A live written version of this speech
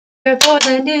For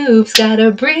the noobs,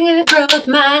 gotta bring a growth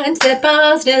mindset,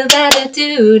 positive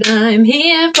attitude. I'm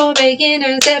here for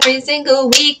beginners every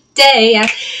single weekday.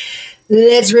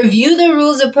 Let's review the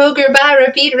rules of poker by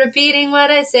repeating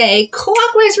what I say.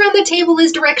 Clockwise around the table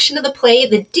is direction of the play.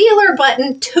 The dealer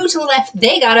button, two to the left,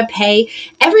 they gotta pay.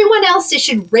 Everyone else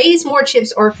should raise more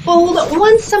chips or fold.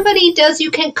 Once somebody does,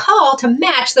 you can call to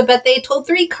match the bet they told.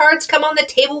 3 cards come on the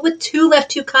table with 2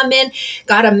 left to come in.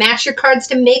 Gotta match your cards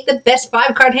to make the best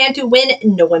 5-card hand to win.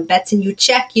 No one bets and you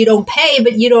check. You don't pay,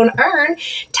 but you don't earn.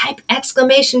 Type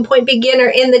exclamation point beginner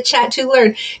in the chat to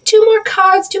learn. 2 more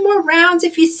cards, 2 more rounds.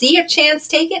 If you see a chance,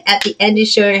 take it. At the end, you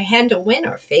show your hand to win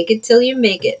or fake it till you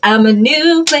make it. I'm a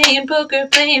noob playing poker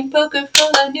full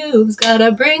of noobs.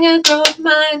 Gotta bring a growth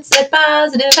mindset,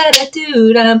 positive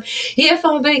attitude. I'm here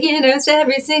for beginners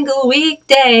every single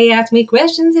weekday. Ask me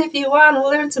questions if you want to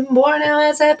learn some more now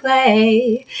as I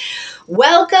play.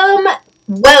 Welcome,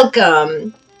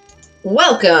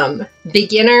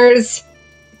 beginners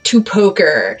to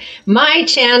poker. My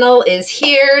channel is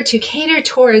here to cater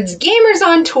towards gamers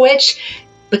on Twitch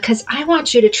because I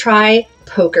want you to try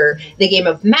poker, the game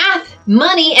of math,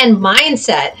 money, and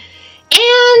mindset.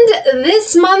 And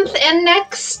this month and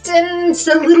next and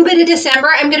a little bit of December,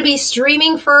 I'm going to be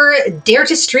streaming for Dare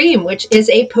to Stream, which is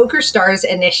a PokerStars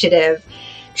initiative,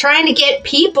 trying to get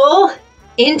people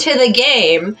into the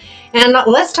game. And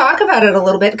let's talk about it a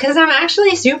little bit because I'm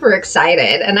actually super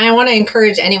excited. And I want to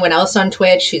encourage anyone else on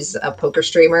Twitch who's a poker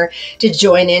streamer to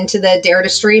join into the Dare to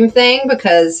Stream thing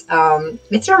because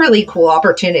it's a really cool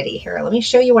opportunity here. Let me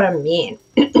show you what I mean.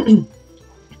 Look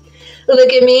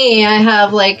at me. I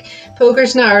have like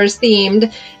PokerStars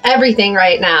themed everything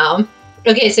right now.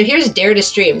 Okay, so here's Dare to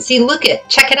Stream. See,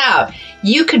 check it out.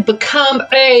 You could become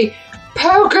a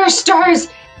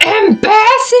PokerStars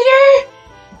ambassador.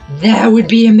 That would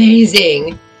be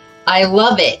amazing. I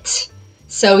love it.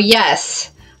 So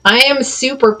yes, I am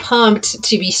super pumped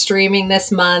to be streaming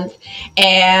this month.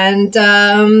 And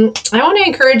I want to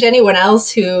encourage anyone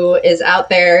else who is out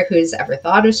there who's ever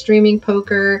thought of streaming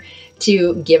poker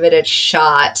to give it a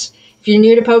shot. If you're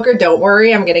new to poker, don't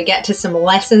worry. I'm going to get to some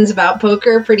lessons about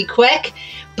poker pretty quick.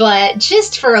 But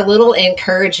just for a little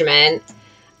encouragement,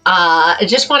 I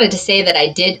just wanted to say that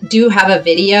I do have a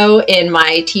video in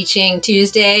my Teaching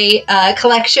Tuesday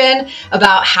collection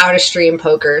about how to stream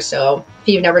poker. So if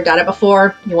you've never done it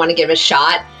before, you want to give it a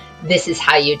shot, this is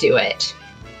how you do it.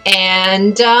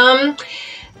 And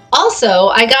also,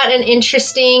 I got an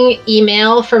interesting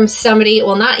email from somebody,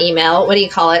 well, not email, what do you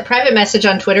call it? Private message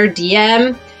on Twitter,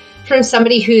 DM, from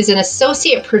somebody who's an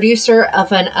associate producer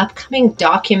of an upcoming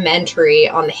documentary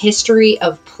on the history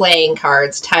of playing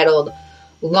cards titled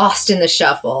Lost in the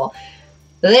Shuffle.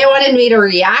 They wanted me to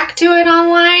react to it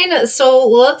online, so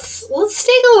let's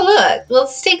take a look.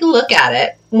 Let's take a look at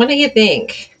it. What do you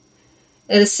think?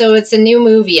 So it's a new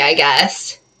movie, I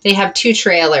guess. They have 2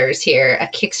 trailers here, a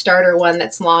Kickstarter one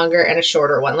that's longer and a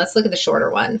shorter one. Let's look at the shorter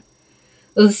one.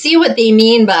 Let's see what they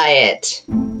mean by it.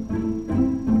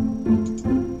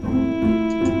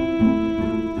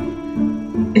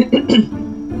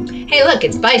 Hey, look,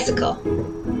 it's Bicycle.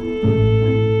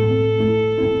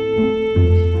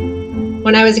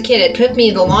 When I was a kid, it took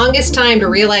me the longest time to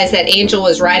realize that Angel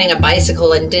was riding a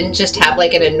bicycle and didn't just have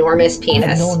like an enormous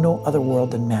penis. I know no other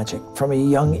world than magic. From a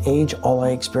young age, all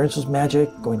I experienced was magic.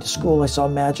 Going to school, I saw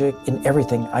magic in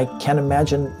everything. I can't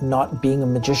imagine not being a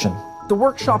magician. The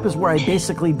workshop is where I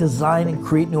basically design and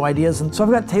create new ideas. And so I've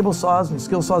got table saws and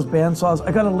skill saws, band saws.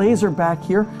 I got a laser back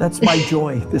here. That's my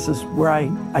joy. This is where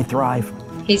I thrive.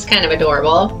 He's kind of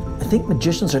adorable. I think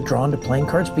magicians are drawn to playing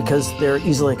cards because they're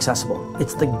easily accessible.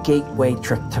 It's the gateway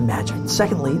trick to magic.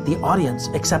 Secondly, the audience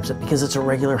accepts it because it's a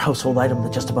regular household item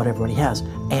that just about everybody has.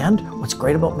 And what's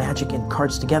great about magic and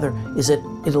cards together is it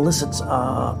elicits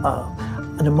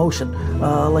an emotion,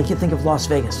 like you think of Las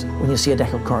Vegas when you see a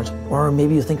deck of cards. Or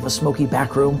maybe you think of a smoky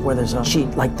back room where there's a cheat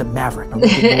like the Maverick,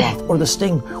 or the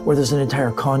Sting where there's an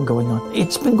entire con going on.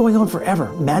 It's been going on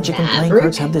forever. Magic and playing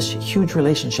cards have this huge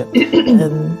relationship.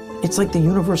 And it's like the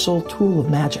universal tool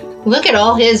of magic. Look at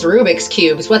all his Rubik's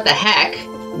Cubes. What the heck?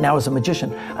 Now as a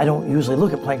magician, I don't usually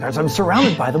look at playing cards. I'm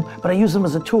surrounded by them, but I use them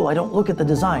as a tool. I don't look at the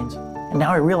designs. And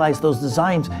now I realize those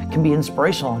designs can be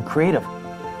inspirational and creative.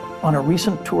 On a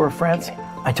recent tour of France,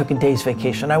 I took a day's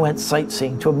vacation. I went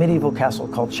sightseeing to a medieval castle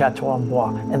called Chateau en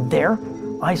Bois. And there,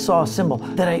 I saw a symbol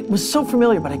that was so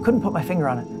familiar, but I couldn't put my finger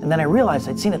on it. And then I realized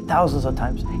I'd seen it thousands of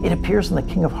times. It appears in the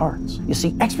King of Hearts. You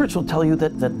see, experts will tell you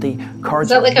that the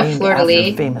cards are like named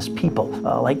after famous people,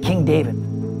 like King David,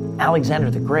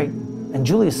 Alexander the Great, and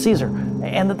Julius Caesar,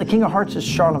 and that the King of Hearts is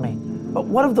Charlemagne. But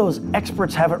what if those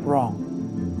experts have it wrong?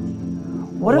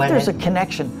 What if there's a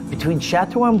connection between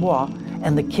Chateau Amboise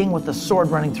and the king with the sword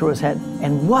running through his head?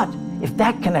 And what if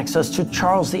that connects us to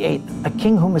Charles VIII, a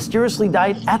king who mysteriously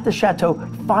died at the chateau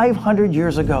 500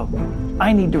 years ago?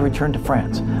 I need to return to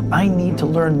France. I need to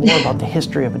learn more about the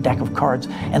history of a deck of cards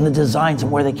and the designs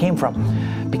and where they came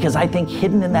from. Because I think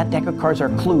hidden in that deck of cards are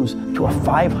clues to a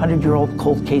 500-year-old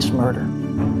cold case murder.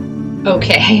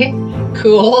 Okay,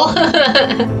 cool.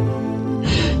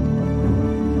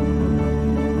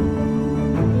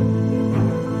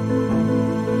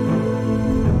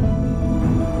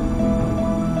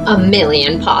 A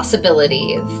million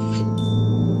possibilities.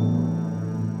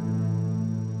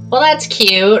 Well, that's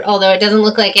cute, although it doesn't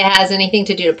look like it has anything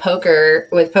to do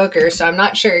with poker, so I'm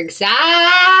not sure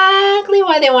exactly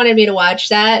why they wanted me to watch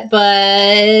that,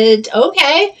 but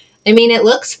okay. I mean, it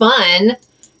looks fun.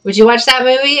 Would you watch that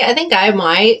movie? I think I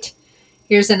might.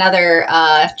 Here's another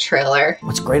trailer.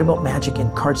 What's great about magic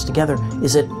and cards together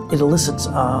is it elicits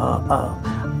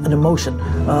an emotion,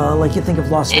 like you think of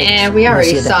Las Vegas. And we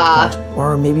already saw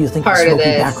or maybe you think of Smoky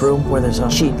Back Room where there's a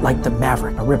cheat like the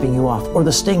Maverick ripping you off, or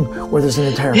the Sting where there's an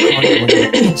entire carnival.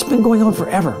 It's been going on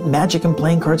forever. Magic and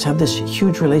playing cards have this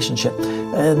huge relationship,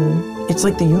 and it's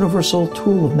like the universal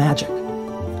tool of magic.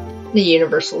 The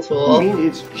universal tool. I mean,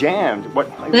 it's jammed.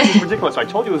 What? This is ridiculous. I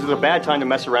told you this was a bad time to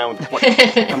mess around with what?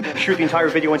 I'm gonna shoot the entire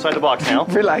video inside the box now.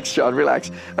 Relax, John,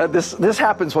 relax. This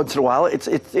happens once in a while.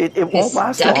 It won't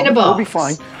last stuck long. In a box. We'll be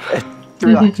fine.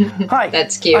 Relax. Hi,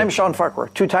 that's cute. I'm Sean Farquhar,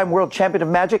 two-time world champion of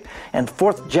magic and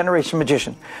fourth-generation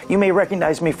magician. You may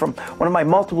recognize me from one of my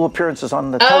multiple appearances on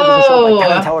the television show by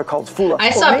Penn and Teller called Fool Us. I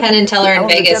saw Penn and Teller in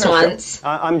Vegas once.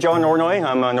 I'm John Ornoy.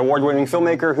 I'm an award-winning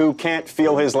filmmaker who can't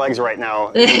feel his legs right now.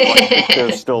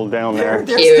 They're still down there.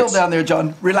 They're still down there,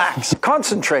 John. Relax.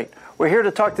 Concentrate. We're here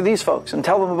to talk to these folks and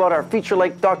tell them about our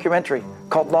feature-length documentary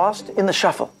called Lost in the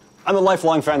Shuffle. I'm a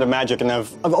lifelong fan of magic, and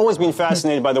I've always been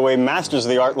fascinated by the way masters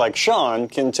of the art like Sean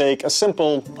can take a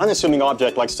simple, unassuming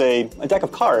object like, say, a deck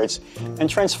of cards and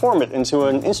transform it into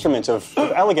an instrument of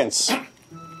elegance.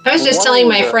 I was just telling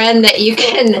my friend that you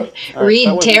can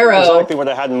read tarot exactly what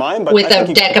I had in mind, but with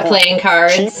a deck of playing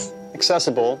cards. Cheap,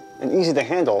 accessible, and easy to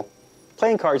handle.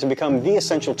 Playing cards have become the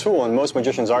essential tool in most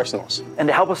magicians' arsenals. And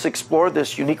to help us explore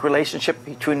this unique relationship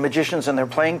between magicians and their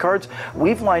playing cards,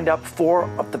 we've lined up 4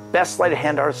 of the best sleight of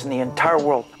hand artists in the entire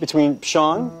world. Between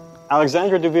Sean,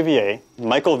 Alexandre Duvivier,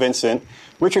 Michael Vincent,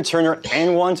 Richard Turner,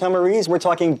 and Juan Tamariz, we're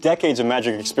talking decades of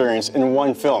magic experience in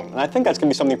one film. And I think that's going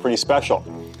to be something pretty special.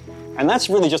 And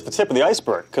that's really just the tip of the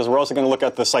iceberg, because we're also going to look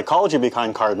at the psychology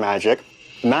behind card magic,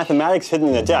 mathematics hidden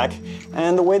in the deck,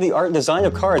 and the way the art and design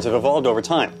of cards have evolved over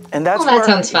time. And that's that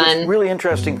sounds fun. It's really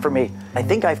interesting for me. I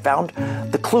think I found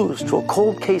the clues to a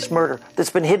cold case murder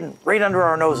that's been hidden right under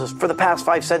our noses for the past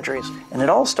 5 centuries. And it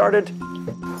all started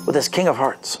with this King of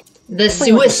Hearts. The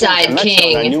Suicide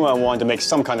King. I knew I wanted to make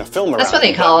some kind of film around That's what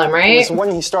they call him, right? It's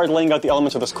when he started laying out the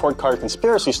elements of this court card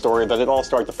conspiracy story that it all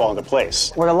started to fall into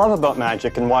place. What I love about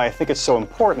magic and why I think it's so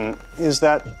important is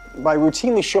that by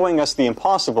routinely showing us the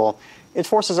impossible, it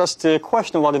forces us to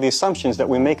question a lot of the assumptions that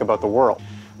we make about the world.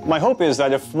 My hope is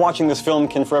that if watching this film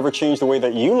can forever change the way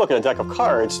that you look at a deck of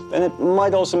cards, then it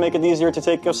might also make it easier to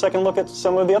take a second look at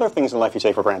some of the other things in life you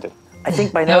take for granted. I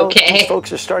think by now, these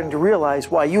folks are starting to realize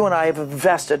why you and I have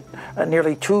invested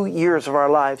nearly 2 years of our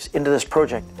lives into this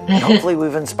project. And hopefully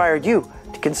we've inspired you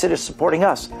to consider supporting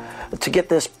us to get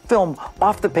this film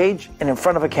off the page and in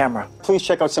front of a camera. Please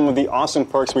check out some of the awesome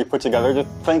perks we put together to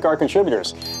thank our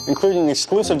contributors, including an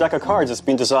exclusive deck of cards that's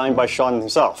been designed by Sean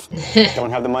himself.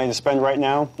 Don't have the money to spend right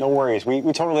now? No worries, we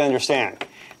totally understand.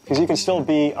 Because you can still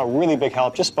be a really big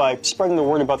help just by spreading the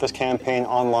word about this campaign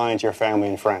online to your family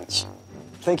and friends.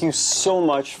 Thank you so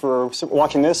much for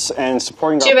watching this and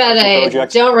supporting our project. Too bad I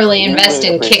don't really invest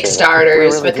in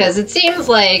Kickstarters because it seems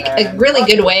like a really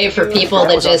good way for people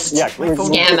to just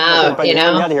scam out, you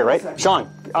know? Get out of here, right? Sean,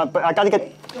 but I gotta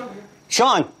get...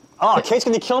 Sean! Oh, Kate's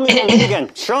gonna kill me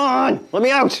again. Sean, let me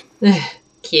out!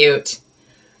 Cute.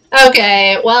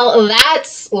 Okay, well,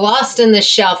 that's Lost in the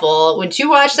Shuffle. Would you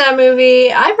watch that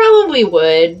movie? I probably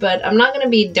would, but I'm not going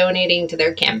to be donating to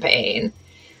their campaign.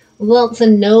 Well, it's a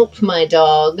nope, my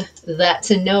dog.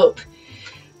 That's a nope.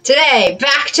 Today,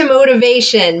 back to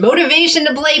motivation. Motivation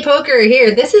to play poker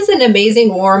here. This is an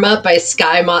amazing warm-up by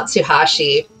Sky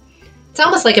Matsuhashi. It's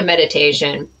almost like a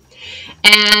meditation.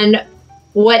 And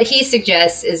what he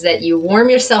suggests is that you warm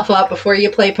yourself up before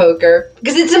you play poker.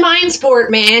 Because it's a mind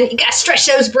sport, man. You gotta stretch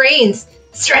those brains.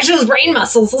 Stretch those brain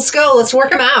muscles. Let's go. Let's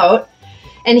work them out.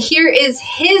 And here is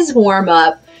his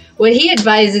warm-up. What he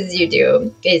advises you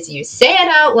do is you say it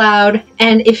out loud,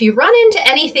 and if you run into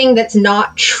anything that's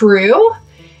not true,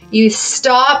 you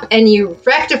stop and you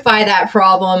rectify that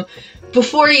problem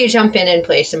before you jump in and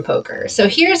play some poker. So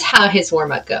here's how his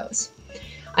warm-up goes.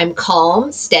 I'm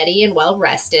calm, steady, and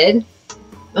well-rested.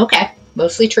 Okay,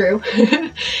 mostly true.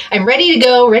 I'm ready to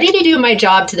go, ready to do my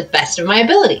job to the best of my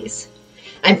abilities.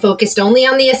 I'm focused only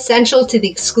on the essential to the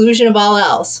exclusion of all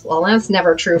else. Well, that's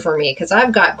never true for me because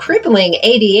I've got crippling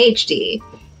ADHD.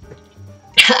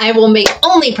 I will make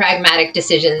only pragmatic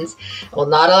decisions. I will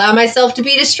not allow myself to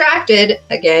be distracted.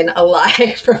 Again, a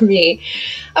lie from me.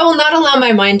 I will not allow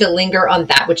my mind to linger on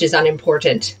that which is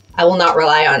unimportant. I will not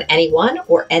rely on anyone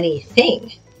or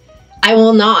anything. I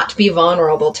will not be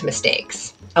vulnerable to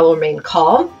mistakes. I will remain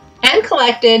calm and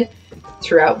collected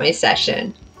throughout my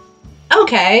session.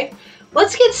 Okay,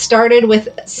 let's get started with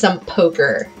some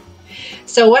poker.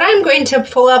 So what I'm going to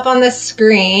pull up on the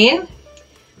screen, I'm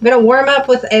going to warm up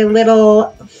with a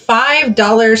little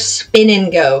 $5 spin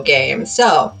and go game.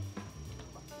 So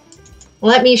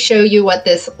let me show you what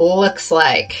this looks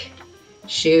like.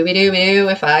 Shooby-dooby-doo,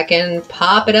 if I can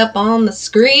pop it up on the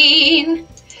screen.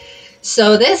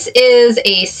 So this is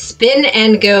a spin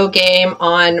and go game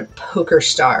on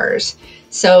PokerStars.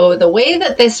 So the way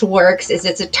that this works is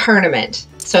it's a tournament.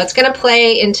 So it's going to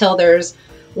play until there's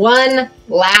one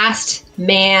last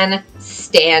man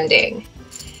standing.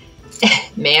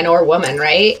 Man or woman,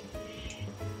 right?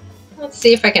 Let's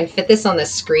see if I can fit this on the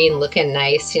screen looking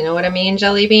nice. You know what I mean,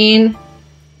 Jelly Bean?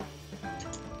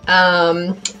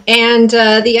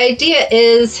 The idea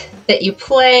is that you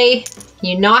play,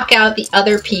 you knock out the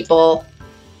other people,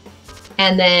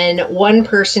 and then one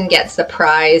person gets the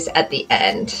prize at the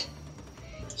end.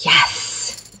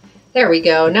 Yes! There we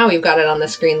go. Now we've got it on the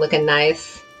screen looking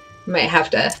nice. Might have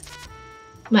to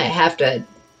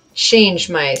change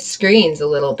my screens a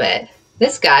little bit.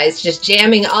 This guy's just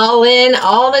jamming all in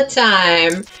all the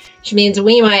time, which means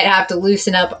we might have to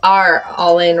loosen up our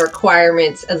all-in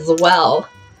requirements as well.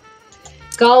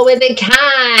 Go with the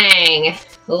Kang.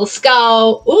 Let's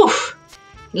go. Oof.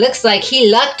 Looks like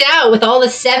he lucked out with all the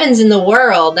sevens in the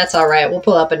world. That's all right. We'll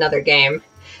pull up another game.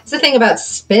 That's the thing about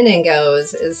spin and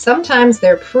goes is sometimes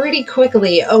they're pretty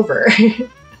quickly over.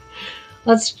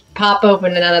 Let's pop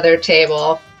open another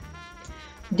table.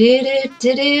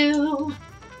 Do-do-do-do.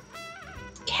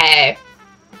 Okay.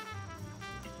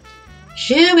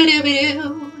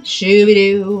 Shooby-dooby-doo.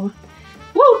 Shooby-doo.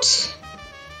 Woot!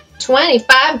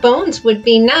 25 bones would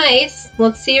be nice.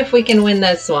 Let's see if we can win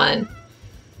this one.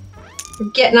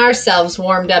 We're getting ourselves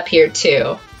warmed up here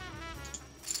too.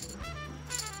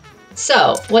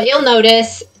 So, what you'll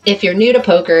notice if you're new to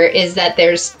poker is that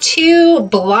there's 2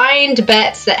 blind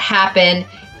bets that happen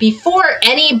before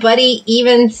anybody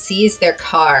even sees their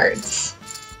cards.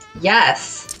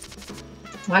 Yes.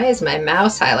 Why is my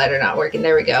mouse highlighter not working?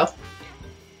 There we go.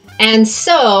 And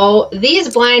so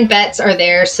these blind bets are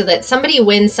there so that somebody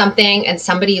wins something and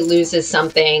somebody loses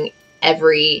something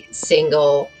every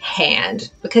single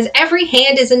hand. Because every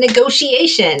hand is a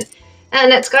negotiation.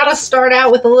 And it's got to start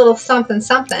out with a little something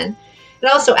something.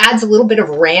 It also adds a little bit of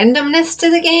randomness to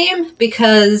the game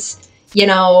because, you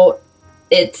know,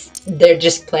 they're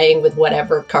just playing with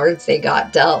whatever cards they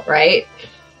got dealt, right?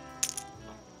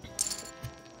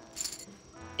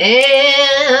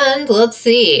 And let's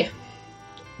see.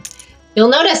 You'll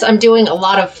notice I'm doing a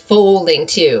lot of folding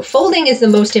too. Folding is the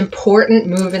most important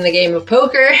move in the game of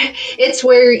poker. It's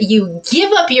where you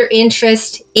give up your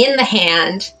interest in the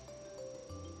hand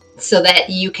so that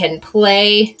you can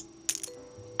play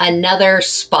another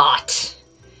spot.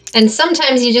 And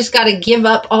sometimes you just got to give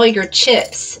up all your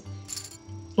chips.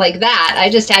 Like that. I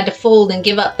just had to fold and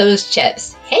give up those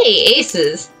chips. Hey,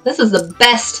 aces. This is the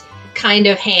best kind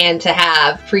of hand to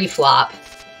have pre-flop.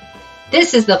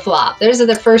 This is the flop. Those are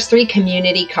the first 3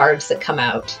 community cards that come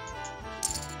out.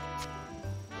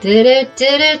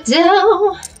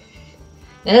 Do-do-do-do-do.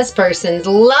 This person's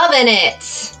loving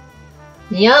it.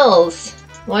 Yells.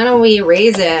 Why don't we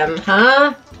raise him,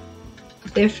 huh?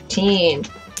 15.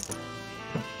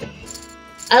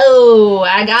 Oh,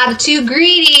 I got too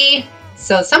greedy.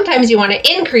 So sometimes you want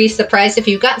to increase the price if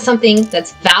you've got something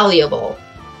that's valuable.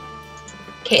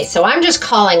 Okay, so I'm just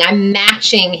calling. I'm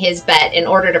matching his bet in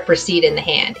order to proceed in the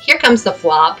hand. Here comes the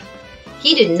flop.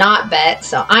 He did not bet,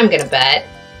 so I'm going to bet.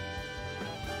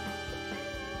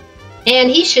 And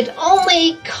he should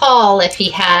only call if he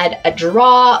had a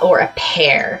draw or a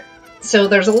pair. So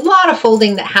there's a lot of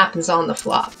folding that happens on the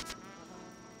flop.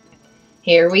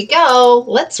 Here we go.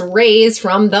 Let's raise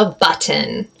from the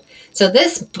button. So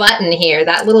this button here,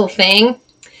 that little thing,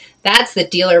 that's the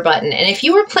dealer button. And if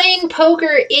you were playing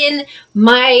poker in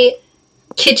my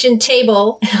kitchen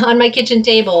table, on my kitchen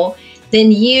table,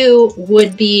 then you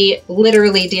would be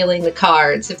literally dealing the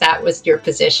cards if that was your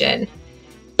position.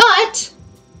 But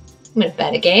I'm going to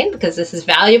bet again because this is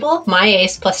valuable. My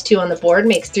ace plus 2 on the board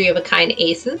makes 3 of a kind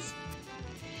aces.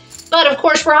 But of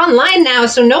course we're online now,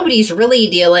 so nobody's really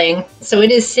dealing. So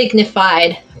it is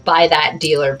signified by that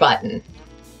dealer button.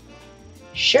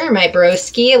 Sure, my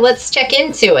broski, let's check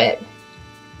into it.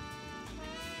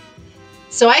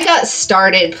 So I got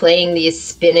started playing these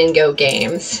spin and go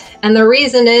games, and the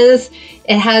reason is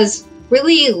it has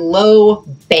really low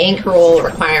bankroll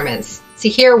requirements. See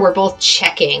here, we're both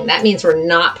checking. That means we're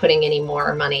not putting any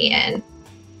more money in.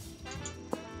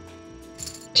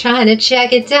 Trying to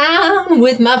check it down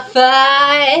with my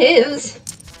 5s.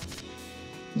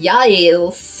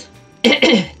 Yiles.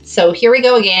 So here we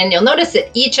go again. You'll notice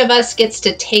that each of us gets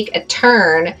to take a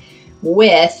turn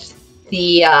with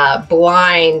the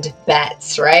blind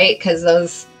bets, right? Because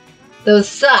those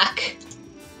suck.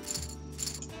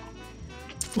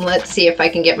 Let's see if I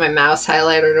can get my mouse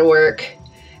highlighter to work.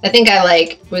 I think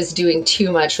I was doing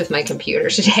too much with my computer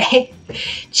today.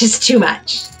 Just too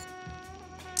much.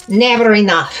 Never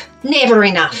enough. Never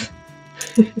enough.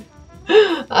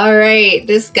 All right,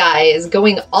 this guy is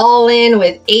going all in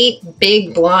with 8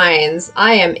 big blinds.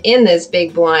 I am in this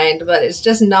big blind, but it's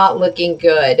just not looking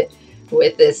good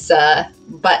with this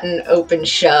button open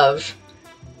shove.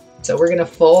 So we're gonna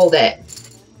fold it.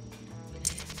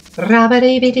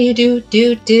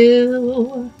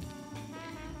 Rabba-dee-dee-doo-doo-doo.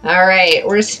 All right,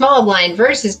 we're small blind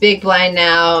versus big blind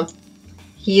now.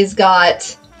 He's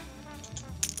got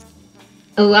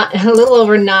a little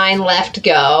over 9 left to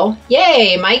go.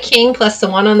 Yay, my king plus the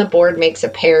 1 on the board makes a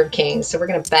pair of kings, so we're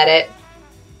gonna bet it.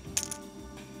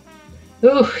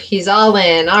 Ooh, he's all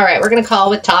in. All right, we're gonna call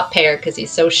with top pair because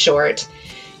he's so short.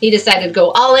 He decided to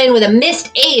go all in with a missed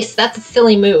ace. That's a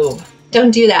silly move. Don't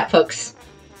do that, folks.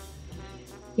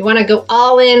 You wanna go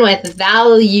all in with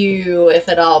value if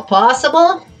at all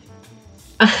possible.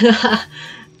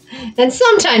 And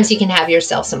sometimes you can have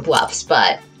yourself some bluffs,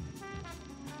 but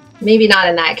maybe not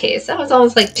in that case. That was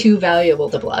almost like too valuable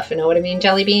to bluff, you know what I mean,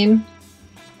 Jellybean?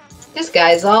 This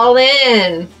guy's all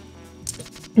in.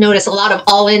 Notice a lot of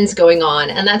all-ins going on,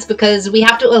 and that's because we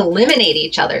have to eliminate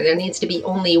each other. There needs to be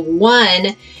only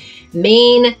one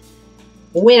main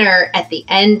winner at the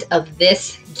end of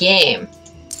this game.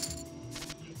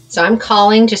 So I'm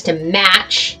calling just to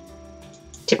match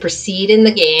to proceed in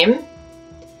the game.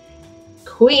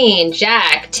 Queen,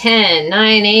 Jack, 10,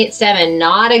 9, 8, 7.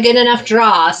 Not a good enough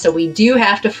draw, so we do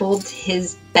have to fold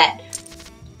his bet.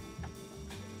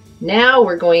 Now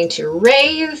we're going to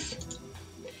raise.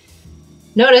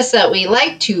 Notice that we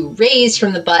like to raise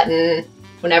from the button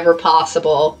whenever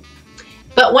possible.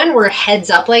 But when we're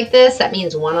heads up like this, that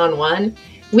means one-on-one,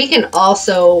 we can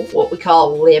also what we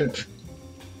call limp.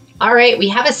 All right, we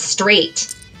have a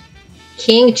straight.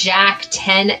 King, Jack,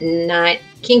 10, 9.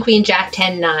 King, Queen, Jack,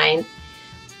 10, 9.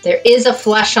 There is a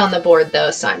flush on the board though,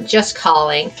 so I'm just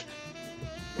calling.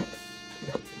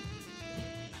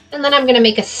 And then I'm gonna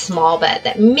make a small bet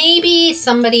that maybe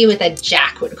somebody with a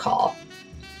Jack would call.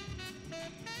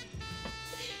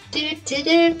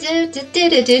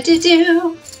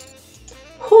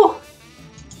 Whew.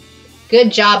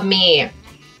 Good job, me.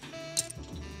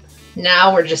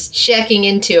 Now we're just checking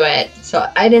into it.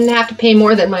 So I didn't have to pay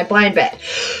more than my blind bet.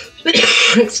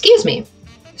 Excuse me.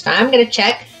 So I'm going to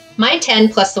check. My 10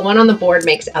 plus the 1 on the board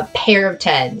makes a pair of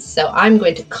 10s. So I'm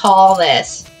going to call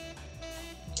this.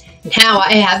 Now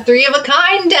I have 3 of a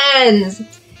kind 10s.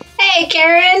 Hey,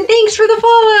 Karen. Thanks for the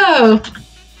follow.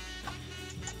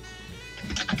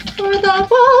 For the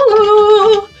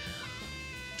follow.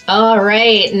 All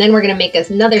right. And then we're going to make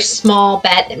another small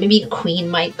bet that maybe a queen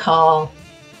might call.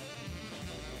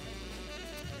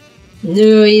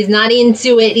 No, he's not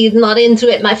into it. He's not into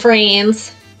it, my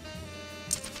friends.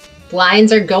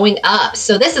 Blinds are going up.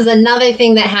 So this is another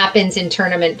thing that happens in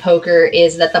tournament poker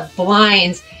is that the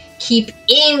blinds keep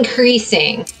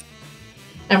increasing.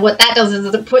 And what that does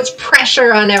is it puts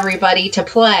pressure on everybody to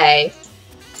play.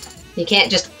 You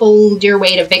can't just fold your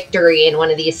way to victory in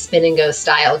one of these spin and go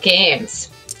style games.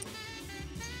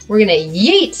 We're gonna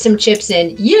yeet some chips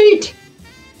in. Yeet!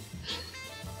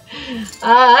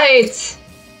 All right.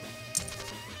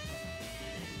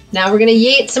 Now we're gonna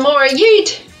yeet some more.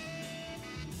 Yeet!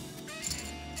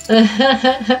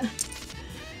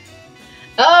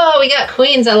 Oh, we got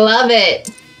queens. I love it.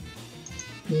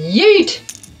 Yeet!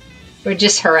 We're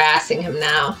just harassing him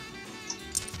now.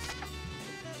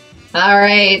 All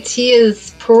right, he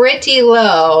is pretty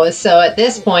low. So at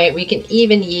this point, we can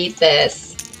even yeet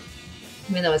this.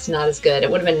 Even though it's not as good. It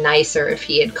would have been nicer if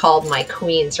he had called my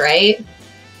queens, right?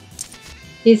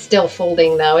 He's still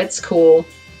folding though. It's cool.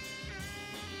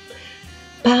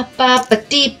 Ba ba ba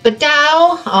dee ba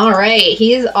dow. All right,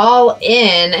 he's all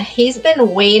in. He's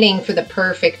been waiting for the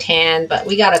perfect hand, but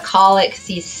we gotta call it because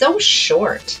he's so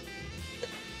short.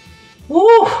 Woo!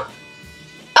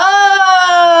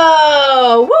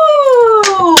 Oh!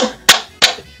 Woo!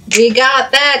 We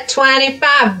got that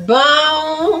 25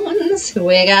 bones.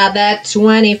 We got that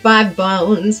 25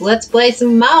 bones. Let's play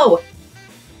some more.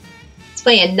 Let's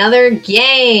play another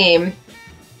game.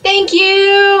 Thank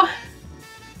you.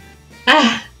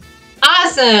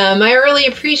 Awesome. I really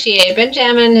appreciate it.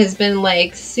 Benjamin has been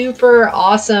like super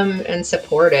awesome and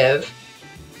supportive.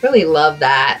 Really love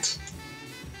that.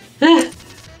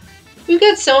 We've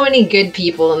got so many good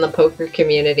people in the poker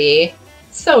community.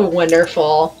 So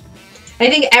wonderful. I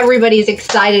think everybody's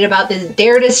excited about this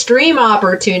Dare to Stream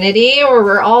opportunity where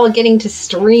we're all getting to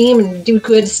stream and do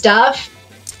good stuff.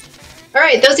 All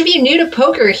right, those of you new to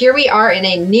poker, here we are in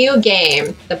a new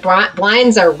game. The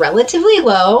blinds are relatively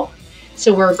low,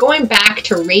 so we're going back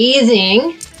to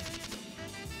raising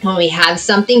when we have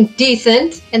something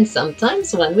decent and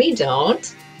sometimes when we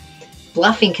don't.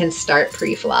 Bluffing can start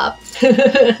pre-flop.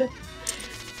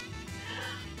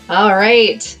 All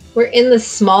right. We're in the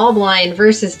small blind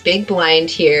versus big blind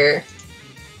here.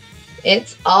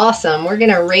 It's awesome. We're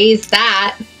going to raise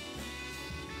that.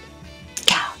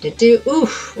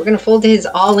 Oof, we're going to fold to his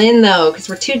all in though, because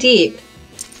we're too deep.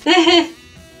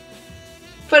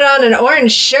 Put on an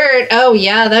orange shirt. Oh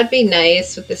yeah, that'd be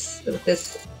nice with this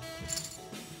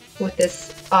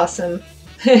awesome,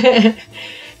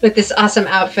 with this awesome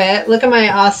outfit. Look at my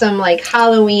awesome like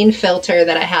Halloween filter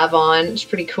that I have on. It's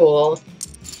pretty cool.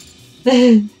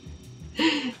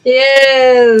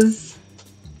 Yes.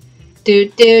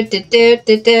 Do.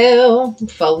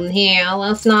 Folding here.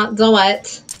 Let's not do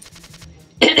it.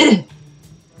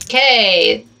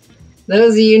 Okay.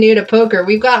 Those of you new to poker,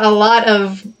 we've got a lot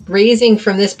of raising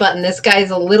from this button. This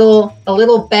guy's a little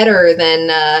better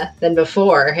than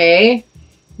before. Hey,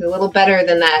 a little better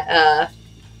than that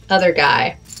other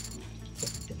guy.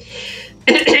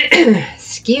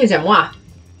 Excusez-moi.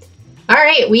 All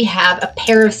right, we have a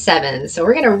pair of sevens, so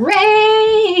we're gonna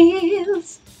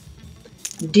raise.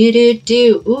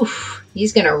 Do. Oof,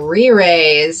 he's gonna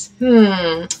re-raise.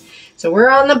 So we're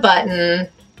on the button,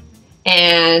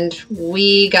 and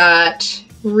we got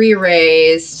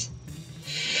re-raised.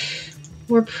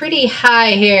 We're pretty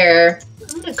high here.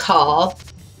 I'm gonna call.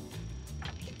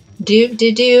 Do.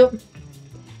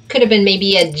 Could have been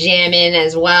maybe a jam in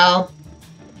as well.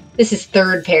 This is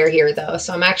third pair here though,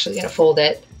 so I'm actually gonna fold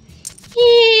it.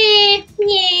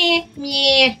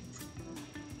 Yeah.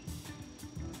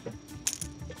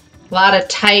 A lot of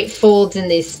tight folds in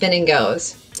these spin and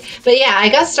goes. But yeah, I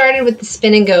got started with the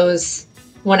spin and goes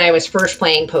when I was first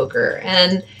playing poker.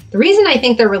 And the reason I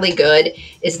think they're really good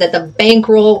is that the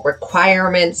bankroll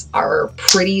requirements are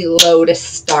pretty low to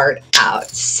start out.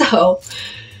 So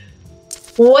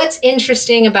what's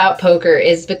interesting about poker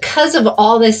is because of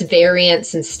all this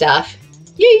variance and stuff,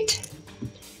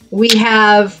 we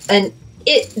have an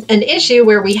issue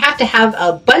where we have to have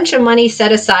a bunch of money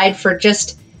set aside for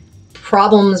just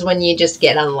problems when you just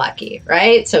get unlucky,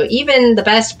 right? So even the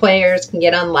best players can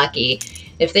get unlucky.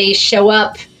 If they show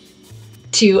up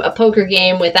to a poker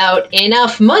game without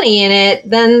enough money in it,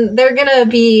 then they're gonna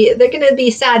be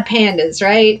sad pandas,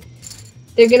 right?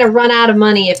 They're gonna run out of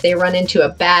money if they run into a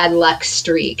bad luck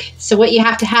streak. So what you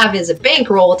have to have is a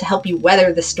bankroll to help you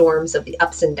weather the storms of the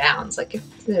ups and downs. Like if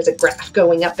there's a graph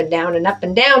going up and down and up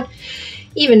and down,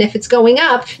 even if it's going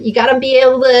up, you gotta be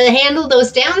able to handle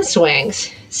those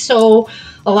downswings. So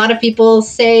a lot of people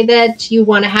say that you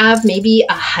want to have maybe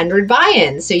 100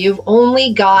 buy-ins. So you've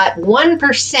only got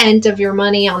 1% of your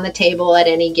money on the table at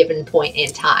any given point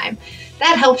in time.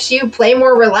 That helps you play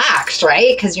more relaxed,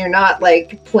 right? Because you're not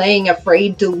like playing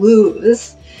afraid to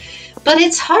lose. But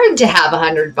it's hard to have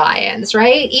 100 buy-ins,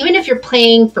 right? Even if you're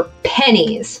playing for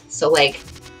pennies. So like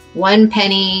 1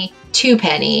 penny, 2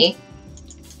 penny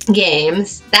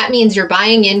games. That means you're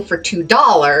buying in for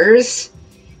 $2.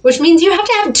 Which means you have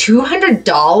to have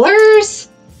 $200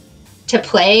 to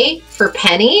play for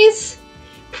pennies?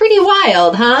 Pretty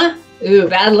wild, huh? Ooh,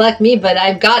 bad luck me, but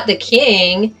I've got the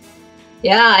king.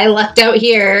 Yeah, I lucked out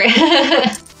here.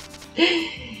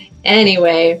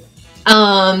 Anyway,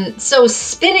 so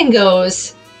spin and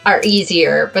goes are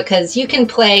easier because you can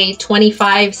play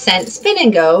 25-cent spin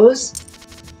and goes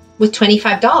with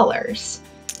 $25,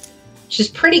 which is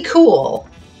pretty cool.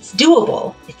 It's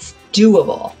doable. It's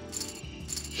doable.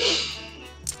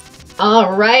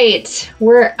 All right,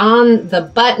 we're on the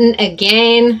button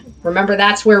again. Remember,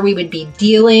 that's where we would be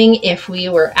dealing if we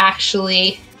were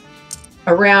actually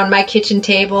around my kitchen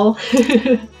table.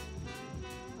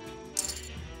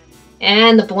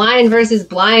 And the blind versus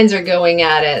blinds are going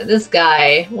at it. This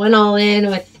guy went all in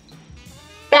with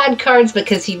bad cards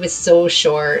because he was so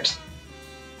short.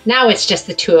 Now it's just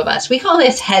the two of us. We call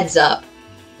this heads up.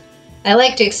 I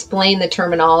like to explain the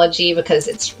terminology because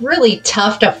it's really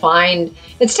tough to find.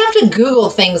 It's tough to Google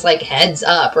things like heads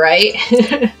up, right?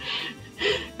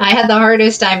 I had the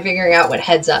hardest time figuring out what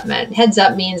heads up meant. Heads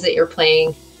up means that you're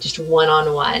playing just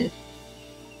one-on-one.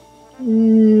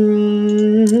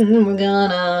 We're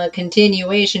gonna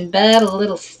continuation bet, a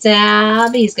little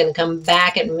stab. He's gonna come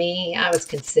back at me. I was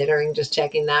considering just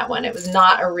checking that one. It was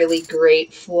not a really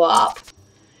great flop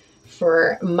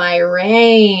for my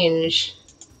range.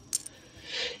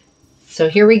 So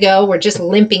here we go. We're just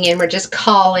limping in. We're just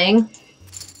calling.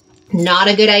 Not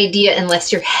a good idea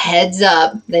unless your heads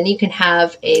up. Then you can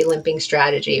have a limping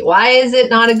strategy. Why is it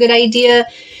not a good idea?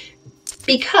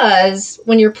 Because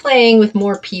when you're playing with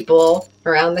more people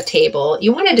around the table,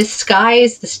 you want to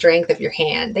disguise the strength of your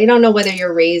hand. They don't know whether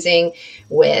you're raising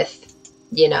with,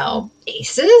 you know,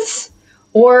 aces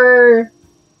or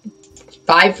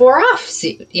 5-4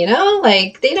 offsuit, you know,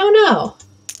 like they don't know.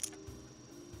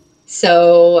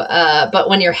 So, but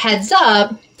when you're heads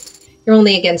up, you're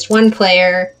only against one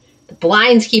player. The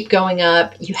blinds keep going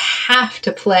up. You have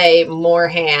to play more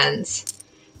hands.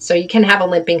 So you can have a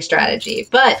limping strategy,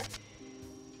 but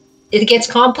it gets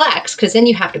complex because then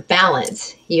you have to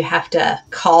balance. You have to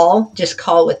call, just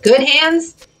call with good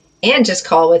hands and just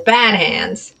call with bad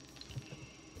hands.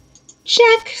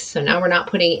 Check. So now we're not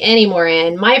putting any more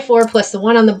in. My 4 plus the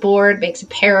 1 on the board makes a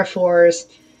pair of 4s.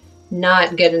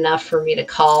 Not good enough for me to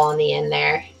call on the end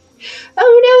there.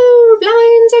 Oh no,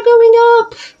 blinds are going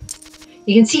up.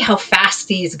 You can see how fast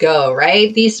these go,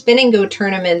 right? These spin and go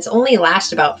tournaments only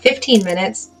last about 15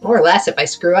 minutes, more or less if I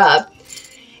screw up.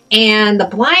 And the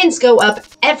blinds go up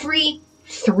every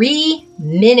 3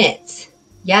 minutes.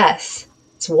 Yes,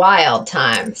 it's wild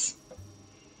times.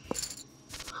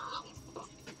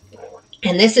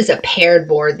 And this is a paired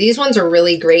board. These ones are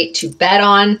really great to bet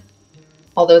on.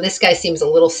 Although this guy seems a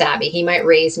little savvy. He might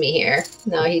raise me here.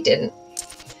 No, he didn't.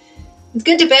 It's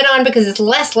good to bet on because it's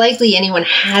less likely anyone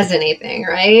has anything,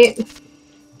 right?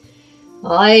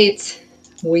 All right,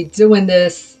 we doing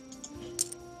this.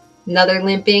 Another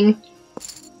limping.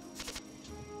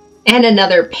 And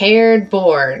another paired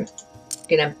board.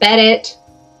 Gonna bet it.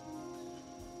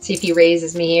 See if he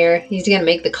raises me here. He's gonna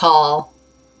make the call.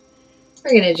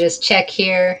 We're gonna just check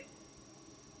here.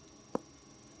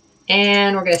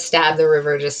 And we're gonna stab the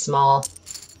river just small.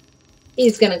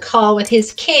 He's gonna call with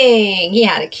his king. He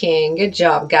had a king. Good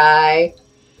job, guy.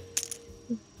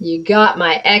 You got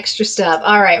my extra stuff.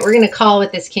 All right, we're gonna call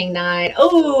with this king 9.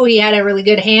 Oh, he had a really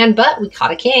good hand, but we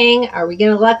caught a king. Are we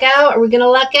gonna luck out? Are we gonna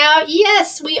luck out?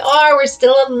 Yes, we are. We're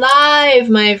still alive,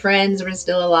 my friends. We're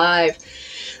still alive.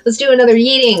 Let's do another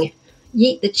yeeting.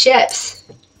 Yeet the chips.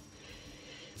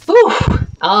 Whew.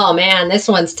 Oh man, this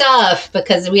one's tough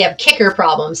because we have kicker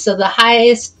problems. So the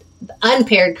highest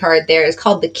unpaired card there is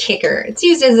called the kicker. It's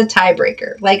used as a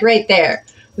tiebreaker, like right there.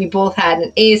 We both had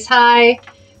an ace high,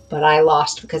 but I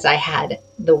lost because I had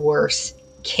the worse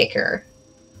kicker.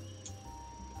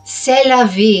 C'est la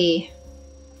vie.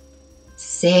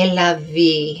 C'est la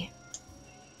vie.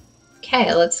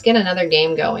 Okay, let's get another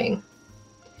game going.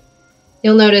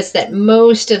 You'll notice that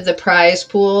most of the prize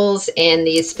pools in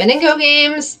these spin and go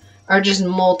games are just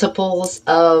multiples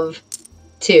of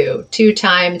 2. 2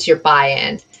 times your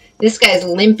buy-in. This guy's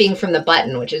limping from the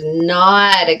button, which is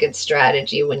not a good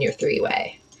strategy when you're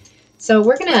 3-way. So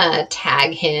we're going to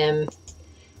tag him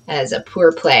as a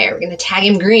poor player. We're going to tag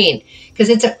him green because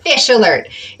it's a fish alert.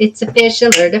 It's a fish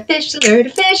alert, a fish alert, a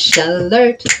fish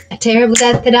alert. A terrible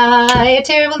death to die, a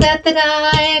terrible death to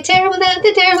die, a terrible death,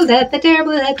 a terrible death, a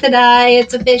terrible death to die.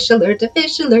 It's a fish alert, a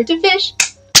fish alert, a fish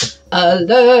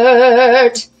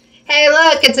alert. Hey,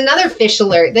 look, it's another fish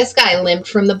alert. This guy limped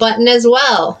from the button as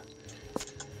well.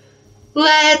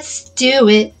 Let's do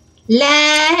it.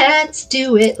 Let's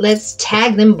do it. Let's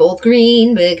tag them both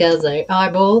green because they are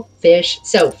both fish.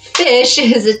 So fish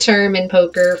is a term in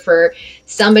poker for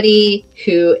somebody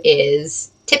who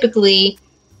is typically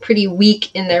pretty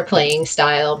weak in their playing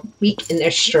style, weak in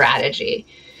their strategy.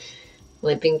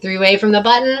 Limping 3-way from the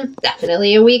button,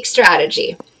 definitely a weak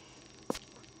strategy.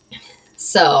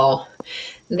 So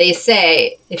they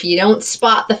say, if you don't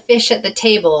spot the fish at the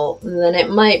table, then it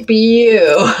might be you.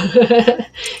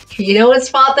 If you don't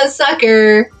spot the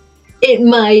sucker, it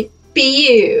might be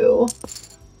you.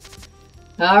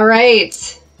 All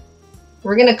right.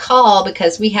 We're going to call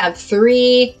because we have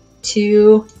 3,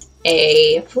 2,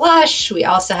 a flush. We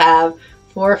also have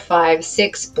 4, 5,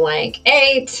 6, blank,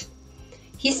 8.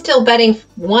 He's still betting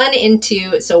 1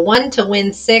 into, so 1 to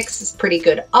win 6 is pretty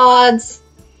good odds.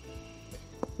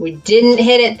 We didn't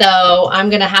hit it though.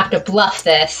 I'm gonna have to bluff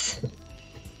this.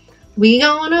 We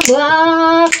gonna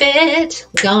bluff it.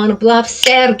 We're gonna bluff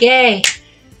Sergey.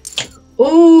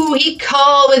 Ooh, he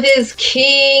called with his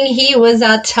king. He was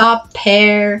a top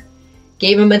pair.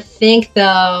 Gave him a think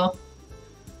though.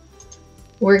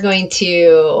 We're going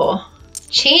to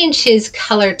change his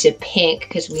color to pink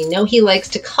because we know he likes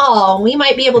to call. We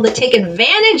might be able to take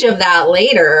advantage of that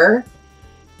later.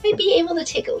 Might be able to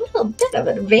take a little bit of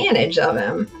advantage of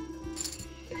him.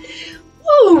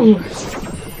 Woo!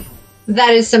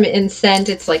 That is some incent.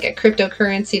 It's like a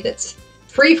cryptocurrency that's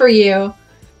free for you.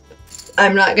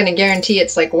 I'm not going to guarantee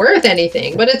it's like worth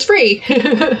anything, but it's free.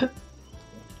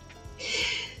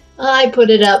 I put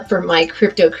it up for my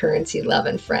cryptocurrency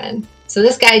loving friend. So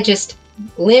this guy just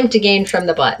limped again from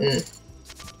the button.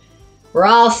 We're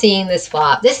all seeing this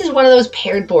flop. This is one of those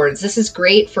paired boards. This is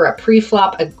great for a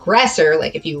pre-flop aggressor,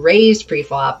 like if you raised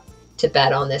pre-flop, to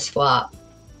bet on this flop.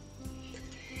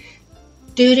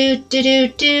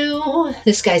 Do-do-do-do-do.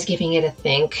 This guy's giving it a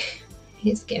think.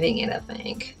 He's giving it a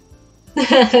think.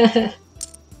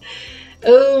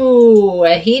 Oh,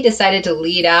 he decided to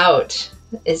lead out.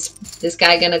 Is this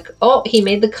guy gonna... Oh, he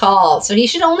made the call. So he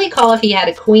should only call if he had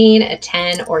a queen, a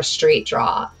 10, or a straight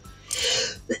draw.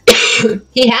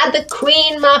 He had the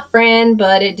queen, my friend,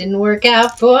 but it didn't work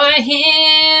out for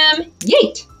him.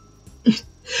 Yeet!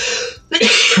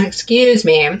 Excuse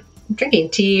me. I'm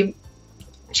drinking tea,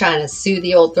 trying to soothe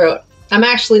the old throat. I'm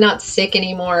actually not sick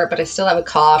anymore, but I still have a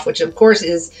cough, which of course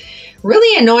is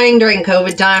really annoying during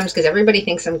COVID times because everybody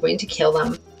thinks I'm going to kill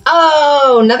them.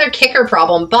 Oh, another kicker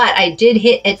problem, but I did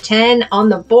hit a 10 on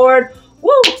the board.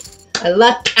 Woo! I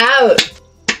lucked out.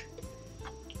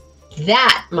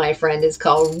 That, my friend, is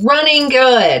called running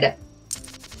good.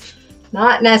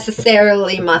 Not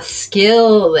necessarily my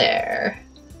skill there.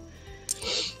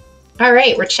 All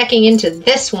right, we're checking into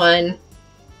this one.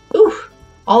 Ooh,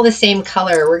 all the same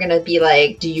color. We're going to be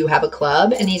like, do you have a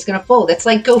club? And he's going to fold. It's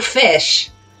like go fish.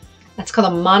 That's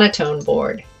called a monotone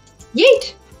board.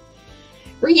 Yeet!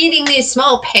 We're eating these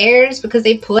small pairs because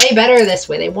they play better this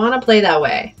way. They want to play that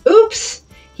way. Oops!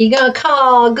 He gonna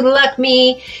call. Good luck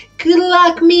me. Good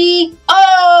luck me.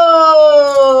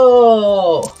 Oh!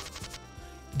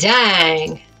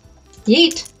 Dang.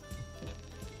 Yeet.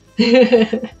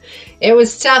 It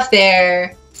was tough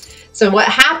there. So what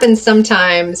happens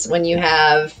sometimes when you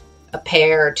have a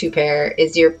pair or two pair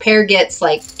is your pair gets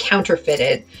like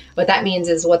counterfeited. What that means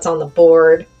is what's on the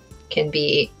board can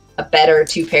be a better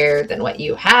two pair than what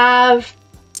you have.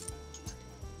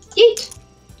 Yeet.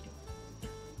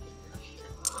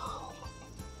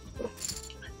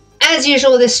 As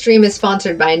usual, this stream is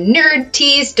sponsored by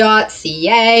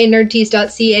nerdtease.ca.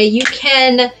 Nerdtease.ca. You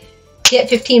can get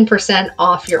 15%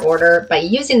 off your order by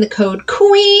using the code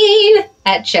QUEEN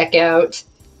at checkout.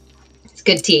 It's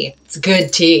good tea. It's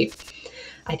good tea.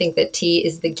 I think that tea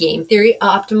is the game theory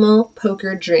optimal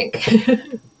poker drink.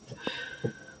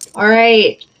 All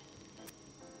right.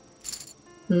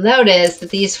 Notice that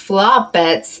these flop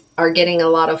bets are getting a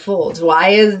lot of folds. Why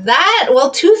is that?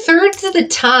 Well, 2/3 of the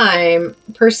time,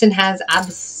 the person has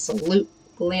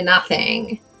absolutely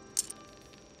nothing.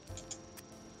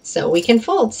 So we can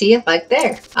fold. See, like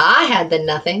there. I had the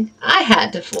nothing. I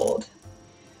had to fold.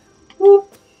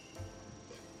 Whoop.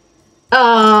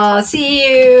 Oh, see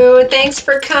you. Thanks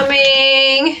for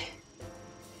coming.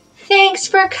 Thanks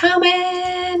for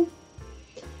coming.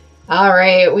 All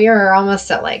right, we are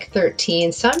almost at like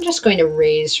 13, so I'm just going to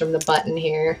raise from the button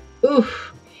here.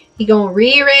 Oof, he gonna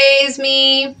re-raise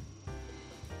me.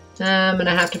 I'm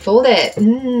gonna have to fold it.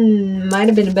 Might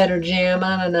have been a better jam,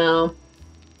 I don't know.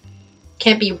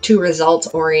 Can't be too results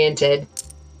oriented.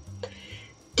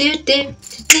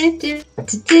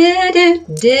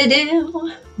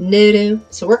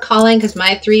 So we're calling because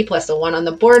my 3 plus a 1 on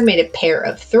the board made a pair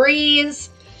of 3s.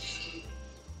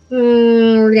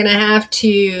 We're gonna have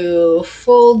to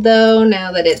fold though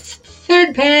now that it's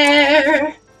third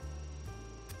pair.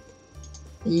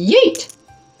 Yeet!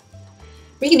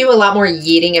 We can do a lot more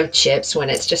yeeting of chips when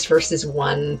it's just versus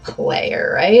one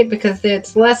player, right? Because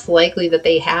it's less likely that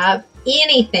they have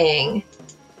anything.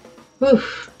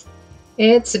 Oof.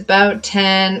 It's about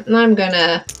 10. I'm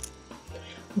gonna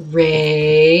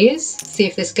raise. See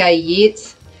if this guy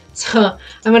yeets. So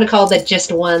I'm gonna call that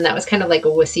just one. That was kind of like a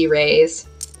wussy raise.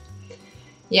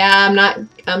 Yeah,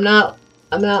 I'm not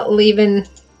leaving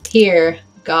here.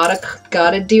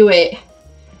 Gotta do it.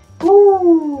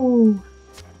 Woo!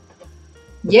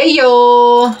 Yeah,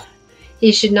 yo!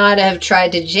 He should not have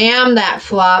tried to jam that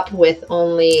flop with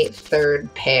only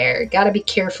third pair. Gotta be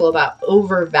careful about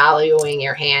overvaluing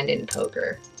your hand in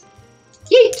poker.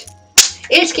 Yeet!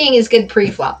 Ace-king is good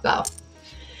pre-flop, though.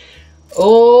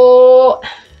 Oh,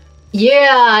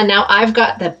 yeah. Now I've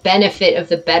got the benefit of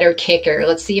the better kicker.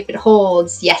 Let's see if it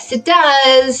holds. Yes, it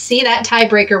does. See, that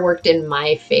tiebreaker worked in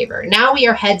my favor. Now we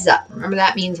are heads up. Remember,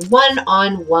 that means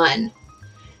 1-on-1.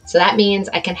 So that means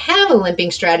I can have a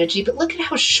limping strategy, but look at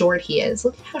how short he is.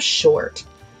 Look at how short.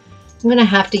 I'm going to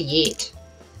have to yeet.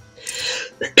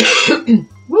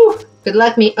 Woo! Good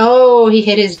luck me. Oh, he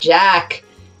hit his jack.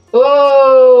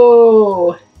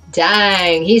 Oh,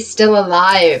 dang. He's still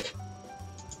alive.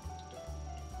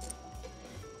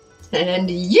 And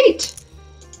yeet.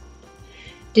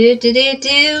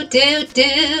 Do-do-do-do-do-do.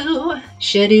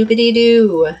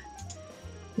 Shadoobity-doo.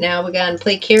 Now we're going to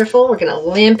play careful. We're going to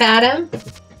limp at him.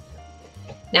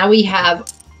 Now we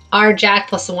have our jack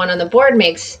plus the 1 on the board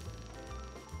makes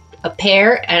a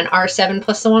pair, and our 7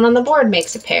 plus the 1 on the board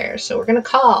makes a pair. So we're going to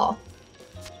call.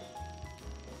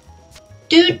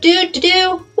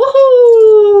 Do-do-do-do.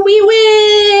 Woohoo! We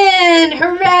win!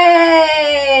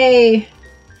 Hooray!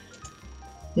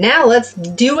 Now let's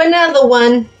do another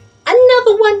one.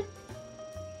 Another one.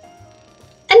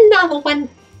 Another one.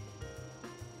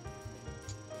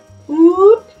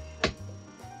 Whoop.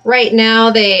 Right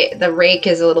now, the rake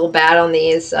is a little bad on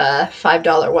these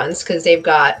 $5 ones because they've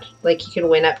got, like, you can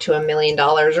win up to $1 million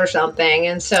or something.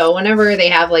 And so whenever they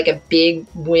have, like, a big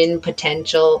win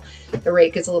potential, the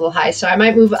rake is a little high. So I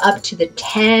might move up to the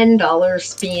 $10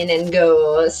 spin and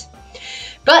goes.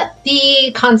 But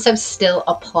the concepts still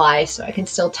apply, so I can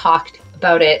still talk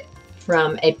about it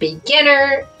from a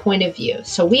beginner point of view.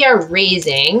 So we are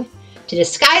raising to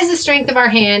disguise the strength of our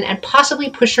hand and possibly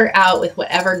push her out with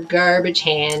whatever garbage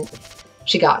hand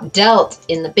she got dealt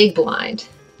in the big blind.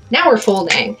 Now we're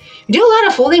folding. We do a lot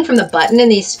of folding from the button in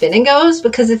these spin and goes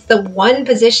because it's the one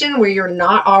position where you're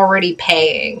not already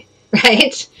paying,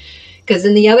 right? Because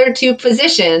in the other two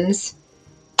positions,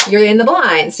 you're in the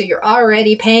blind, so you're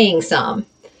already paying some.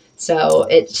 So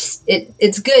it's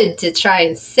good to try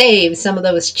and save some of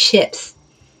those chips.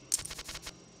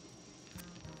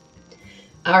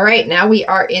 All right, now we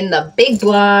are in the big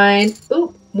blind.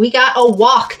 Ooh, we got a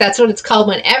walk. That's what it's called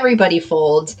when everybody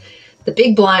folds. The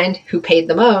big blind, who paid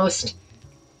the most,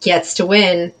 gets to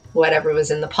win whatever was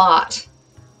in the pot.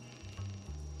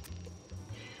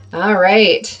 All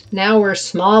right, now we're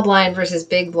small blind versus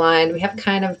big blind. We have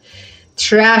kind of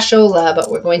trashola,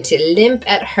 but we're going to limp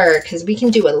at her because we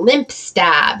can do a limp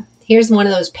stab. Here's one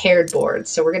of those paired boards,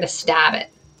 so we're going to stab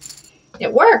it.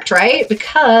 It worked, right?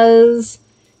 Because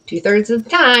 2/3 of the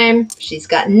time, she's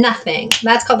got nothing.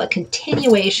 That's called a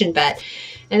continuation bet.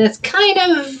 And it's kind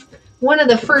of one of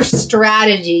the first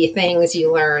strategy things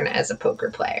you learn as a poker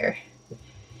player.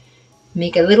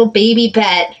 Make a little baby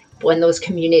bet when those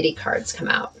community cards come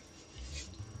out.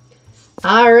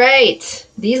 All right.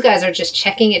 These guys are just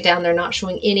checking it down. They're not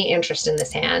showing any interest in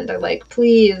this hand. They're like,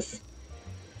 please,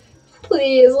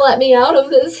 please let me out of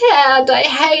this hand. I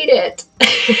hate it.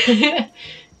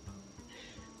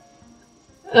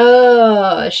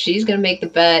 Oh, she's going to make the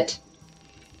bet.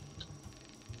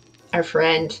 Our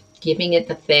friend giving it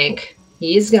the think.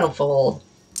 He's going to fold.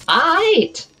 All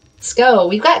right. Let's go.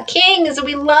 We've got kings.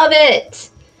 We love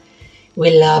it.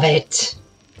 We love it.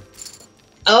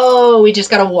 Oh, we just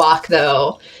got to walk,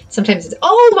 though. Sometimes it's,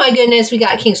 oh my goodness, we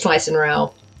got kings twice in a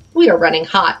row. We are running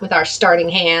hot with our starting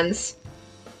hands.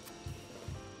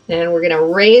 And we're going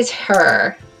to raise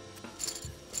her.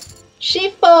 She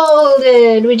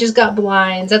folded. We just got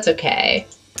blinds. That's okay.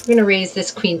 We're going to raise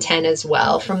this queen 10 as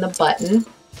well from the button.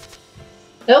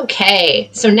 Okay,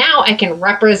 so now I can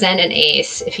represent an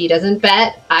ace. If he doesn't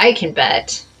bet, I can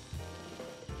bet.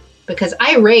 Because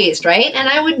I raised, right? And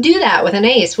I would do that with an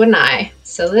ace, wouldn't I?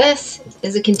 So this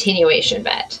is a continuation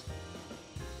bet.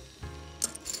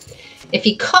 If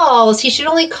he calls, he should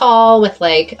only call with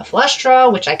like a flush draw,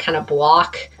 which I kind of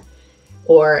block,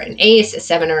 or an ace, a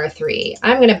 7, or a 3.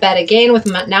 I'm going to bet again with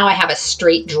my, now I have a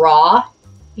straight draw.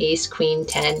 Ace, queen,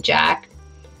 10, jack.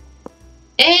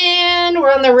 And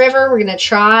we're on the river. We're going to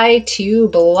try to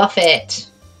bluff it.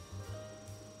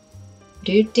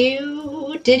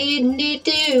 Do-do,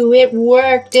 diddy-do-do. It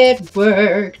worked, it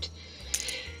worked.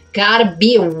 Gotta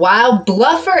be a wild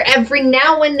bluffer every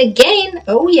now and again.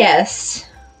 Oh, yes.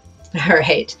 All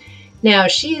right. Now,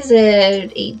 she's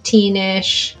at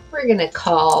 18-ish. We're going to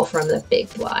call from the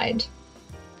big blind.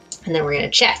 And then we're going to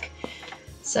check.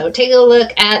 So take a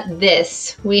look at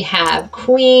this. We have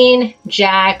queen,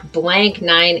 jack, blank,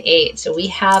 9, 8. So we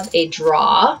have a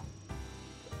draw.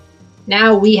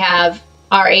 Now we have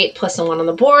R8 plus a 1 on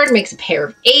the board makes a pair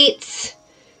of 8s.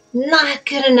 Not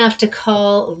good enough to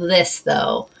call this,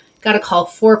 though. Got to call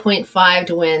 4.5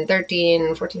 to win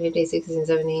 13, 14, 15, 16,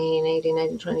 17, 18,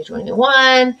 19, 20,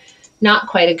 21. Not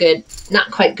quite good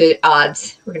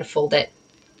odds. We're going to fold it.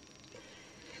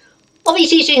 I'll be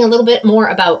teaching a little bit more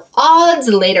about odds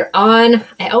later on.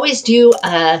 I always do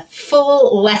a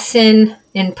full lesson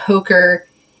in poker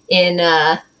in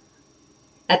at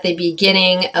the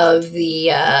beginning of the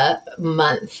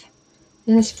month.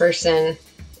 And this person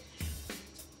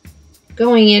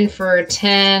going in for a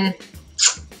 10.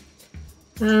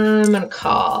 I'm going to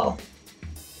call.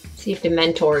 See if the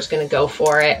mentor is going to go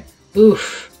for it.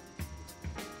 Oof.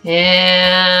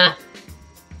 Yeah.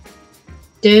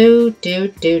 I'm going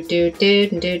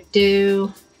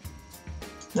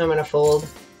to fold.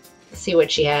 See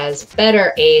what she has.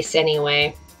 Better ace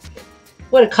anyway.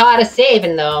 Would have caught a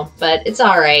saving though, but it's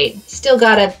all right. Still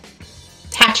got to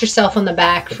pat yourself on the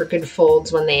back for good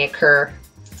folds when they occur.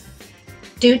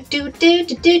 I'm going to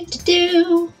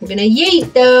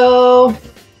yeet though.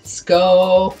 Let's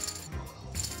go.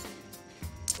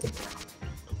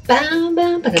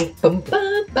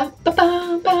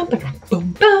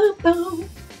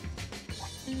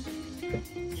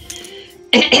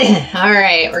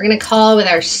 Alright, we're going to call with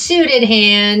our suited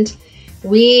hand.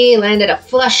 We landed a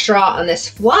flush draw on this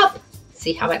flop.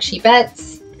 See how much he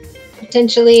bets,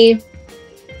 potentially.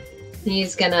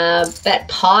 He's going to bet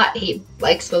pot. He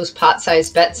likes those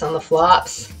pot-sized bets on the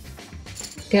flops.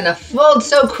 Going to fold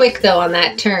so quick, though, on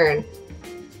that turn.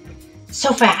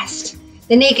 So fast.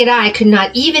 The naked eye could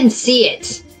not even see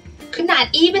it. Could not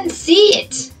even see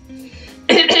it.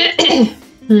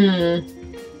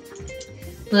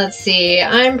 Let's see.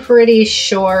 I'm pretty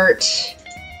short.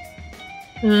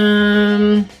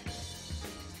 I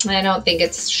don't think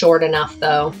it's short enough,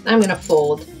 though. I'm going to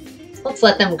fold. Let's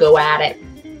let them go at it.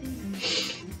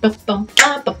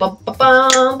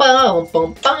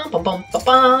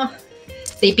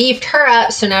 They beefed her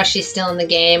up, so now she's still in the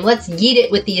game. Let's yeet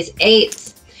it with these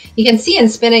 8s. You can see in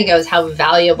Spin and Goes how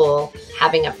valuable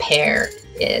having a pair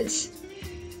is.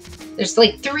 There's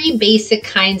like 3 basic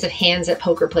kinds of hands that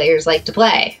poker players like to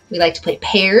play. We like to play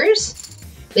pairs,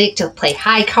 we like to play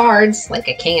high cards like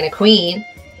a king and a queen,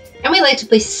 and we like to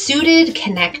play suited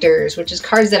connectors, which is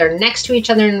cards that are next to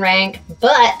each other in rank,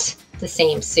 but the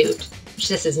same suit, which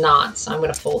this is not, so I'm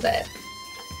going to fold it.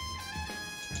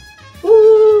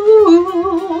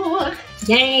 Ooh,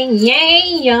 yang,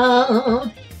 yang,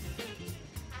 yang.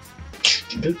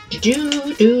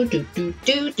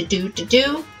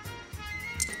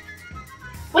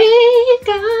 We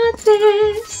got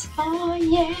this, oh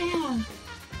yeah.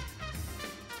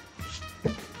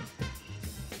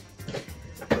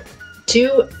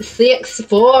 2, 6,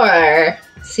 4.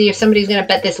 See if somebody's gonna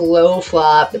bet this low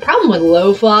flop. The problem with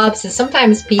low flops is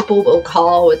sometimes people will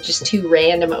call with just 2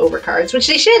 random overcards, which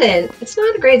they shouldn't. It's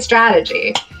not a great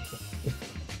strategy.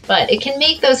 But it can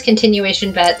make those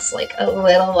continuation bets like a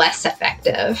little less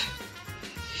effective.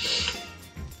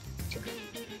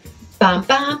 Bum,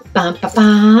 bum, bum, bum,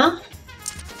 bum.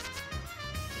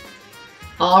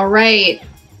 All right,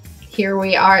 here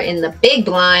we are in the big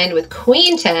blind with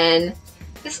Queen 10.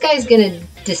 This guy's gonna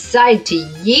decide to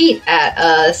yeet at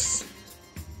us.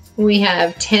 We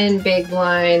have 10 big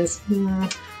blinds. I'm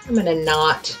gonna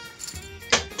not.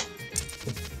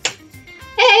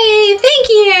 Hey, thank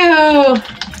you.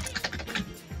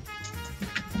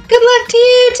 Good luck to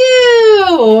you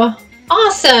too.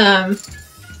 Awesome.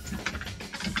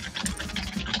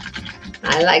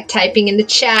 I like typing in the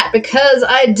chat because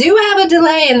I do have a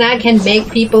delay and that can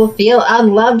make people feel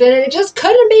unloved, and it just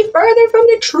couldn't be further from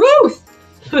the truth.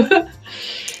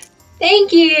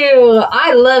 Thank you.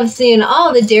 I love seeing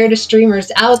all the Dare to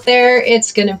streamers out there.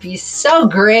 It's going to be so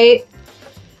great.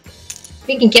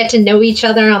 We can get to know each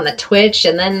other on the Twitch,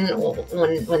 and then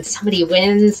when somebody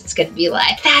wins, it's going to be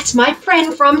like, that's my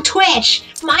friend from Twitch.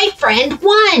 My friend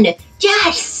won.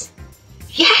 Yes.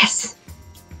 Yes.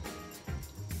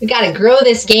 We gotta grow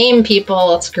this game, people.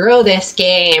 Let's grow this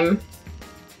game.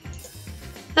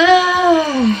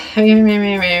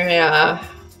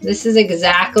 This is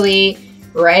exactly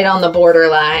right on the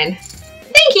borderline.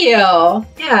 Thank you!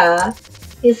 Yeah.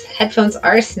 These headphones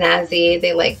are snazzy.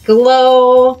 They like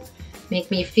glow, make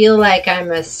me feel like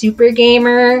I'm a super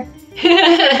gamer.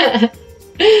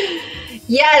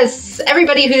 Yes,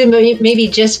 everybody who may be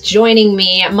just joining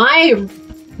me,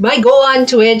 my goal on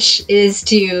Twitch is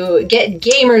to get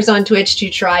gamers on Twitch to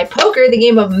try poker, the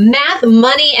game of math,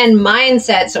 money, and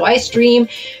mindset. So I stream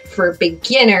for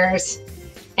beginners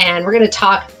And we're going to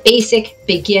talk basic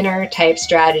beginner type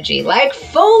strategy like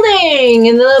folding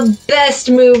and the best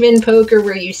move in poker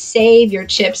where you save your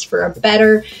chips for a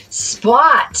better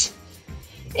spot.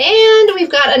 And we've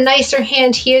got a nicer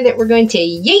hand here that we're going to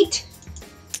yeet.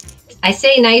 I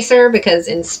say nicer because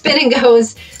in Spin and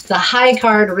Goes, the high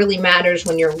card really matters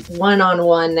when you're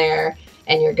one-on-one there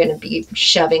and you're going to be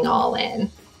shoving all in.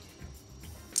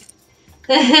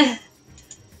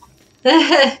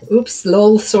 Oops,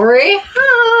 lol, sorry.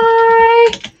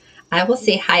 Hi. I will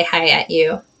say hi at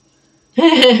you.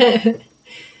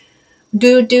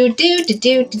 do do do do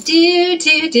do do do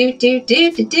do do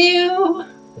do do do.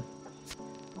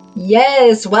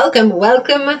 Yes, welcome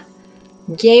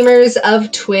gamers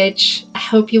of Twitch. I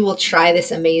hope you will try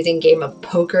this amazing game of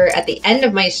poker. At the end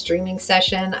of my streaming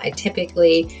session, I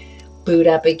typically boot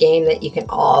up a game that you can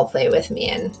all play with me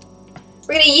in.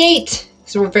 We're gonna yeet.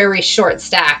 So we're very short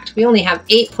stacked. We only have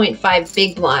 8.5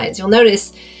 big blinds. You'll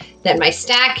notice that my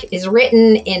stack is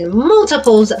written in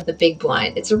multiples of the big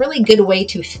blind. It's a really good way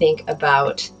to think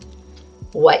about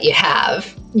what you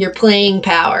have, your playing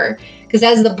power. Because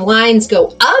as the blinds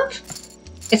go up,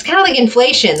 it's kind of like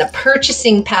inflation. The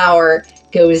purchasing power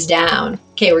goes down.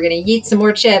 Okay, we're gonna yeet some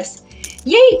more chips.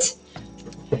 Yeet!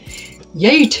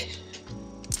 Yeet!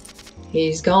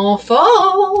 He's gonna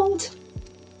fold.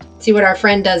 See what our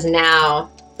friend does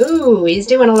now. Ooh, he's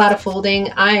doing a lot of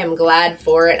folding. I am glad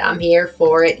for it. I'm here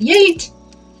for it. Yeet!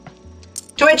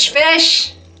 Twitch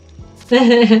fish!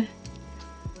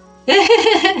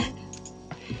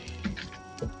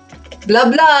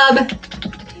 Blub blub!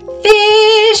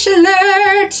 Fish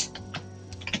alert!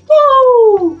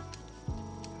 Woo!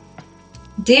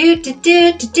 Do do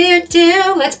do do do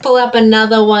do. Let's pull up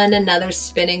another one, another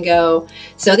Spin and Go.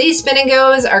 So these Spin and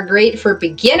Goes are great for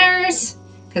beginners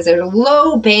because they're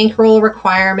low bankroll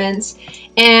requirements,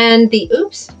 and the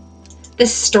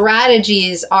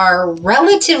strategies are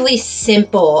relatively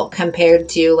simple compared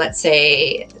to, let's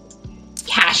say,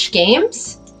 cash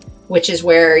games, which is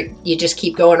where you just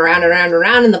keep going around and around and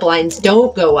around and the blinds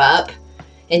don't go up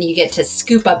and you get to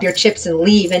scoop up your chips and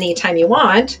leave anytime you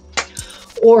want.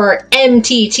 Or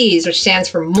MTTs, which stands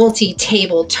for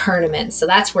multi-table tournaments. So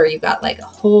that's where you've got like a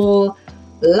whole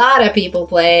lot of people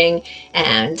playing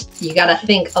and you got to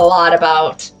think a lot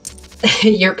about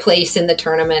your place in the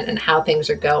tournament and how things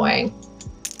are going.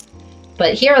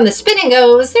 But here on the Spin and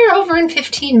Goes, they're over in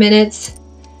 15 minutes.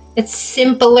 It's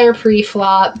simpler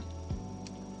pre-flop.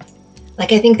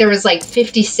 Like I think there was like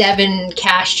 57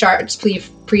 cash charts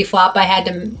pre-flop I had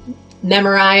to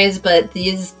memorize, but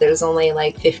there's only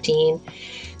like 15.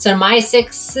 So my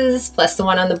sixes plus the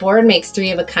one on the board makes 3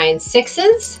 of a kind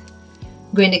sixes.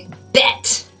 I'm going to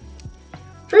bet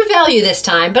for value this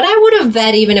time, but I would have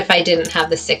bet even if I didn't have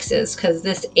the sixes, because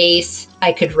this ace,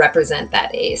 I could represent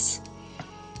that ace.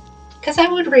 Because I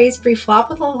would raise pre-flop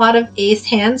with a lot of ace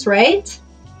hands, right?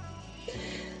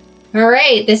 All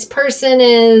right, this person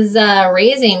is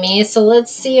raising me, so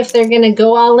let's see if they're gonna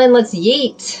go all in. Let's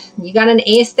yeet. You got an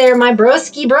ace there, my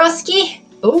broski broski?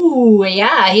 Oh,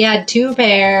 yeah, he had 2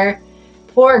 pair.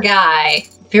 Poor guy.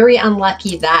 Very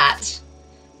unlucky that.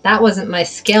 That wasn't my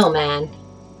skill, man.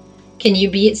 Can you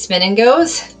beat Spin and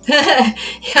Goes?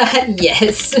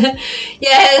 Yes.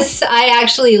 Yes, I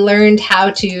actually learned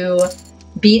how to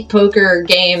beat poker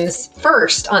games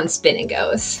first on Spin and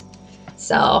Goes.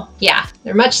 So yeah,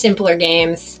 they're much simpler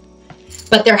games,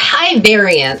 but they're high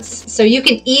variance. So you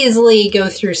can easily go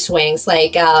through swings,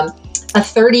 like a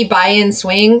 30 buy-in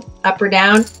swing, up or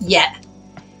down. Yeah.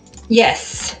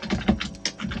 Yes.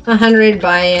 100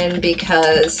 buy-in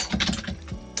because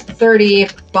 30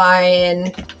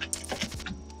 buy-in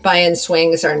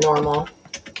swings are normal.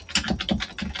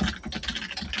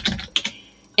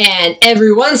 And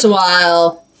every once in a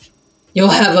while, you'll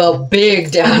have a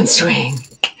big downswing.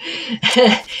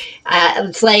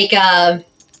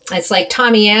 It's like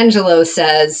Tommy Angelo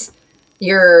says,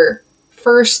 your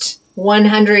first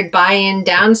 100 buy-in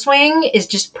downswing is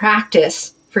just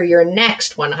practice for your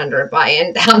next 100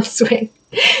 buy-in downswing.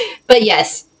 But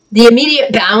yes, the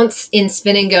immediate bounce in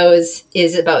Spin and Goes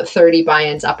is about 30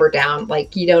 buy-ins up or down.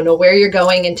 Like you don't know where you're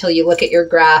going until you look at your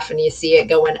graph and you see it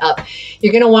going up.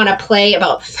 You're going to want to play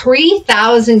about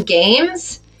 3,000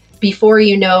 games before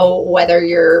you know whether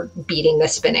you're beating the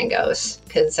Spin and Goes,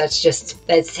 because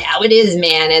that's how it is,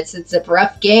 man. It's a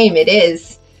rough game. It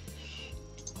is.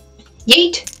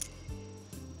 Yeet.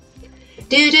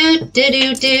 Do do do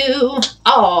do do.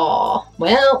 Oh,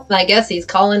 well, I guess he's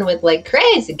calling with like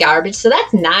crazy garbage, so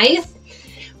that's nice.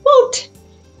 Woot.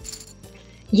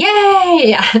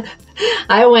 Yay!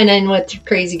 I went in with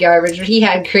crazy garbage, but he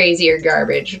had crazier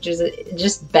garbage, which is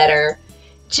just better.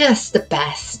 Just the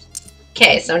best.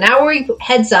 Okay, so now we're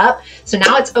heads up. So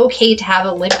now it's okay to have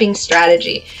a limping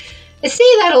strategy. I say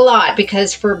that a lot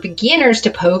because for beginners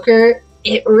to poker,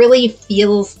 it really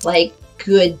feels like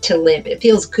good to limp. It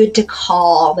feels good to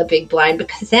call the big blind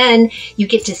because then you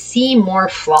get to see more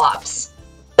flops.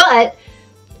 But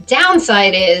the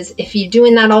downside is if you're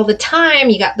doing that all the time,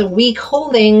 you got the weak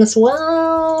holdings,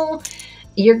 well,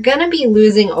 you're gonna be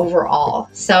losing overall.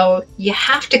 So you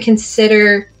have to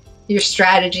consider your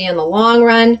strategy in the long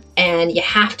run, and you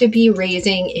have to be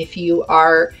raising if you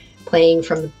are playing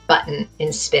from the button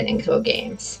in Spin&Go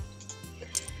games.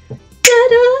 Da,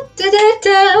 da, da,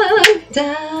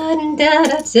 da, da,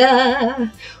 da, da.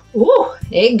 Ooh,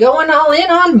 ain't going all in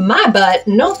on my butt.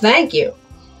 No, thank you.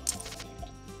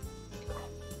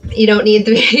 You don't need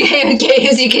 3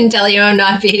 games. You can tell you I'm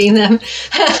not beating them.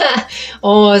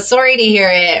 Oh, sorry to hear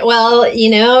it. Well, you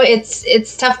know,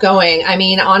 it's tough going. I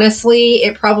mean, honestly,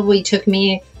 it probably took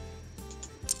me,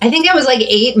 I think it was like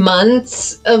 8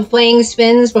 months of playing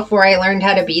spins before I learned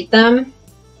how to beat them.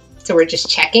 So we're just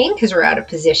checking because we're out of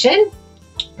position.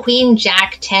 Queen,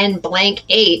 Jack, 10, blank,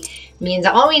 8 means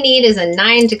all we need is a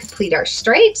 9 to complete our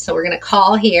straight. So we're going to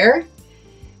call here.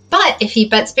 But if he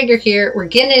bets bigger here, we're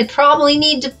going to probably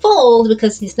need to fold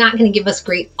because he's not going to give us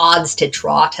great odds to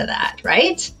draw to that,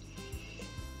 right?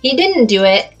 He didn't do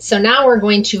it, so now we're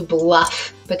going to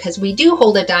bluff because we do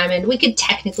hold a diamond. We could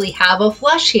technically have a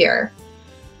flush here.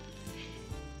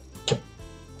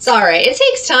 It's all right. It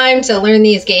takes time to learn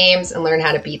these games and learn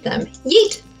how to beat them.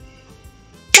 Yeet!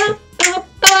 Ba, ba,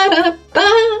 ba, da,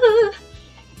 ba.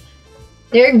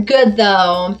 They're good,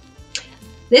 though.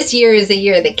 This year is the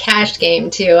year of the cash game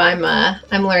too. I'm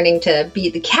learning to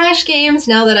beat the cash games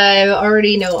now that I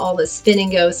already know all the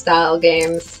Spin&Go style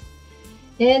games.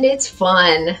 And it's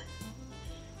fun.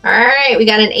 Alright, we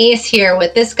got an ace here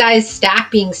with this guy's stack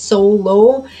being so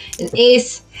low. An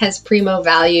ace has primo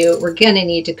value. We're gonna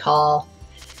need to call.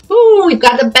 Ooh, we've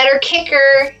got the better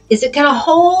kicker. Is it gonna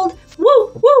hold?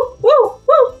 Woo, woo, woo,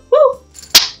 woo, woo.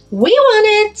 We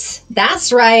won it.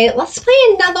 That's right. Let's play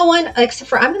another one, except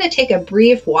for I'm going to take a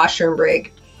brief washroom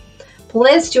break.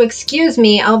 Please to excuse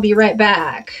me. I'll be right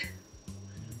back.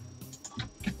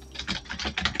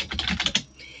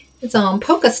 It's on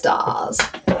PokerStars.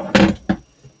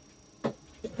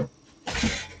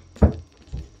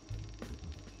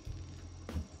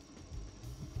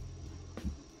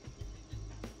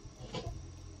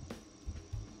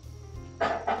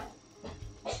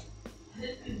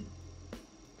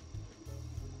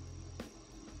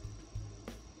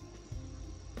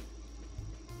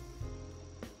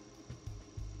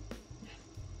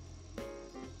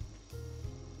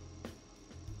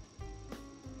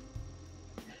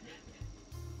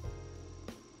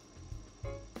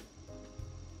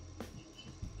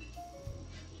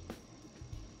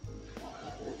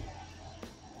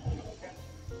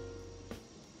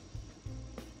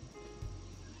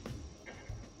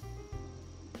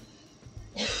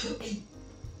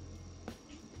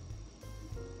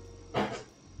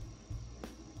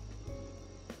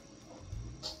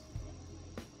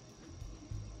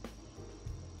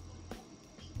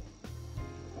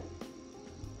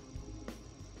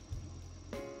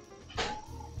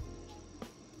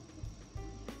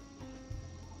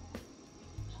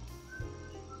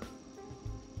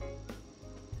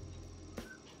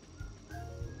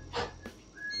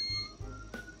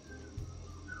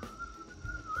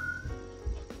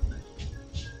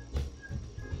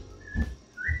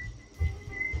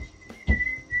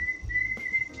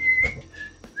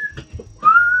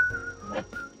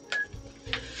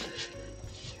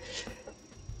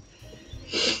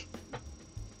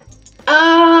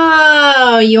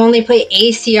 Oh, you only play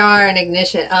ACR and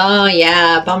Ignition. Oh,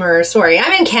 yeah, bummer. Sorry,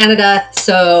 I'm in Canada,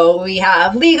 so we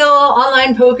have legal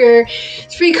online poker.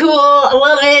 It's pretty cool. I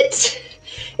love it.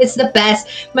 It's the best.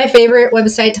 My favorite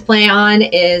website to play on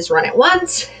is Run It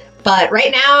Once, but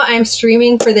right now I'm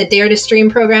streaming for the Dare to Stream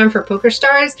program for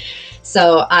PokerStars.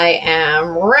 So I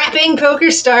am wrapping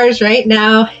PokerStars right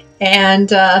now, and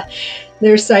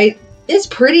their site is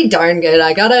pretty darn good.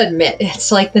 I gotta admit,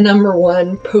 it's like the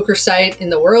 #1 poker site in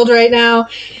the world right now,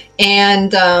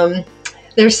 and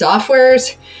their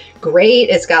software's great.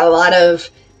 It's got a lot of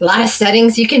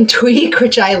settings you can tweak,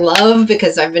 which I love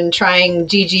because I've been trying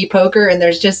GG Poker and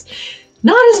there's just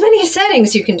not as many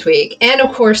settings you can tweak. And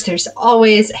of course, there's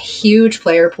always a huge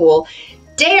player pool,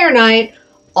 day or night,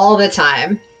 all the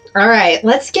time. All right,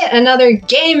 let's get another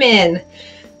game in.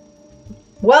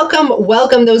 Welcome,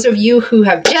 welcome those of you who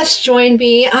have just joined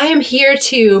me. I am here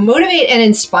to motivate and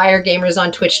inspire gamers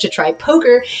on Twitch to try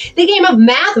poker, the game of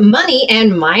math, money,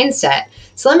 and mindset.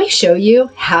 So let me show you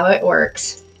how it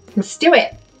works. Let's do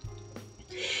it.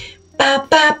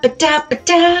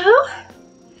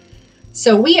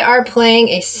 So we are playing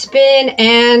a spin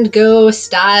and go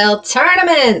style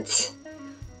tournament.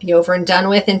 Be over and done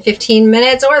with in 15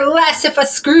 minutes or less if I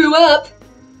screw up.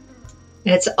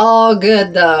 It's all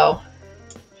good though.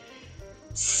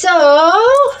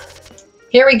 So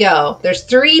here we go. There's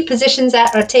 3 positions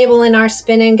at a table in our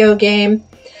spin and go game.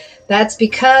 That's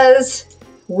because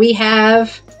we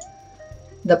have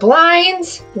the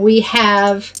blinds, we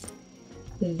have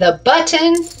the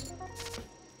button.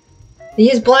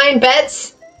 These blind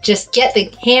bets just get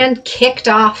the hand kicked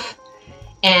off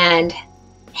and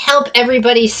help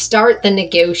everybody start the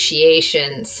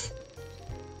negotiations.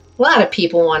 A lot of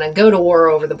people want to go to war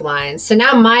over the blinds. So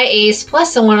now my ace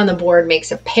plus the one on the board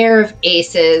makes a pair of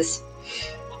aces.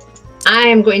 I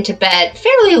am going to bet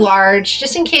fairly large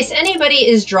just in case anybody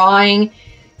is drawing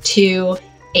to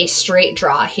a straight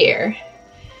draw here.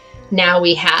 Now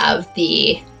we have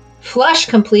the flush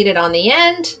completed on the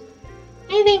end.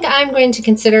 I think I'm going to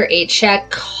consider a check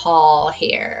call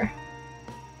here.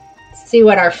 Let's see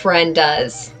what our friend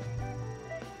does.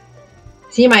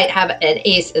 So he might have an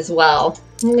ace as well.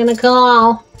 I'm gonna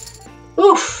call.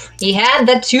 Oof, he had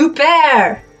the 2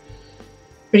 pair.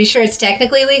 Pretty sure it's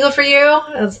technically legal for you?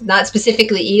 It's not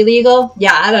specifically illegal?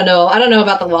 Yeah, I don't know. I don't know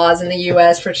about the laws in the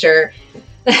US for sure.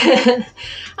 I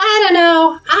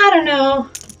don't know.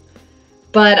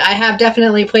 But I have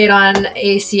definitely played on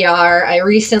ACR. I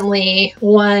recently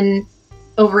won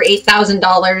over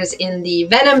 $8,000 in the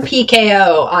Venom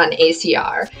PKO on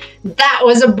ACR. That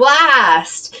was a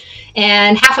blast!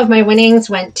 And half of my winnings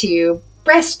went to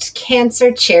breast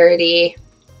cancer charity.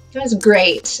 It was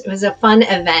great. It was a fun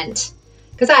event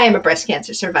because I am a breast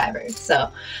cancer survivor. So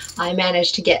I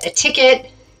managed to get a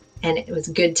ticket and it was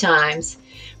good times.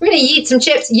 We're gonna yeet some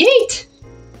chips. Yeet!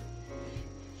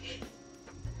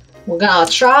 We're gonna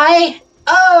try.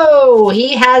 Oh,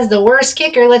 he has the worst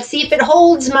kicker. Let's see if it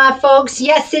holds, my folks.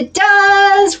 Yes, it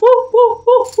does. Woo, woo,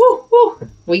 woo, woo, woo.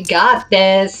 We got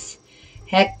this.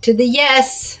 Heck to the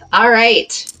yes. All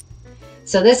right.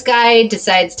 So this guy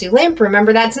decides to limp.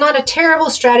 Remember, that's not a terrible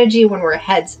strategy when we're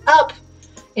heads up.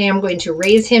 And I'm going to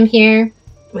raise him here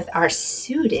with our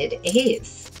suited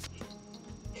ace.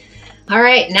 All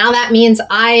right, now that means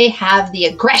I have the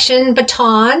aggression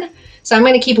baton. So I'm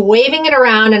going to keep waving it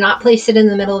around and not place it in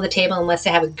the middle of the table unless I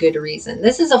have a good reason.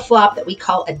 This is a flop that we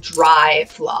call a dry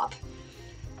flop.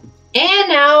 And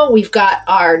now we've got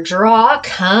our draw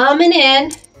coming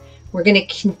in. We're going to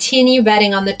continue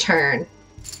betting on the turn.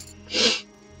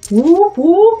 Whoop,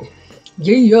 whoop.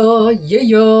 Yeah, yeah,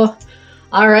 yeah.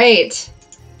 All right.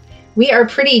 We are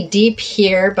pretty deep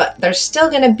here, but there's still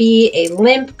going to be a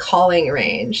limp calling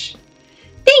range.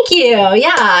 Thank you.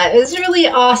 Yeah, it was really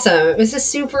awesome. It was a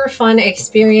super fun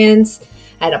experience.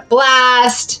 I had a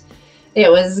blast. It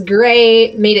was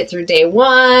great. Made it through day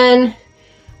 1.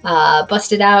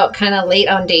 Busted out kind of late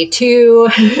on day 2.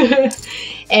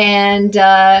 And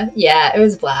yeah, it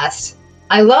was a blast.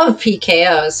 I love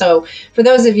PKO. So for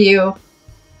those of you,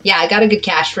 yeah, I got a good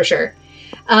cash for sure.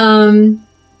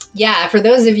 Yeah, for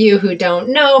those of you who don't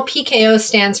know, PKO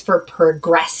stands for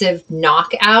Progressive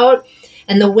Knockout.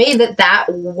 And the way that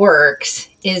that works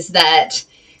is that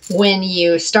when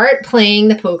you start playing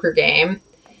the poker game,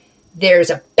 there's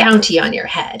a bounty on your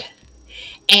head.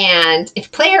 And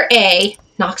if player A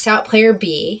knocks out player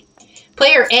B,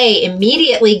 player A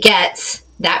immediately gets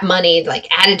that money like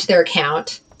added to their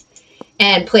account.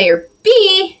 And player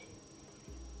B,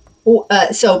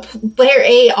 so player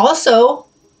A also,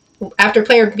 after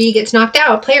player B gets knocked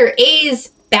out, player A's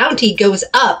bounty goes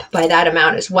up by that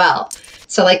amount as well.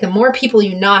 So like the more people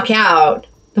you knock out,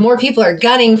 the more people are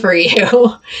gunning for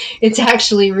you. It's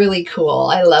actually really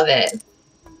cool. I love it.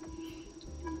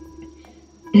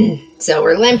 So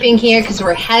we're limping here because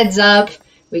we're heads up.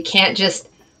 We can't just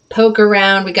poke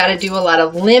around. We got to do a lot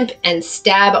of limp and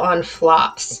stab on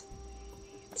flops.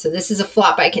 So this is a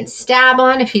flop I can stab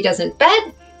on if he doesn't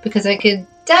bet, because I could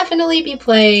definitely be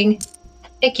playing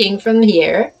a king from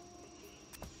here.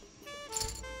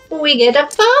 We get a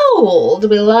fold.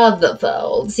 We love the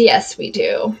folds. Yes, we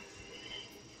do.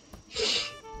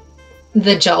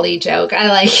 The Jolly Joke. I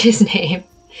like his name.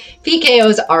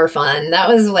 PKOs are fun. That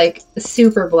was like a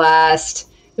super blast.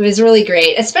 It was really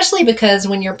great, especially because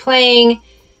when you're playing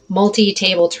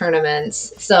multi-table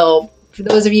tournaments. So for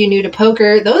those of you new to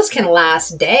poker, those can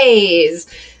last days.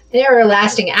 They are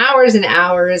lasting hours and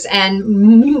hours. And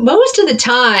most of the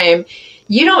time,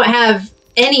 you don't have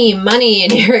any money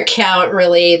in your account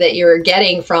really that you're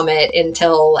getting from it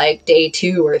until like day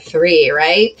 2 or 3,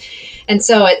 right? And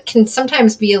so it can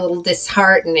sometimes be a little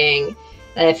disheartening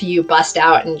if you bust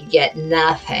out and you get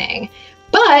nothing.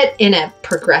 But in a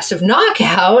progressive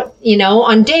knockout, you know,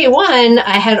 on day one,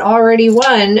 I had already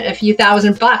won a few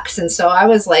 $1,000, and so I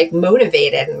was like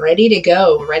motivated and ready to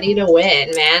go, ready to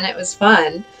win, man. It was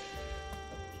fun.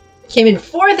 Came in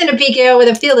 4th in a PKO with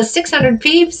a field of 600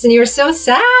 peeps, and you were so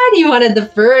sad you wanted the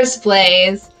 1st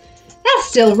place. That's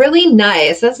still really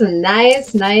nice. That's a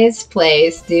nice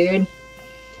place, dude.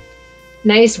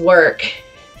 Nice work.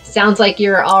 Sounds like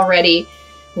you're already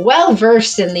well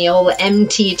versed in the old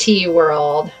MTT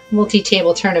world,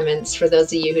 multi-table tournaments, for those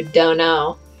of you who don't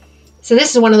know. So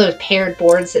this is one of those paired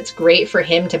boards that's great for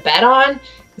him to bet on,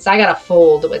 because I got to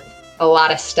fold with a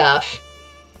lot of stuff.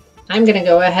 I'm going to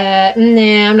go ahead,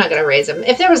 nah, I'm not going to raise him.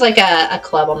 If there was like a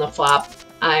club on the flop,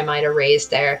 I might have raised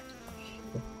there.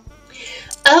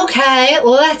 Okay,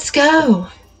 let's go.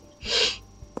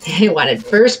 He wanted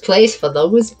 1st place for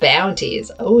those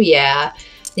bounties. Oh yeah.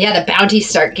 Yeah, the bounties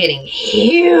start getting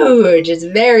huge. It's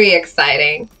very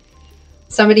exciting.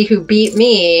 Somebody who beat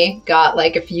me got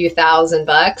like a few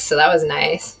 $1,000, so that was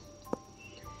nice.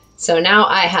 So now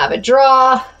I have a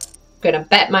draw. I'm gonna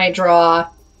bet my draw.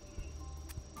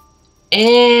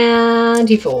 And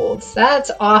he folds. That's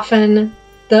often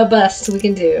the best we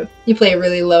can do. You play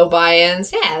really low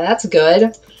buy-ins. Yeah, that's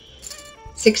good.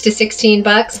 6 to 16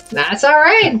 bucks. That's all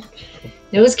right.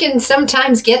 Those can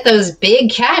sometimes get those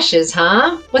big cashes,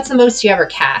 huh? What's the most you ever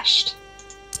cashed?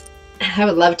 I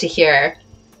would love to hear.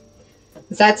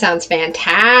 That sounds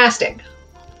fantastic.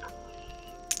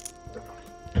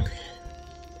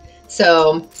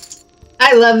 So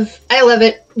I love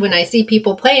it when I see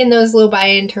people playing those low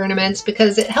buy-in tournaments,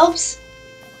 because it helps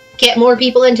get more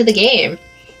people into the game.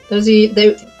 Those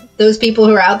people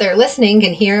who are out there listening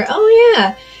can hear, oh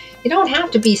yeah, you don't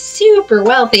have to be super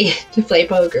wealthy to play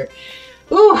poker.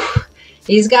 Ooh,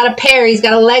 he's got a pair. He's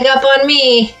got a leg up on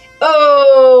me.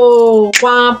 Oh,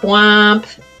 womp womp.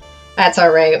 That's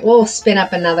all right. We'll spin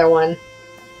up another one.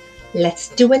 Let's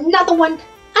do another one.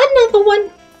 Another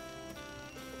one.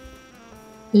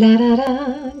 La da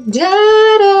da da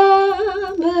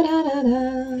da da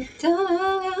da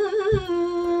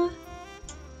da.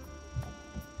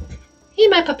 Hey,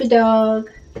 my puppy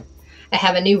dog. I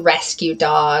have a new rescue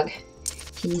dog.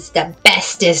 He's the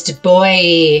bestest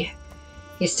boy.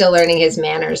 He's still learning his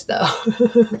manners, though.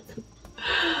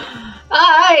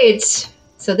 Alright.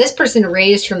 So this person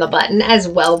raised from the button, as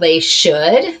well they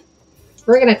should.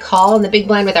 We're going to call in the big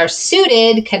blind with our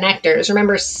suited connectors.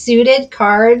 Remember, suited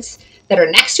cards that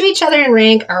are next to each other in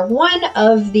rank are one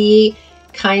of the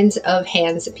kinds of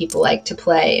hands that people like to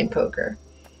play in poker.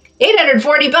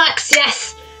 840 bucks,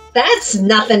 yes! That's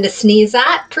nothing to sneeze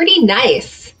at. Pretty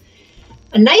nice.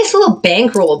 A nice little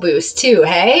bankroll boost, too,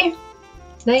 hey?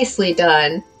 Nicely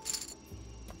done.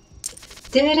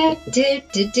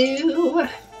 Do-do-do-do-do.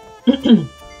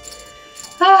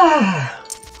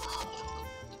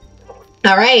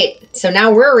 All right, so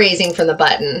now we're raising from the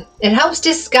button. It helps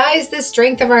disguise the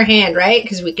strength of our hand, right?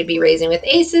 Because we could be raising with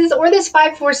aces or this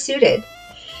 5-4 suited.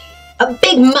 A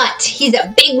big mutt. He's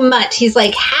a big mutt. He's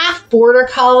like half border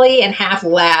collie and half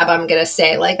lab, I'm gonna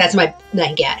say. Like, that's my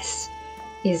guess.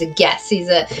 He's a guess. He's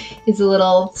a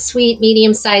little sweet,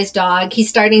 medium-sized dog. He's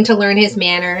starting to learn his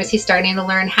manners. He's starting to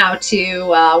learn how to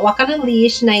walk on a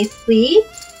leash nicely.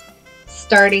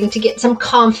 Starting to get some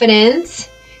confidence.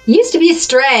 He used to be a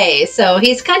stray, so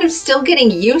he's kind of still getting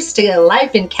used to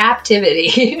life in captivity.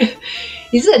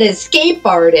 He's an escape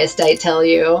artist, I tell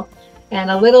you. And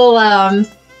a little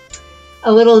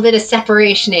bit of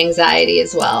separation anxiety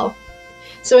as well.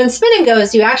 So in spin and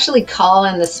goes, you actually call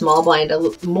in the small blind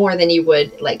more than you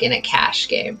would like in a cash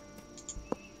game.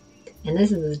 And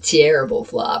this is a terrible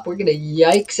flop. We're gonna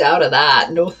yikes out of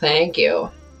that. No thank you.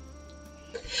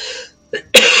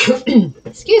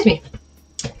 Excuse me.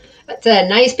 That's a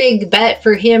nice big bet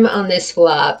for him on this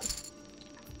flop.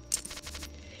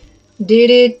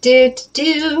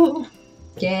 Do-do-do-do-do.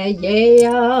 Yeah,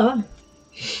 yeah.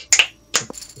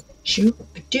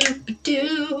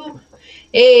 Shoop-a-doop-a-doo.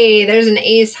 Hey, there's an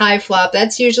ace high flop.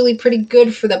 That's usually pretty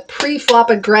good for the pre-flop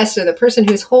aggressor, the person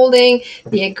who's holding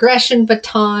the aggression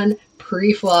baton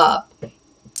pre-flop.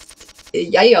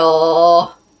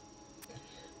 Yeah.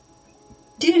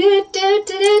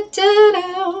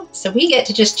 So we get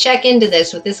to just check into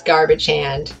this with this garbage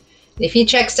hand. And if he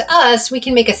checks to us, we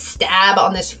can make a stab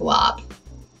on this flop.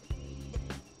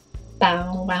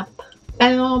 Bow, bow,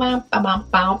 bow, bow, bow,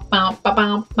 bow, bow,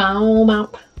 bow, bow, bow.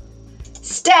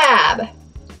 Stab.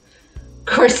 Of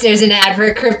course, there's an ad for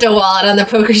a crypto wallet on the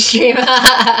poker stream.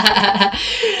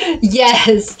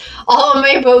 Yes, all of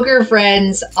my poker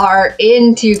friends are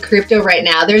into crypto right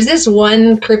now. There's this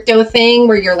one crypto thing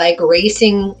where you're like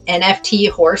racing NFT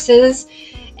horses,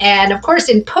 And of course,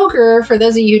 in poker, for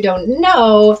those of you who don't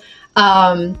know,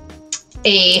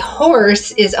 a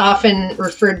horse is often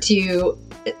referred to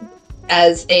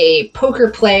as a poker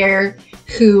player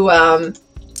who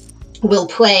will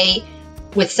play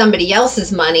with somebody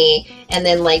else's money and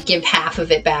then like give half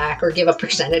of it back or give a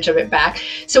percentage of it back.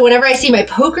 So whenever I see my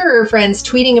poker friends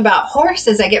tweeting about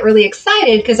horses, I get really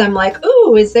excited because I'm like,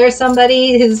 ooh, is there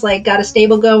somebody who's like got a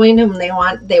stable going whom they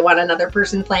want another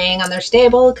person playing on their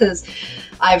stable? Because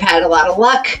I've had a lot of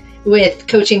luck with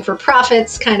coaching for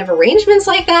profits kind of arrangements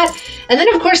like that. And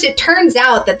then of course it turns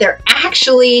out that they're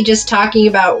actually just talking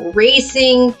about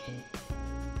racing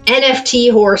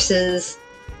NFT horses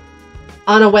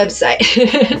on a website.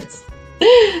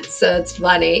 So it's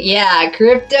funny. Yeah,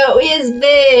 crypto is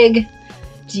big.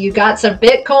 Do you got some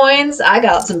Bitcoins? I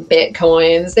got some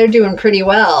Bitcoins. They're doing pretty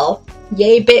well.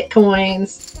 Yay,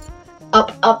 Bitcoins.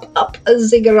 Up, up, up, a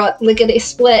ziggurat, lickety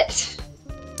split.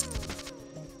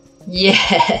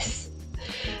 Yes.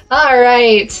 All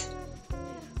right.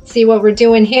 Let's see what we're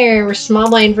doing here. We're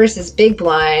small blind versus big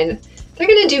blind. They're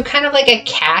going to do kind of like a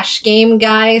cash game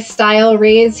guy style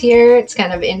raise here. It's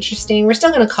kind of interesting. We're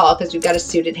still going to call because we've got a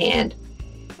suited hand.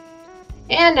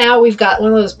 And now we've got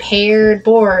one of those paired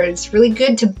boards. Really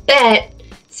good to bet.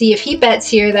 See, if he bets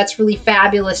here, that's really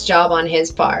fabulous job on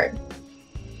his part.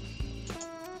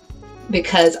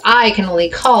 Because I can only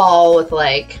call with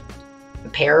like a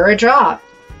pair or a drop.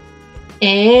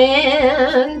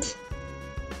 And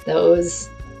those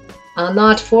are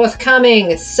not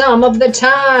forthcoming some of the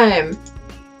time.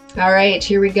 All right,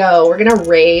 here we go. We're gonna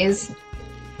raise.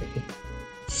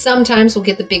 Sometimes we'll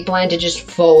get the big blind to just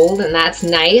fold, and that's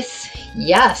nice.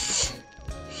 Yes,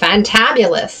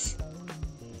 fantabulous.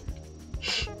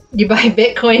 You buy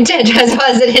Bitcoin to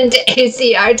deposit into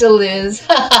ACR to lose.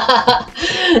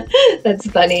 That's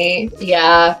funny.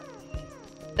 Yeah.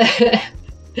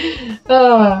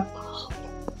 Oh.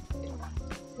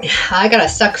 I gotta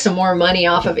suck some more money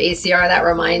off of ACR. That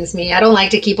reminds me. I don't like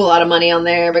to keep a lot of money on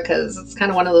there because it's kind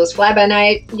of one of those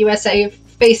fly-by-night USA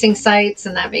facing sites,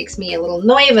 and that makes me a little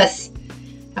nervous.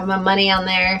 Have my money on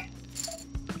there.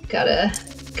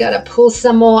 Gotta pull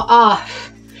some more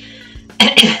off.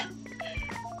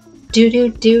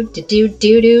 Do.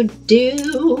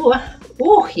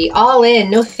 Ooh, he all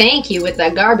in. No thank you with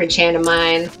that garbage hand of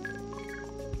mine.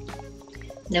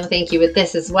 No thank you with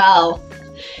this as well.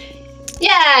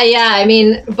 Yeah, I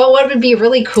mean, but what would be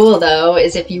really cool though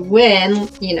is if you win,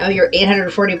 you know, your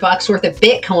 840 bucks worth of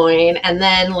Bitcoin, and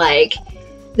then like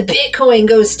the Bitcoin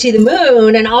goes to the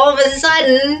moon and all of a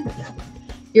sudden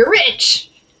you're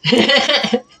rich.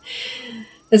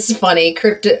 This is funny.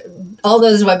 Crypto, all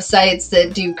those websites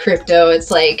that do crypto,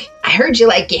 it's like, I heard you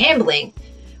like gambling.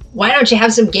 Why don't you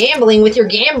have some gambling with your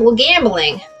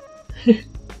gambling?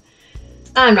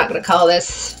 I'm not going to call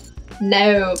this.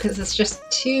 No, because it's just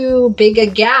too big a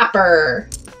gapper.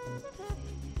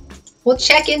 We'll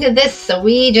check into this. So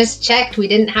we just checked. We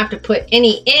didn't have to put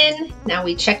any in. Now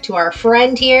we check to our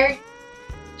friend here.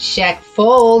 Check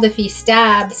fold if he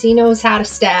stabs. He knows how to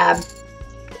stab.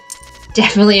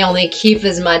 Definitely only keep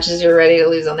as much as you're ready to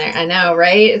lose on there. I know,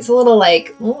 right? It's a little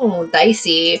like, ooh,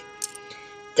 dicey.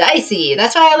 Dicey.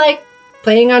 That's why I like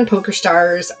playing on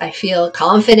PokerStars. I feel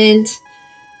confident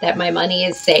that my money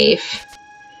is safe.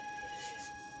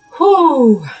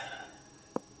 Whew.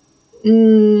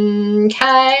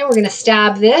 Okay, we're gonna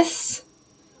stab this.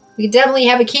 We definitely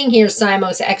have a king here,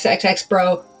 Simos XXX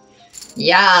bro.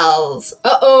 Yals.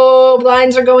 Uh-oh,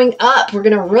 blinds are going up. We're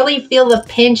gonna really feel the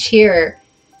pinch here.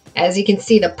 As you can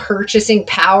see, the purchasing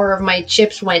power of my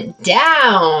chips went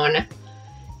down.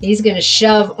 He's gonna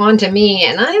shove onto me,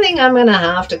 and I think I'm gonna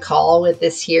have to call with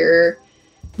this here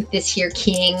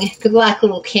king. Good luck,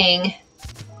 little king.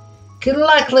 Good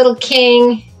luck, little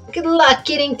king. Good luck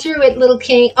getting through it, little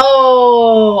king.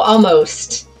 Oh,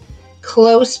 almost.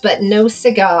 Close, but no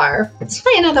cigar. Let's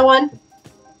play another one.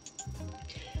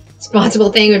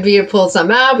 Responsible thing would be to pull some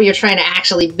out, but you're trying to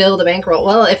actually build a bankroll.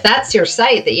 Well, if that's your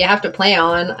site that you have to play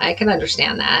on, I can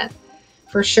understand that.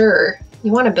 For sure.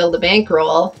 You want to build a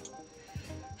bankroll.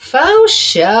 Faux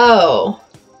show.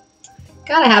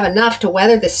 Gotta have enough to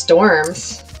weather the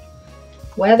storms.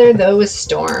 Weather those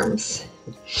storms.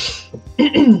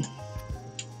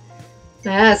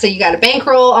 So you got a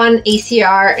bankroll on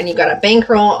ACR and you got a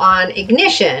bankroll on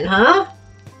Ignition, huh?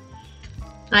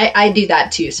 I do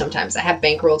that too sometimes. I have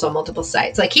bankrolls on multiple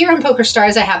sites. Like here on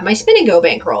PokerStars, I have my Spin and Go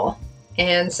bankroll.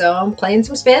 And so I'm playing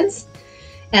some spins.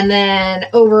 And then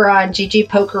over on GG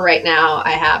Poker right now,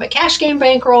 I have a cash game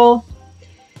bankroll.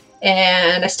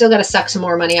 And I still got to suck some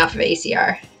more money off of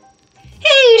ACR.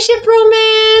 Hey, Shipro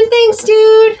Man! Thanks,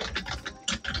 dude!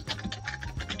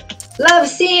 Love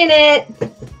seeing it!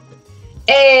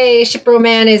 Hey,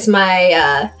 Shipro-man is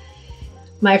my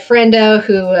my friendo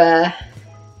who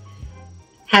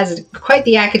has quite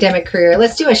the academic career.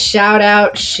 Let's do a shout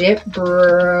out, Shipro-man.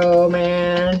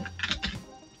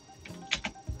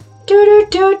 Do.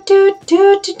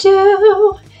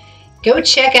 Go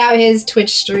check out his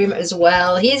Twitch stream as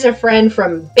well. He's a friend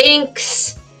from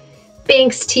Binks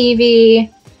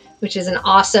TV, which is an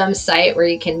awesome site where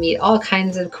you can meet all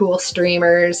kinds of cool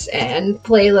streamers and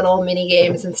play little mini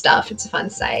games and stuff. It's a fun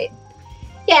site.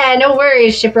 Yeah, no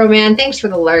worries, Shipro-man. Thanks for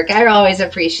the lurk. I always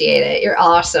appreciate it. You're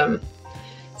awesome.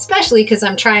 Especially because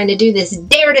I'm trying to do this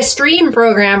Dare to Stream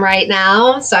program right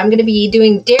now. So I'm going to be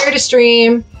doing Dare to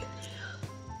Stream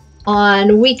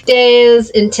on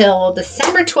weekdays until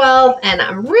December 12th. And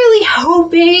I'm really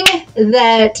hoping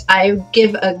that I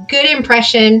give a good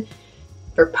impression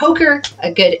for poker,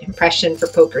 a good impression for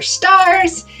Poker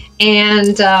Stars,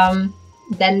 and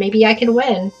then maybe I can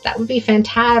win. That would be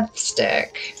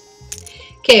fantastic.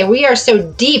 Okay, we are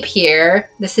so deep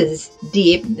here. This is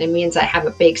deep. It means I have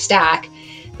a big stack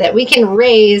that we can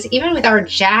raise even with our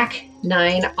Jack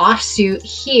 9 offsuit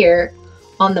here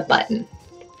on the button.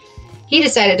 He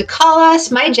decided to call us.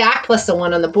 My Jack plus the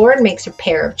 1 on the board makes a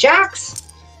pair of Jacks.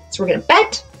 So we're going to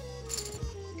bet.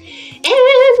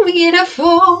 And we get a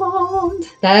fold.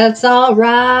 That's all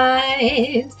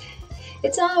right.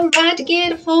 It's all right to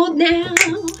get a fold now.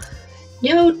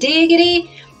 No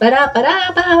diggity.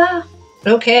 Ba-da-ba-da-ba.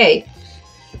 Okay.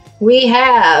 We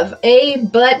have a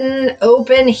button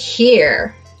open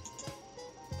here.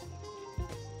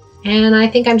 And I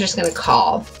think I'm just going to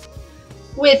call.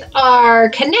 With our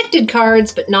connected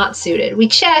cards, but not suited. We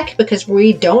check because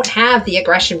we don't have the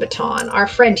aggression baton. Our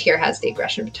friend here has the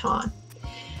aggression baton.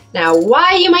 Now,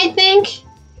 why, you might think?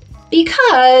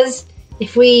 Because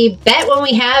if we bet when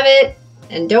we have it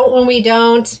and don't when we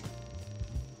don't,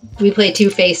 we play 2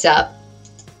 face up.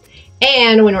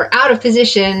 And when we're out of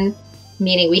position,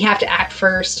 meaning we have to act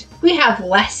first, we have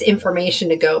less information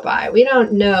to go by. We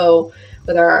don't know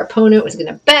whether our opponent was going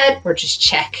to bet or just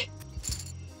check.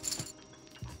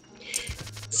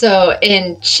 So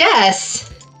in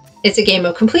chess, it's a game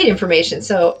of complete information,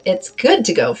 so it's good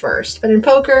to go first. But in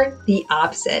poker, the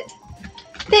opposite.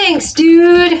 Thanks,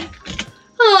 dude.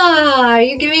 Ah,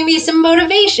 you're giving me some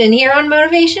motivation here on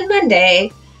Motivation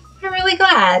Monday. I'm really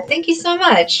glad. Thank you so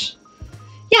much.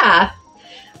 Yeah,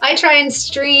 I try and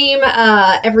stream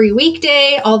every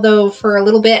weekday, although for a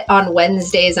little bit on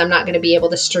Wednesdays, I'm not going to be able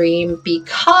to stream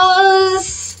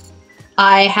because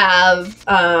I have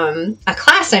a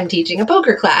class I'm teaching, a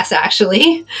poker class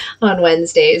actually, on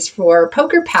Wednesdays for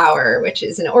Poker Power, which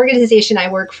is an organization I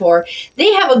work for.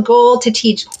 They have a goal to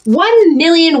teach 1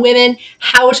 million women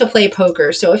how to play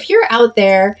poker. So if you're out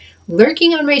there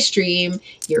lurking on my stream,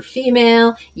 you're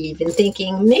female, you've been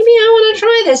thinking, maybe I want to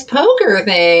try this poker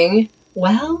thing.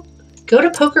 Well, go to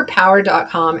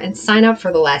pokerpower.com and sign up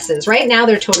for the lessons. Right now,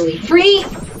 they're totally free,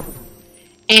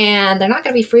 and they're not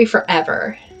going to be free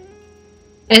forever.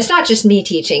 And it's not just me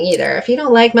teaching either. If you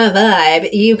don't like my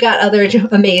vibe, you've got other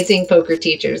amazing poker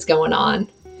teachers going on.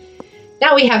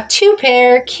 Now we have 2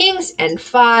 pair, kings and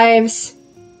 5s.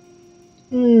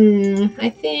 I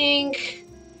think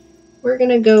we're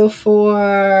going to go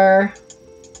for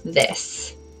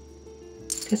this.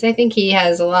 Because I think he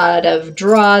has a lot of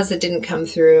draws that didn't come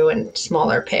through and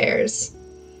smaller pairs.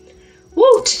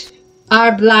 Woot!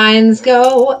 Our blinds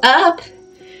go up.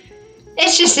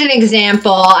 It's just an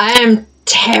example. I am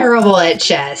terrible at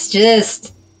chess.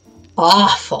 Just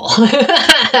awful.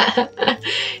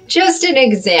 Just an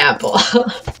example.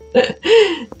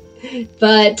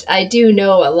 But I do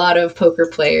know a lot of poker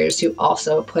players who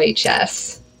also play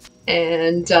chess.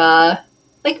 And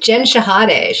like Jen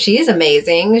Shahade, she's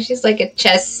amazing. She's like a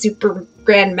chess super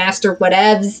grandmaster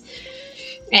whatevs.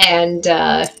 And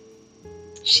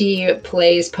she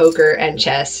plays poker and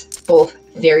chess both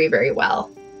very, very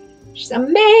well. She's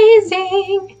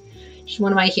amazing. She's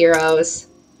one of my heroes.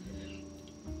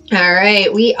 All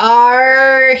right, we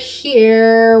are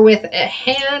here with a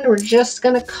hand we're just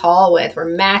going to call with. We're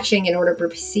matching in order to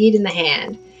proceed in the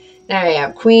hand. Now I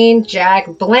have queen, jack,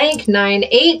 blank, 9,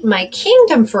 8, my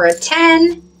kingdom for a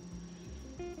 10.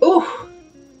 Ooh,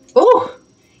 ooh,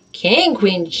 king,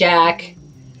 queen, jack.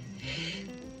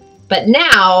 But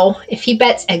now, if he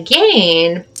bets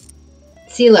again,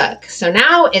 see, look, so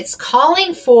now it's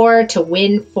calling for to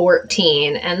win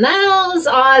 14, and those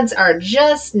odds are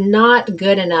just not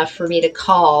good enough for me to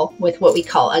call with what we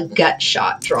call a gut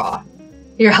shot draw.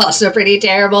 You're also pretty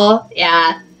terrible.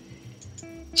 Yeah.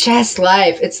 Chess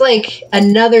life. It's like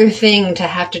another thing to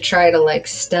have to try to like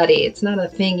study. It's not a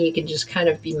thing you can just kind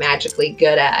of be magically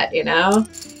good at, you know?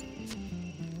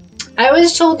 I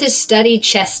was told to study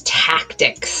chess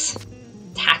tactics.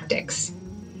 Tactics.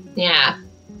 Yeah.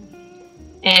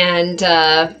 And,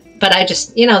 but I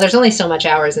just, you know, there's only so much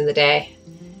hours in the day.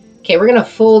 Okay, we're gonna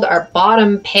fold our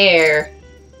bottom pair.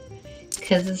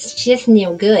 Because it's just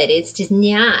no good. It's just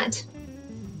not.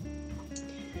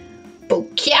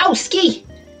 Bukowski!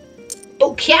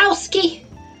 Bukowski!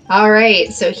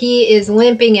 Alright, so he is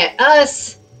limping at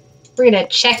us. We're gonna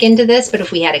check into this, but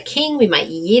if we had a king, we might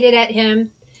yeet it at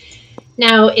him.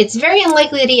 Now, it's very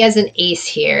unlikely that he has an ace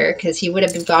here, because he would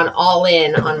have gone all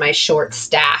in on my short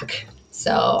stack.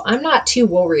 So I'm not too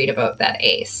worried about that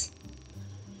ace.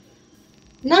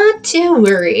 Not too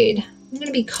worried. I'm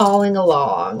gonna be calling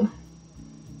along.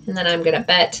 And then I'm gonna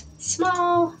bet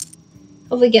small.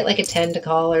 Hopefully get like a 10 to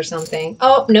call or something.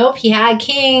 Oh, nope, he had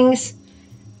kings.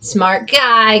 Smart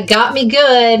guy, got me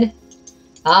good.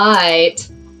 All right,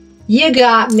 you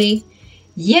got me.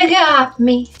 You got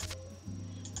me.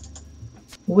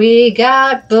 We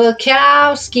got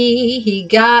Bukowski. He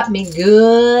got me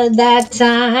good that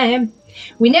time.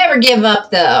 We never give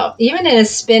up though. Even in a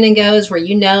spin and goes where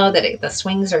you know that the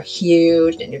swings are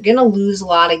huge and you're gonna lose a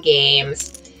lot of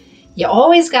games. You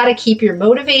always got to keep your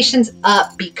motivations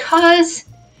up because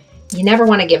you never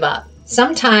want to give up.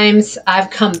 Sometimes I've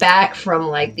come back from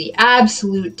like the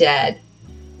absolute dead.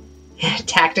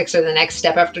 Tactics are the next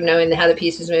step after knowing how the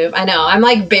pieces move. I know, I'm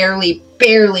like barely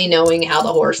knowing how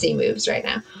the horsey moves right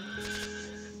now.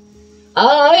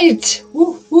 All right.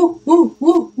 Woo, woo, woo,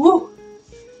 woo, woo.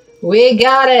 We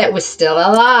got it. We're still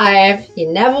alive. You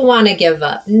never want to give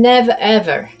up. Never,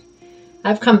 ever.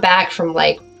 I've come back from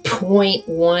like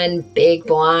 0.1 big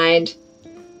blind.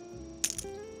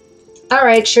 All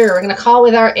right, sure. We're going to call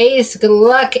with our ace. Good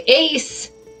luck,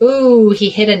 ace. Ooh, he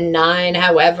hit a 9,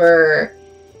 however.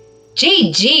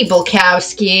 GG,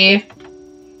 Bukowski.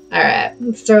 All right,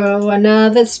 let's throw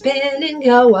another spin and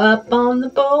go up on the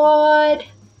board.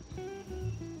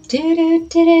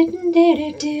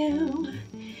 Do-do-do-do-do-do-do.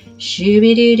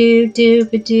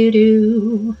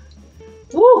 Shooby-doo-doo-doo-ba-doo-doo.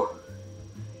 Woo!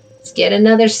 Let's get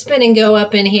another spin and go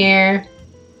up in here.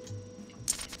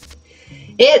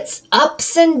 It's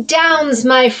ups and downs,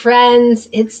 my friends.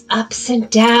 It's ups and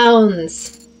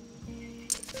downs.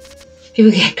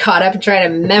 People get caught up and try to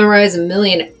memorize a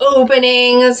million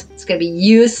openings. It's going to be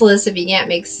useless if you can't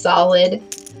make solid,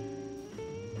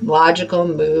 logical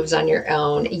moves on your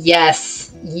own.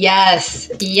 Yes,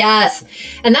 yes, yes.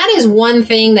 And that is one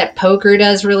thing that poker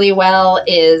does really well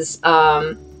is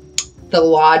the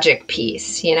logic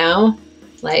piece, you know?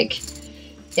 Like,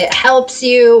 it helps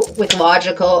you with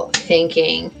logical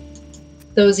thinking.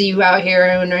 Those of you out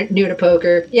here who are new to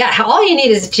poker, yeah, all you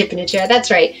need is a chip in a chair. That's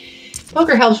right.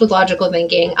 Poker helps with logical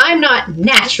thinking. I'm not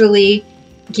naturally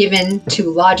given to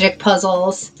logic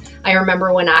puzzles. I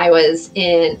remember when I was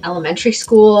in elementary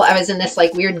school, I was in this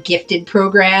like weird gifted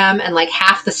program, and like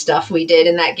half the stuff we did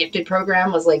in that gifted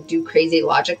program was like do crazy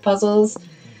logic puzzles.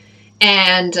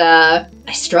 And I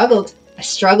struggled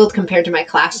compared to my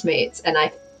classmates, and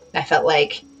I felt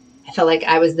like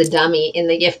I was the dummy in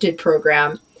the gifted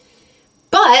program.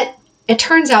 But it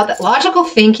turns out that logical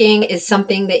thinking is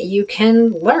something that you can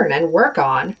learn and work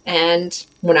on. And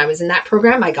when I was in that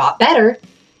program, I got better.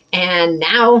 And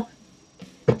now,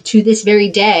 to this very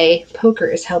day, poker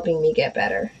is helping me get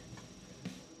better.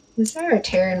 Is there a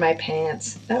tear in my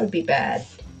pants? That would be bad.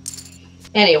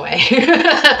 Anyway.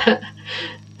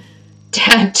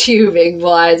 Down 2 big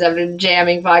blinds after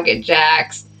jamming pocket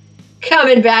jacks.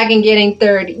 Coming back and getting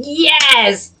third.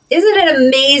 Yes! Isn't it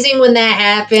amazing when that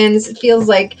happens? It feels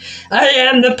like, I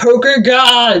am the poker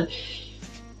god.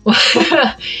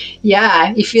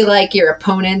 Yeah, you feel like your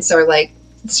opponents are like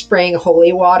spraying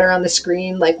holy water on the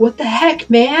screen. Like, what the heck,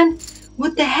 man?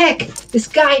 What the heck? This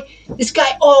guy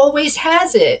always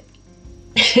has it.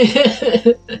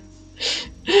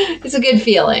 It's a good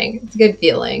feeling. It's a good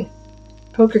feeling.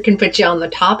 Poker can put you on the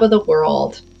top of the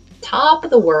world. Top of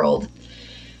the world.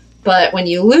 But when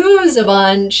you lose a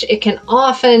bunch, it can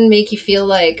often make you feel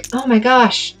like, oh my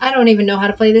gosh, I don't even know how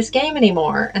to play this game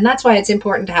anymore. And that's why it's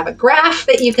important to have a graph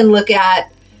that you can look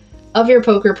at of your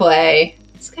poker play.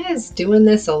 This guy's doing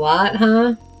this a lot,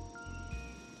 huh?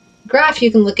 Graph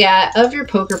you can look at of your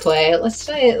poker play. Let's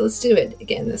do it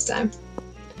again this time.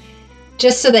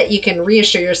 Just so that you can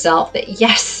reassure yourself that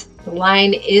yes, the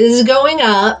line is going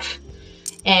up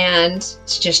and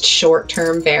it's just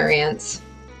short-term variance.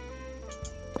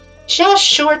 Just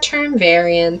short-term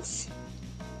variance.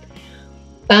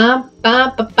 Bum,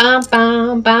 bum, bum, bum,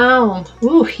 bum, bum.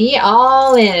 Ooh, he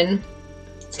all in.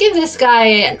 Let's give this guy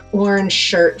an orange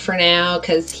shirt for now,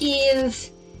 because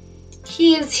he's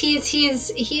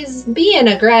He's being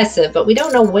aggressive, but we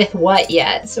don't know with what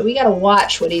yet. So we gotta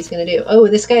watch what he's gonna do. Oh,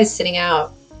 this guy's sitting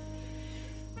out.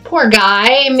 Poor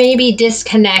guy, maybe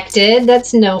disconnected.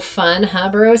 That's no fun,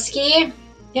 huh, broski?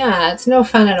 Yeah, it's no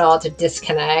fun at all to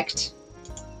disconnect.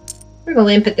 We're gonna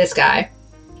limp at this guy.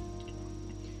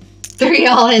 3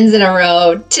 all-ins in a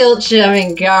row. Tilt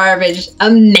shoving garbage.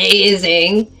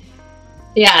 Amazing.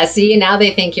 Yeah, see, now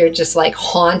they think you're just like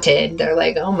haunted. They're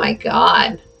like, oh my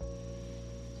god.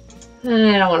 I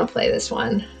don't want to play this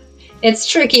one. It's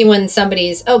tricky when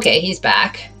somebody's... Okay, he's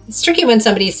back. It's tricky when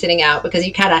somebody's sitting out because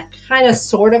you kind of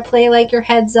sort of play like your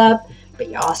head's up, but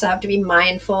you also have to be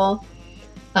mindful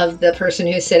of the person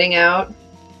who's sitting out.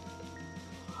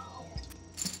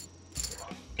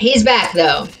 He's back,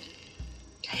 though.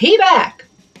 He back.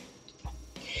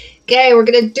 Okay, we're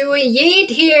gonna do a yeet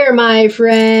here, my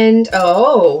friend.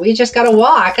 Oh, we just gotta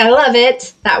walk. I love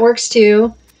it. That works,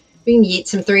 too. We can yeet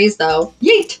some 3s, though.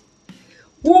 Yeet!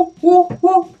 Woo, woo,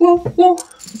 woo, woo, woo.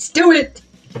 Let's do it.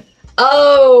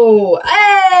 Oh,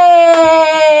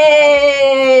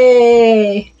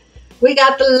 hey! We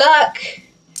got the luck.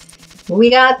 We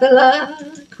got the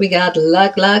luck. We got the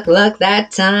luck, luck, luck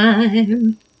that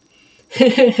time.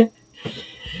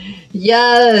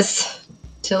 Yes.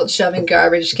 Tilt shoving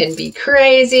garbage can be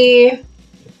crazy.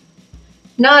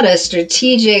 Not a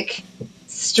strategic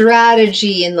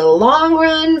strategy in the long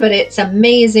run, but it's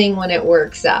amazing when it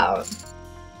works out.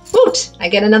 Woot! I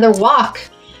get another walk.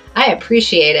 I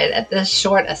appreciate it at this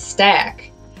short a stack.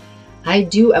 I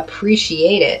do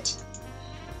appreciate it.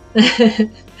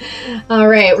 All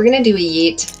right, we're gonna do a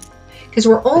yeet because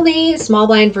we're only small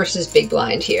blind versus big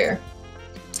blind here.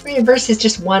 Versus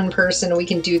just one person, we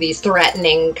can do these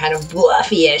threatening, kind of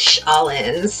bluffy-ish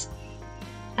all-ins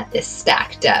at this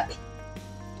stack depth.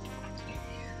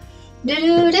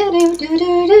 No,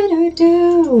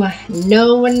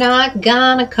 we're not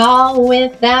gonna call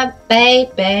with that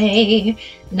baby.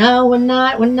 No, we're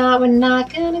not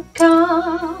gonna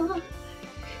call.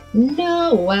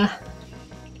 No.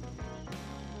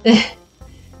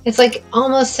 It's like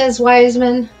almost says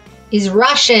Wiseman. He's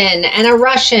Russian and a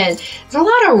Russian. There's a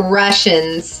lot of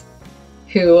Russians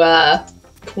who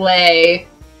play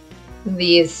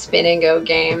these spin and go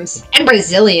games. And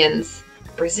Brazilians.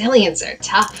 Brazilians are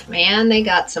tough, man. They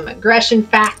got some aggression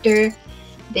factor.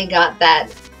 They got that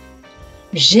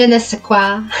je ne sais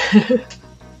quoi.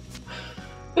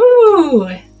 Ooh.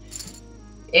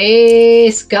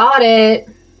 Ace, got it.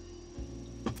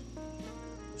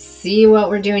 See what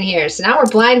we're doing here. So now we're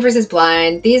blind versus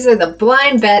blind. These are the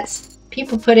blind bets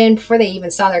people put in before they even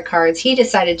saw their cards. He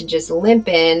decided to just limp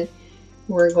in.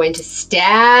 We're going to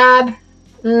stab.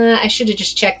 I should have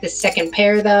just checked the second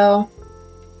pair, though.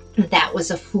 That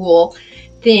was a fool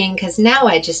thing, because now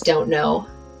I just don't know.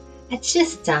 I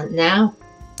just don't know.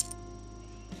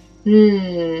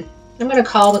 I'm going to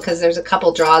call because there's a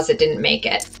couple draws that didn't make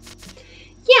it.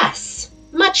 Yes,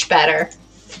 much better.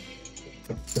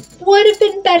 Would have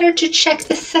been better to check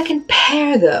the second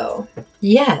pair, though.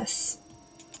 Yes.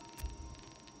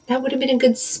 That would have been a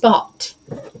good spot.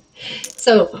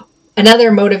 So,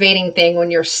 another motivating thing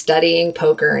when you're studying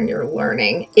poker and you're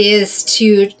learning is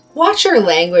to watch your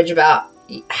language about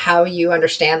how you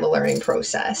understand the learning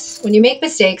process. When you make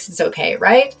mistakes, it's okay,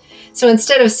 right? So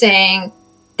instead of saying,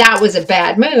 that was a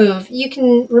bad move, you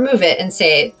can remove it and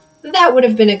say, that would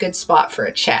have been a good spot for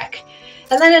a check.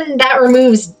 And then that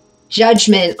removes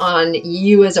judgment on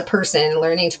you as a person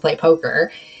learning to play poker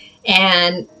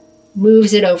and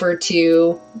moves it over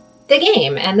to the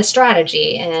game and the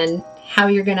strategy and how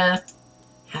you're gonna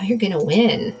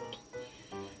win.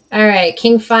 All right,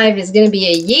 King 5 is gonna be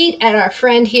a yeet at our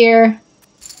friend here.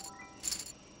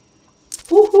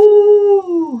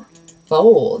 Woohoo!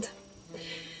 Fold.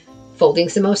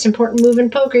 Folding's the most important move in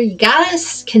poker. You gotta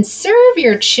conserve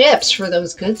your chips for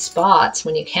those good spots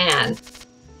when you can.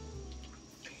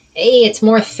 Hey, it's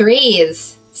more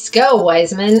 3s. Let's go,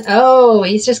 Wiseman. Oh,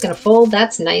 he's just gonna fold.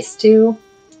 That's nice, too.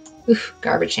 Oof,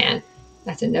 garbage hand.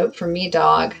 That's a note from me,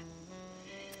 dog.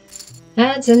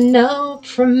 That's a note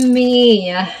from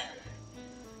me.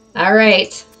 All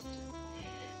right.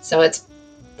 So it's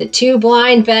the 2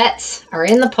 blind bets are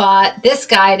in the pot. This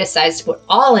guy decides to put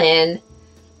all in.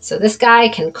 So this guy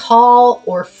can call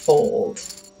or fold.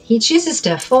 He chooses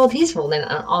to fold. He's folding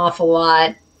an awful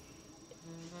lot.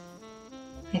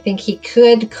 I think he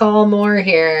could call more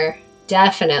here.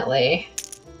 Definitely.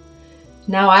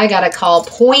 Now I gotta call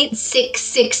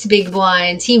 0.66 big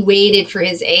blinds. He waited for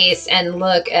his ace, and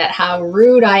look at how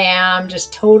rude I am,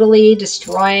 just totally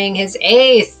destroying his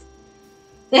ace.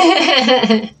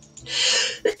 Oh,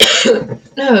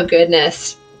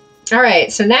 goodness. All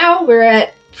right, so now we're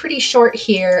at pretty short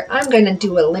here. I'm going to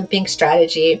do a limping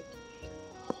strategy.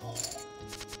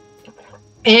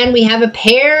 And we have a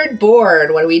paired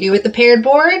board. What do we do with the paired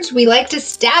boards? We like to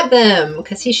stab them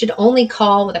because he should only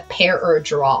call with a pair or a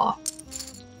draw.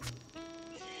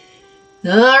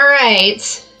 All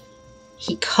right.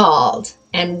 He called.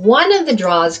 And one of the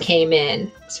draws came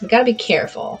in. So we got to be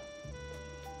careful.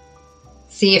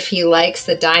 See if he likes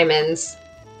the diamonds.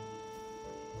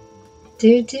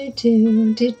 Do, do,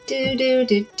 do, do, do, do,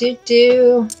 do, do,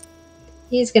 do.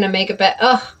 He's going to make a bet.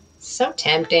 Oh, so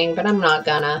tempting, but I'm not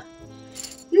gonna.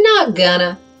 Not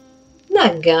gonna.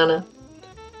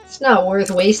 It's not worth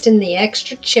wasting the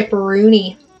extra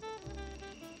chipperoonie.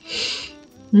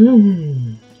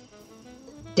 Do,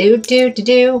 do, do,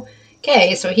 do.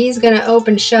 Okay, so he's gonna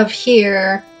open shove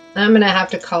here. I'm gonna have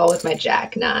to call with my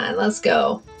Jack 9. Let's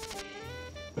go.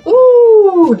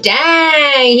 Ooh,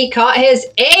 dang, he caught his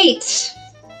 8.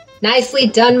 Nicely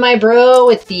done, my bro,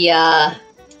 with the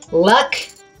luck.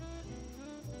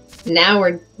 Now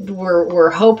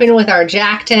we're hoping with our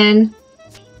Jack 10.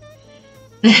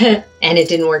 And it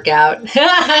didn't work out.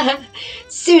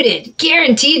 Suited,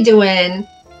 guaranteed to win.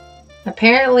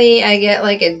 Apparently I get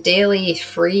like a daily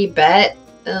free bet.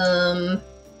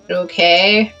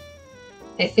 Okay.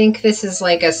 I think this is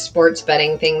like a sports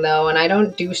betting thing though, and I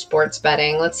don't do sports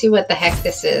betting. Let's see what the heck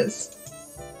this is.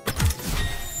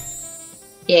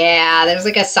 Yeah, there's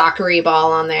like a soccer-y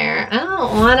ball on there. I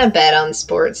don't want to bet on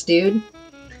sports, dude.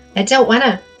 I don't want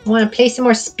to. I want to play some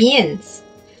more spins.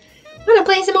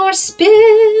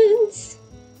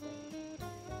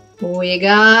 We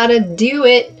gotta do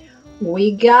it.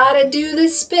 We gotta do the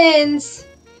spins.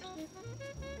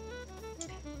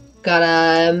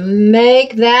 Gotta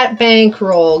make that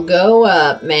bankroll go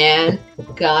up, man.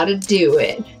 Gotta do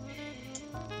it.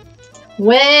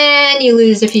 When you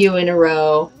lose a few in a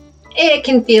row, it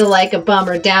can feel like a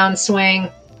bummer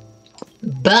downswing.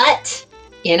 But,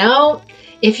 you know,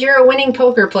 if you're a winning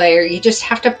poker player, you just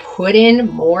have to put in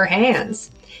more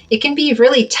hands. It can be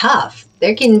really tough.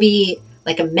 There can be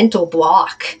like a mental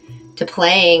block to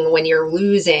playing when you're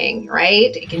losing,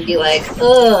 right? It can be like,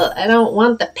 ugh, I don't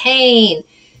want the pain.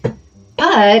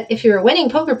 But if you're a winning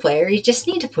poker player, you just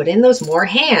need to put in those more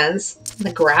hands.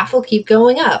 The graph will keep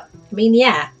going up. I mean,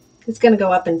 yeah, it's going to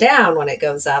go up and down when it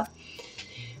goes up.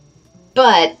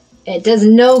 But it does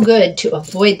no good to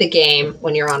avoid the game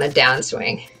when you're on a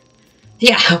downswing.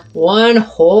 Yeah, $1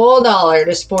 whole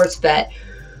to sports bet.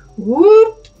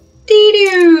 Whoop-dee-doo.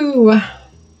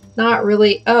 Not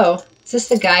really. Oh, is this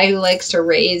the guy who likes to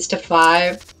raise to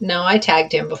 5? No, I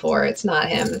tagged him before. It's not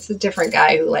him. It's a different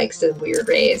guy who likes a weird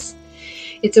raise.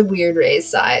 It's a weird raise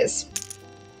size.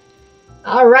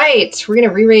 All right, we're going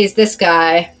to re-raise this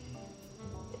guy.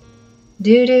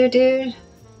 Do-do-do.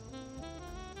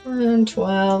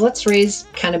 12. Let's raise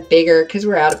kind of bigger because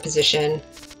we're out of position.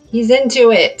 He's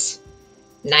into it.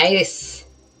 Nice.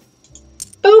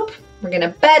 Boop. We're going to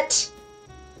bet.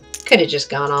 Could have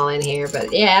just gone all in here,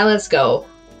 but yeah, let's go.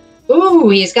 Ooh,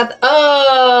 he's got the...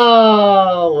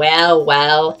 Oh,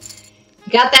 well.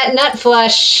 Got that nut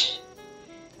flush.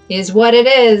 Is what it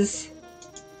is.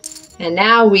 And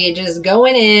now we just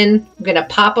going in. I'm going to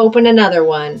pop open another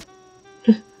one.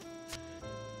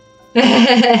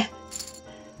 There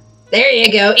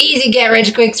you go. Easy get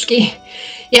rich quick scheme.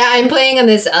 Yeah, I'm playing on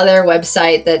this other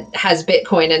website that has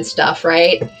Bitcoin and stuff,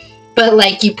 right? But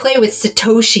like you play with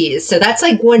Satoshis. So that's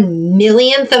like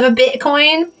 1/1,000,000th of a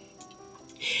Bitcoin.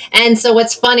 And so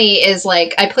what's funny is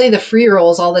like I play the free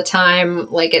rolls all the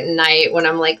time, like at night when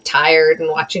I'm like tired and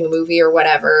watching a movie or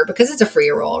whatever, because it's a free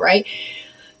roll, right?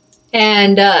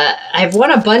 And I've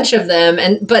won a bunch of them,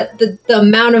 but the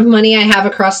amount of money I have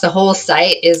across the whole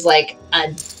site is like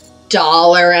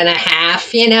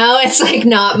 $1.50, you know? It's like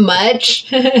not much.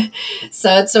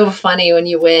 So it's so funny when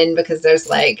you win because there's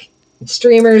like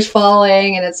streamers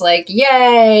falling and it's like,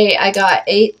 yay, I got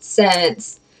 8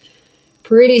 cents.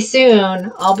 Pretty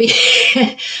soon I'll be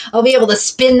able to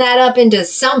spin that up into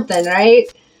something, right?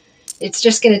 It's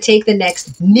just going to take the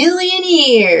next 1,000,000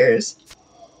 years.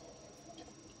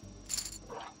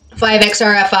 5x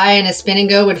RFI and a spin and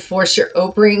go would force your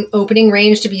opening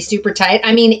range to be super tight.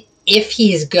 I mean, if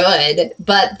he's good,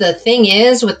 but the thing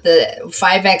is with the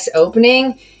 5x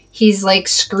opening, he's like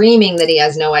screaming that he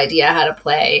has no idea how to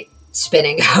play spin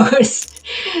and goes.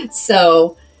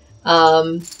 So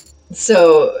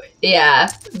yeah,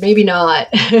 maybe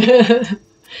not. The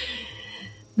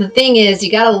thing is, you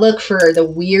got to look for the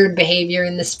weird behavior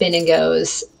in the spin and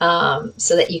goes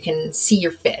so that you can see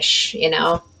your fish, you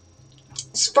know?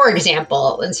 For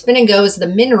example, in Spin and Go's, the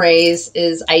min raise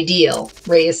is ideal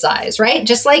raise size, right?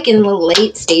 Just like in the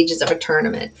late stages of a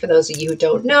tournament. For those of you who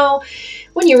don't know,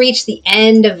 when you reach the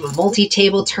end of a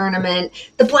multi-table tournament,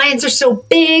 the blinds are so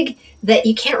big that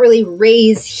you can't really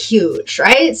raise huge,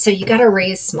 right? So you got to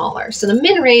raise smaller. So the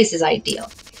min raise is ideal.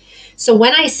 So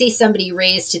when I see somebody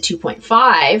raise to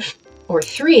 2.5 or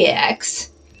 3x,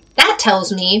 that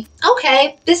tells me,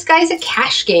 okay, this guy's a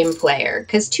cash game player,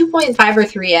 because 2.5 or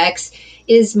 3x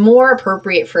is more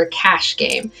appropriate for a cash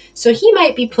game. So he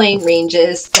might be playing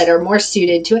ranges that are more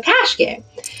suited to a cash game.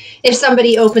 If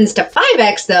somebody opens to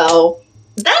 5x though,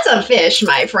 that's a fish,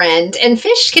 my friend. And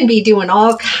fish can be doing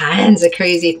all kinds of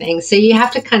crazy things. So you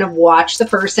have to kind of watch the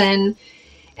person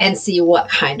and see what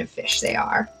kind of fish they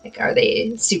are. Like, are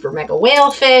they super mega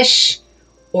whale fish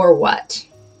or what?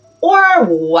 Or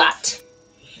what?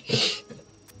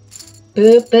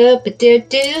 Boop, boop,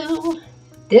 ba-doo-doo.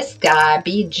 This guy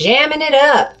be jamming it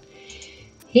up.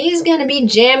 He's going to be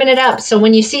jamming it up. So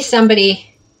when you see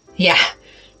somebody, yeah,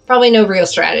 probably no real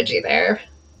strategy there.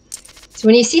 So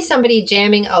when you see somebody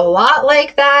jamming a lot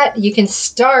like that, you can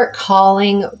start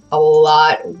calling a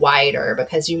lot wider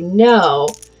because you know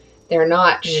they're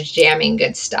not just jamming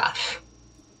good stuff.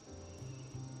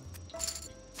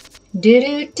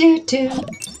 Do-do-do-do.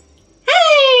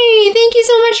 Hey, thank you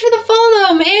so much for the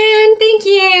follow, man. Thank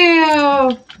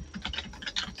you.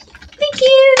 Thank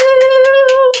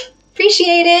you.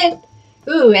 Appreciate it.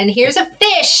 Ooh, and here's a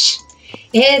fish.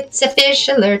 It's a fish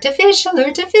alert, a fish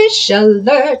alert, a fish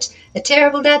alert. A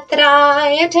terrible death that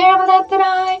I, a terrible death that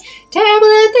I, terrible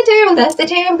death, a terrible death, a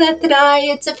terrible death that I.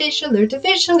 It's a fish alert, a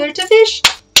fish alert, a fish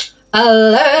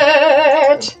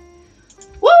alert.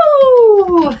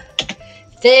 Woo!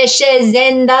 Fish is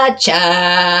in the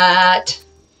chat.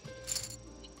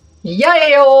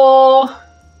 Yo! I'm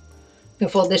gonna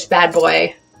fold this bad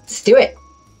boy. Let's do it.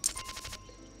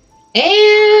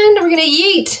 And we're gonna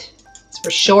yeet. So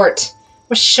we're short.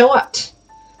 We're short.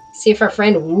 See if our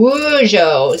friend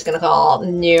Wujo is gonna call.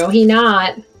 No, he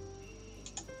not.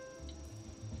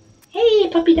 Hey,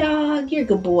 puppy dog, you're a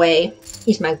good boy.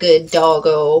 He's my good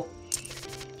doggo.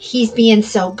 He's being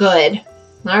so good.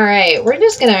 All right, we're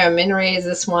just gonna min raise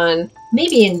this one.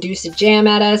 Maybe induce a jam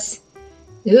at us.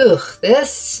 Ugh,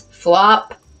 this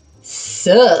flop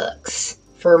sucks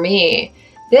for me.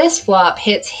 This flop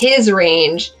hits his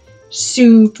range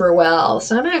super well.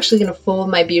 So I'm actually going to fold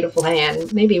my beautiful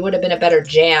hand. Maybe it would have been a better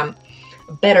jam.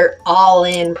 A better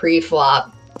all-in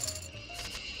pre-flop.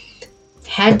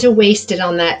 Had to waste it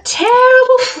on that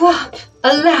terrible flop.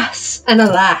 Alas and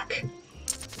alack.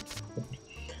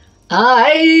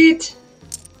 Alright.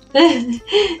 Thank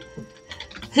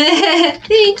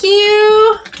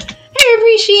you. I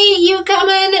appreciate you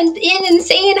coming in and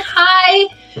saying hi.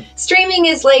 Streaming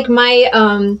is like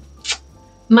my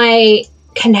my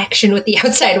connection with the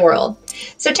outside world.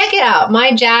 So check it out.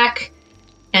 My jack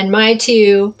and my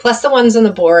 2 plus the ones on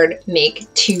the board make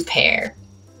 2 pair.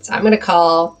 So I'm going to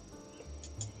call.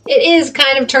 It is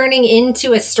kind of turning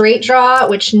into a straight draw,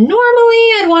 which normally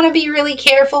I'd want to be really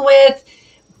careful with.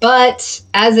 But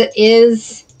as it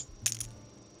is,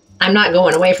 I'm not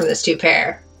going away from this 2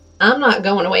 pair. I'm not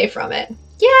going away from it.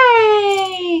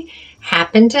 Yay!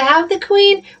 Happen to have the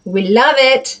queen. We love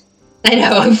it. I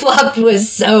know, flop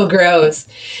was so gross.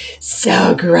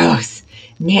 So gross.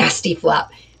 Nasty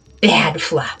flop. Bad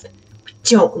flop. We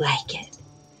don't like it.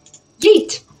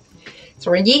 Yeet.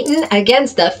 So we're yeeting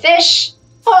against the fish.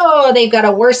 Oh, they've got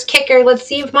a worse kicker. Let's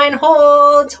see if mine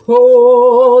holds.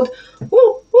 Hold.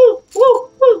 Woo, woo, woo,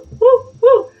 woo, woo,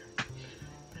 woo.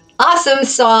 Awesome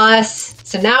sauce.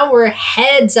 So now we're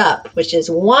heads up, which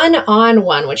is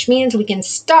 1-on-1, which means we can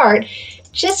start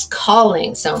just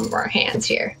calling some of our hands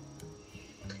here.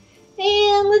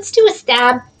 And let's do a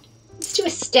stab. Let's do a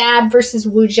stab versus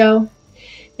Wujo.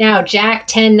 Now, Jack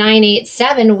 10, 9, 8,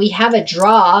 7, we have a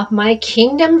draw. My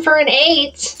kingdom for an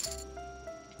 8.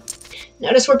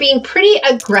 Notice we're being pretty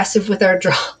aggressive with our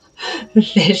draw.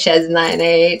 Fish has 9,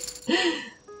 8.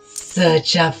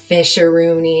 Such a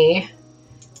fisheroony.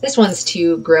 This one's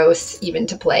too gross even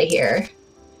to play here.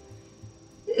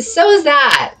 So is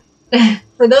that.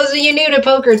 For those of you new to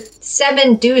poker,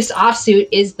 7 deuce offsuit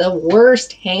is the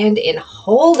worst hand in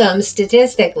Hold'em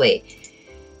statistically.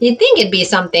 You'd think it'd be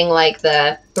something like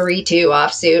the 3-2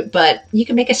 offsuit, but you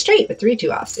can make a straight with 3-2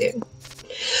 offsuit.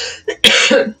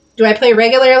 Do I play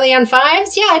regularly on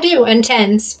 5s? Yeah, I do, and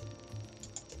 10s.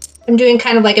 I'm doing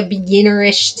kind of like a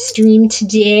beginner-ish stream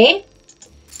today.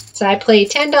 So I play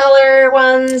 $10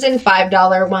 ones and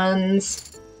 $5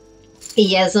 ones.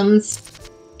 Yes'ms.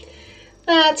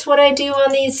 That's what I do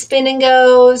on these spin and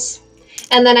goes.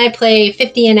 And then I play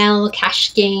 50 NL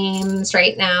cash games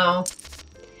right now.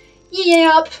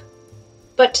 Yep.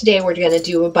 But today we're going to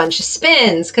do a bunch of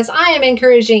spins because I am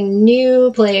encouraging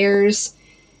new players,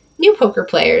 new poker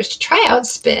players, to try out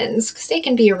spins because they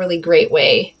can be a really great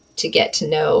way to get to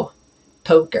know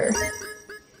poker.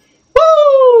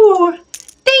 Woo!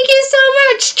 Thank you so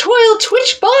much, Toil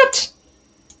Twitchbot.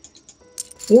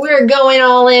 We're going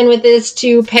all in with this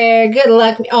 2-pair. Good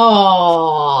luck.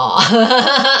 Oh,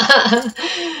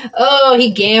 oh,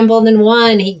 he gambled and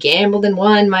won. He gambled and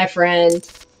won, my friend.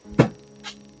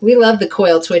 We love the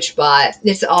Coil Twitchbot.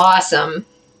 It's awesome.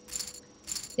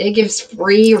 It gives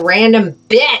free random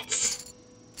bits.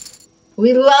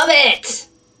 We love it.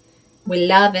 We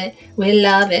love it. We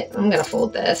love it. I'm gonna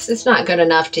fold this. It's not good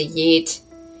enough to yeet.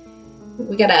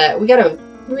 We gotta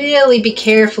really be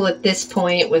careful at this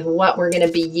point with what we're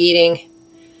gonna be yeeting.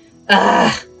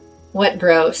 Ugh, what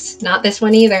gross. Not this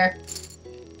one either.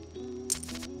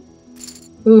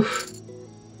 Oof.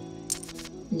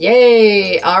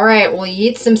 Yay! Alright, we'll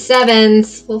yeet some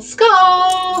 7s. Let's go!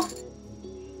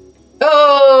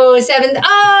 Oh, 7.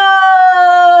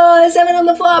 Oh, 7 on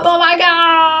the flop. Oh my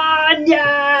god!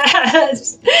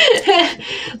 Yes!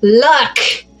 Luck!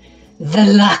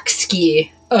 The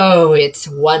Luckski. Oh, it's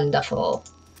wonderful.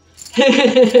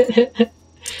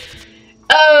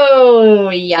 Oh,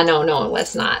 yeah, no,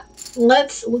 let's not.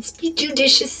 Let's be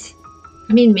judicious.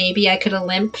 I mean, maybe I could have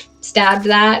limp stabbed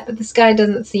that, but this guy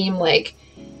doesn't seem like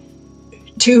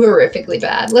too horrifically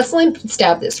bad. Let's limp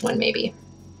stab this one, maybe.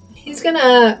 He's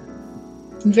gonna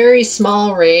very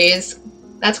small raise.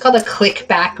 That's called a click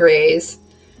back raise.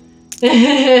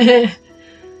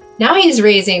 Now he's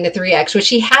raising the 3x, which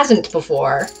he hasn't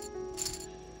before.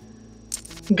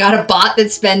 Got a bot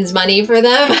that spends money for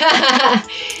them?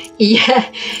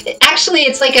 Yeah. Actually,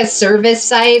 it's like a service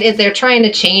site. They're trying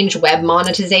to change web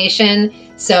monetization.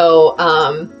 So,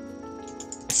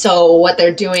 so what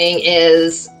they're doing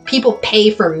is people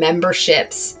pay for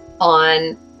memberships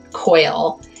on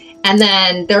Coil, and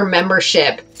then their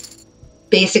membership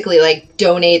basically like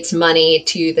donates money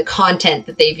to the content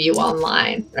that they view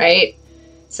online, right?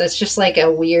 So it's just like a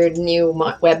weird new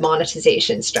web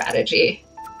monetization strategy.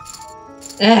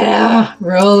 Ugh,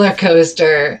 roller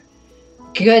coaster.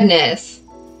 Goodness.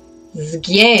 This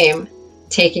game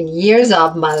taking years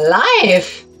off my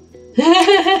life.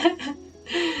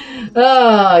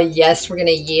 Oh, yes, we're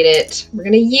gonna yeet it. We're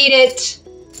gonna yeet it.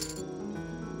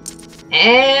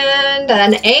 And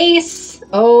an ace.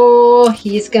 Oh,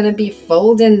 he's gonna be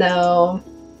folding though.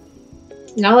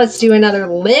 Now let's do another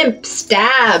limp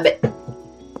stab.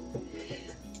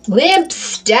 Limp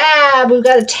stab. We've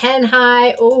got a 10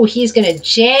 high. Oh, he's gonna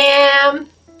jam.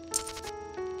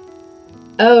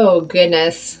 Oh,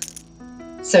 goodness.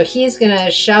 So he's gonna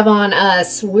shove on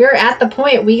us. We're at the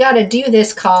point we gotta do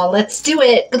this call. Let's do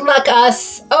it. Good luck,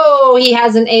 us. Oh, he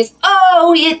has an ace.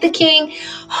 Oh, he hit the king.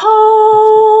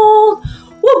 Hold.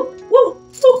 Woo, woo,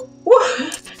 woo, woo.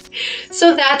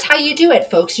 So that's how you do it,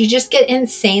 folks. You just get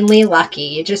insanely lucky.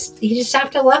 You just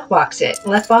have to luck box it.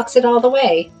 Luck box it all the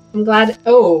way. I'm glad.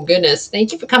 Oh, goodness.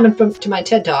 Thank you for coming to my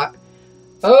TED Talk.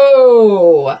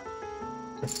 Oh.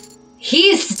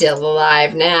 He's still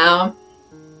alive now.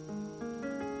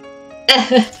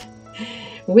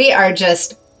 We are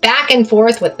just back and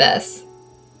forth with this.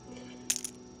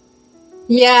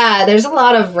 Yeah, there's a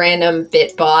lot of random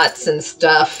bit bots and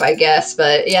stuff, I guess,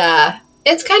 but yeah,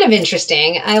 it's kind of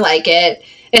interesting. I like it.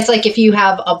 It's like if you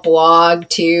have a blog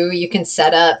too, you can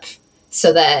set up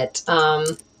so that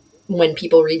when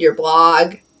people read your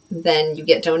blog, then you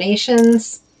get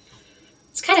donations.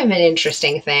 It's kind of an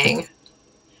interesting thing.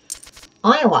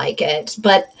 I like it,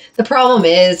 but the problem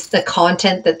is the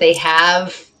content that they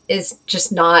have is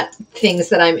just not things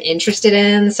that I'm interested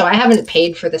in. So I haven't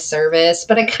paid for the service,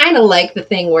 but I kind of like the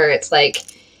thing where it's like,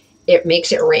 it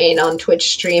makes it rain on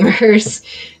Twitch streamers.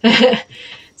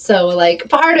 So like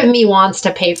part of me wants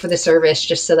to pay for the service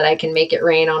just so that I can make it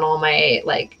rain on all my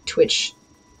like Twitch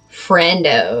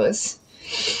friendos.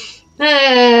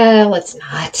 Let's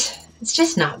not. It's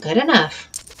just not good enough.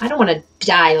 I don't want to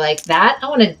die like that. I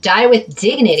want to die with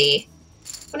dignity.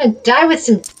 I want to die with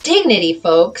some dignity,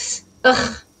 folks.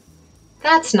 Ugh.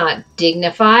 That's not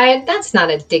dignified. That's not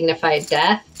a dignified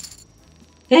death.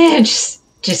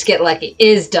 Just get lucky.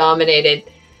 Is dominated.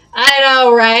 I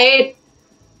know, right?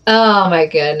 Oh my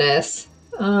goodness.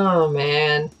 Oh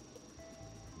man.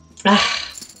 Ugh.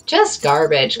 Just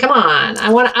garbage. Come on. I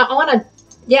want to.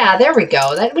 Yeah, there we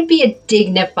go. That would be a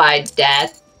dignified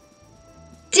death.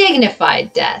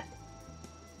 Dignified death.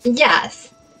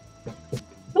 Yes.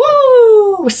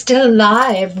 Woo! We're still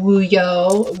alive,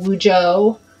 Woo-yo.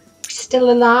 Woo-jo. We're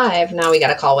still alive. Now we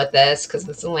gotta call with this, because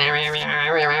it's...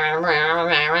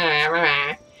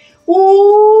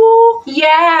 Woo!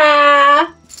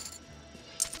 Yeah.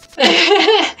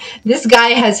 This guy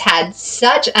has had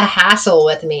such a hassle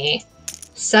with me.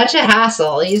 Such a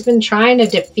hassle. He's been trying to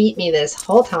defeat me this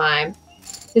whole time.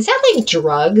 Is that like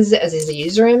drugs as his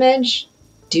user image?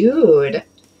 Dude.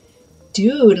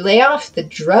 Dude, lay off the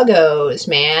druggos,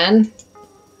 man.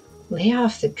 Lay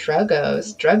off the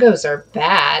druggos. Druggos are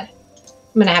bad.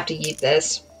 I'm gonna have to eat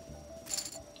this.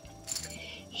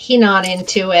 He not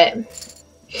into it.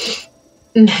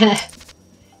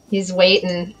 He's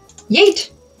waiting. Yeet!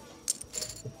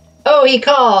 Oh, he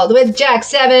called with Jack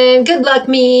 7. Good luck,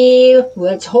 me.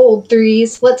 Let's hold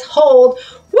threes. Let's hold.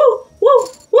 Woo, woo,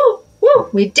 woo, woo.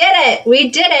 We did it. We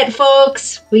did it,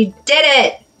 folks. We did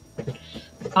it.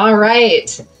 All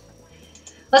right.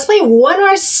 Let's play one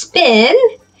more spin.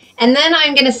 And then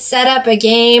I'm going to set up a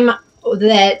game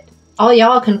that all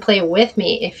y'all can play with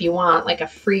me if you want, like a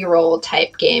free roll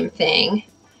type game thing.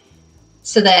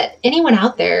 So that anyone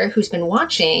out there who's been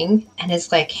watching and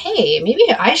is like, hey, maybe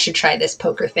I should try this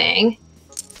poker thing,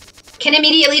 can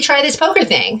immediately try this poker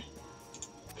thing.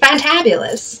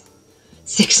 Fantabulous.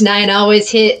 6-9 always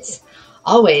hits.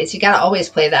 Always. You gotta always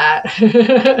play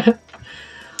that.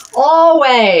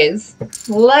 Always.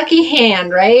 Lucky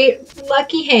hand, right?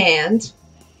 Lucky hand.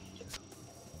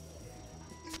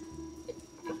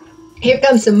 Here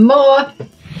comes some more.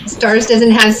 Stars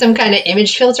doesn't have some kind of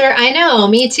image filter. I know,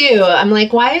 me too. I'm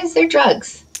like, why is there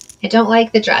drugs? I don't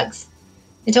like the drugs.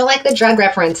 I don't like the drug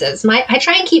references. I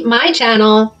try and keep my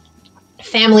channel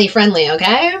family friendly,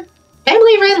 okay?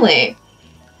 Family friendly.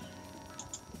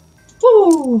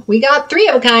 Woo! We got 3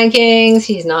 of a kind kings.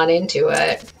 He's not into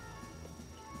it.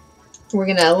 We're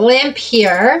gonna limp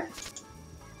here.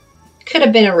 Could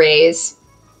have been a raise.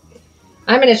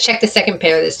 I'm gonna check the second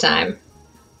pair this time.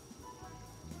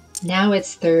 Now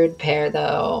it's third pair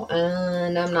though,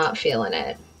 and I'm not feeling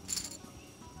it.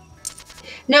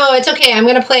 No, it's okay. I'm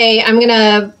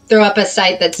gonna throw up a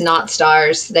site that's not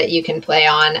Stars that you can play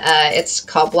on. It's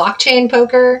called Blockchain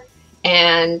Poker,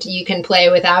 and you can play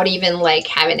without even like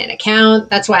having an account.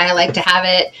 That's why I like to have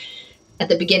it at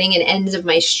the beginning and ends of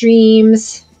my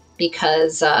streams,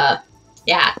 because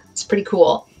yeah, it's pretty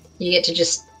cool. You get to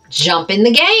just jump in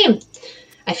the game.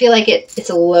 I feel like it's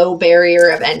a low barrier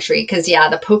of entry because, yeah,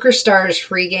 the PokerStars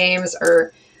free games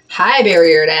are high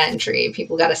barrier to entry.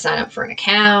 People got to sign up for an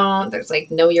account. There's like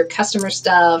know your customer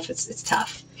stuff. It's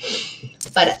tough.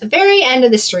 But at the very end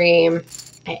of the stream,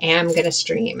 I am going to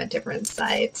stream a different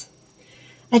site.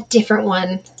 A different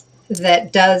one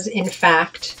that does, in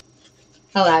fact,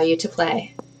 allow you to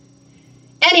play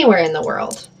anywhere in the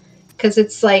world. Because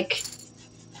it's like,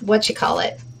 what you call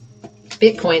it?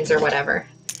 Bitcoins or whatever.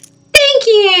 Thank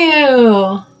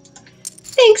you!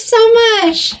 Thanks so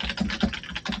much!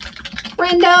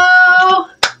 Brendo!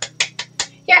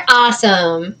 You're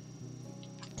awesome!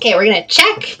 Okay, we're gonna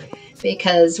check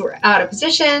because we're out of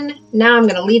position. Now I'm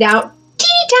gonna lead out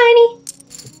teeny tiny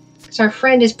because our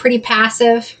friend is pretty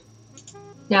passive.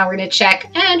 Now we're gonna check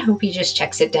and hope he just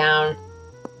checks it down.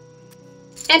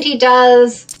 And he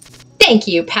does. Thank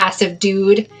you, passive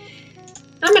dude.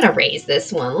 I'm gonna raise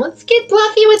this one. Let's get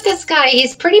bluffy with this guy.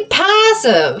 He's pretty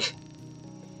passive.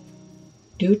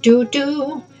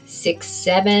 6,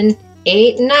 7,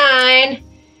 8, 9.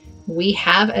 We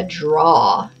have a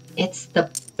draw. It's the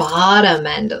bottom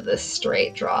end of the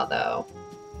straight draw, though.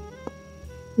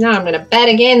 Now I'm gonna bet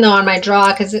again, though, on my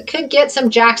draw because it could get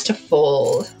some jacks to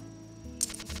fold.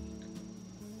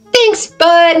 Thanks,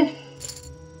 bud.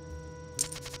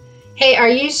 Hey, are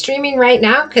you streaming right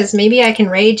now? Because maybe I can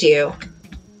raid you.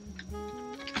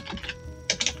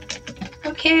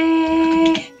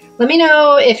 Okay. Let me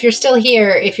know if you're still here,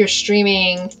 if you're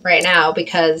streaming right now,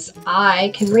 because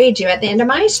I can raid you at the end of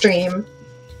my stream.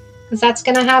 Because that's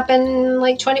going to happen in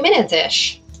like 20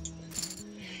 minutes-ish.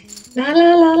 La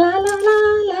la la la la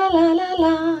la la la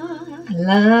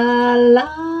la la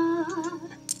la.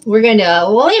 We're going to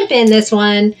limp in this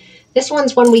one. This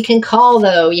one's one we can call,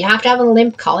 though. You have to have a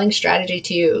limp calling strategy,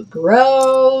 too.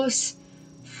 Gross.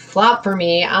 Flop for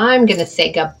me. I'm going to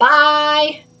say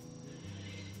goodbye.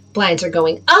 Blinds are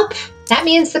going up. That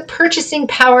means the purchasing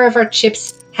power of our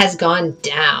chips has gone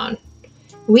down.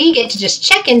 We get to just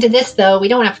check into this, though. We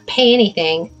don't have to pay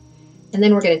anything. And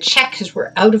then we're going to check because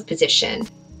we're out of position.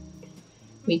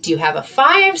 We do have a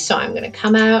 5, so I'm going to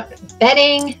come out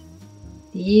betting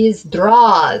these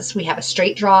draws. We have a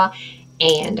straight draw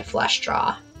and a flush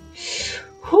draw.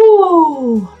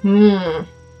 Whoo! I'm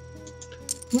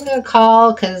going to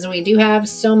call because we do have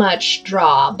so much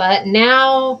draw. But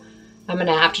now I'm going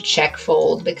to have to check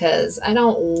fold because I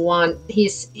don't want,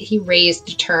 he raised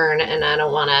a turn and I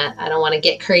don't want to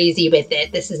get crazy with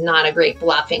it. This is not a great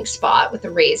bluffing spot with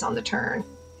a raise on the turn.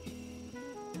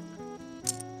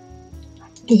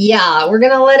 Yeah, we're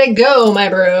gonna let it go, my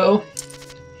bro.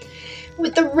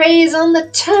 With the raise on the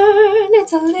turn,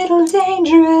 it's a little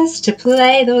dangerous to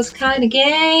play those kind of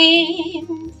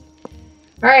games.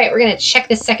 Alright, we're gonna check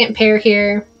the second pair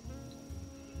here.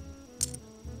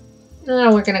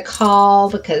 We're gonna call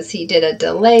because he did a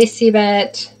delay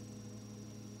c-bet.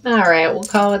 Alright, we'll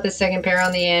call with the second pair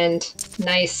on the end.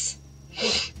 Nice.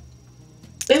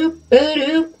 Boop, boop,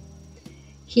 doop.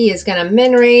 He is gonna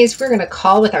min raise. We're gonna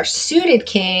call with our suited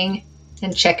king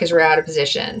and check his route of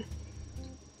position.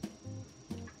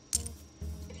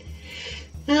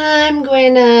 I'm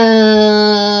going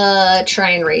to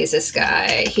try and raise this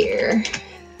guy here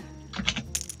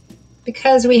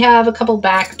because we have a couple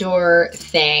backdoor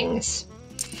things.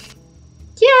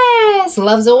 Yes,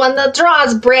 loves the one that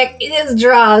draws, Brick. It is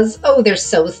draws. Oh, they're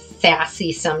so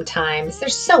sassy sometimes. They're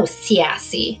so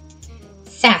sassy.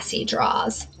 Sassy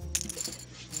draws.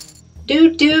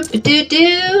 Do do do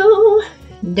do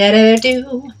da da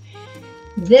do.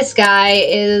 This guy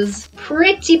is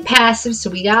pretty passive, so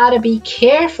we gotta be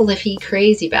careful if he's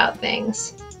crazy about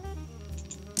things.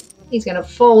 He's gonna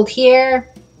fold here,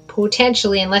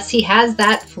 potentially, unless he has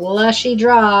that flushy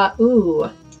draw. Ooh,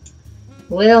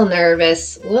 little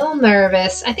nervous, little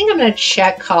nervous. I think I'm gonna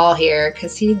check call here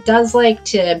because he does like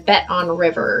to bet on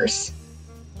rivers.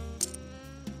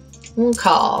 We'll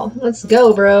call. Let's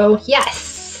go, bro.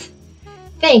 Yes.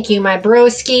 Thank you, my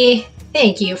broski.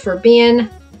 Thank you for being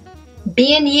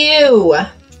you.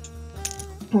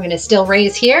 We're gonna still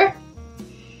raise here.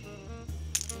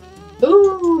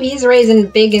 Ooh, he's raising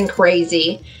big and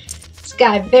crazy. This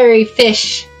guy very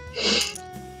fish.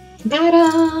 Da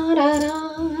da da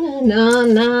da na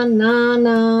na na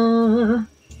na. In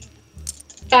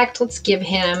fact, let's give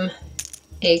him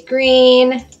a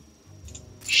green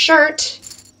shirt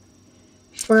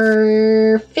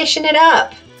for fishing it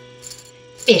up.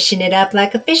 Fishing it up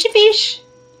like a fishy fish.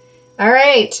 All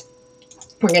right.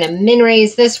 We're gonna min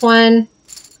raise this one.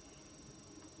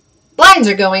 Blinds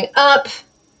are going up.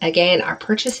 Again, our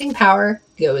purchasing power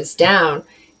goes down.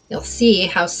 You'll see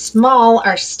how small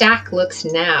our stack looks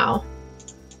now.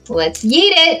 Let's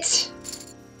yeet it.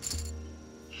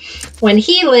 When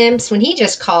he limps, when he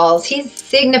just calls, he's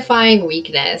signifying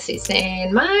weakness. He's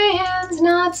saying, my hand's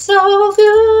not so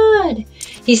good.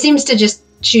 He seems to just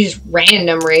choose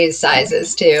random raise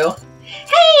sizes too.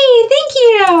 Hey, thank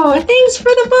you. Thanks for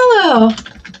the follow.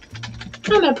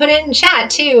 I'm going to put it in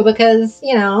chat too because,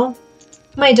 you know,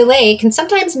 my delay can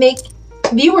sometimes make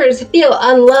viewers feel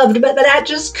unloved, but that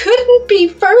just couldn't be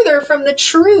further from the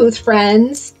truth,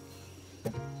 friends.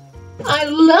 I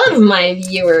love my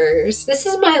viewers. This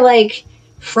is my, like,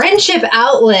 friendship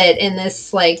outlet in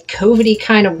this, like, COVID-y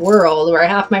kind of world where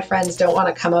half my friends don't want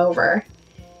to come over.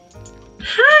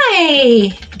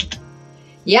 Hi.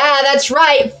 Yeah, that's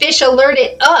right. Fish alert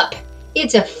it up.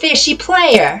 It's a fishy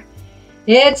player.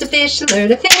 It's a fish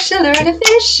alert, a fish alert, a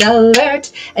fish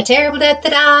alert. A terrible death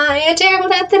that I, a terrible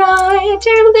death that I, a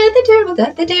terrible death, a terrible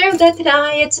death, a terrible death that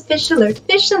I. It's a fish alert, a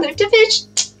fish alert, a fish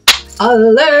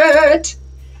alert.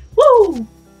 Woo!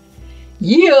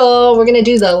 Yeah, we're gonna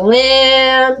do the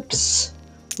limps.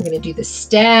 We're gonna do the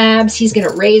stabs. He's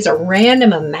gonna raise a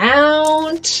random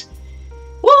amount.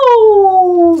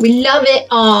 Woo! We love it.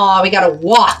 Aw, we got a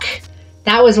walk.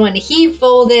 That was when he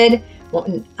folded,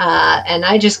 and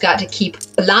I just got to keep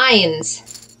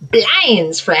blinds.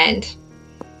 Blinds, friend.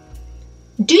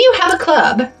 Do you have a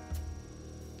club?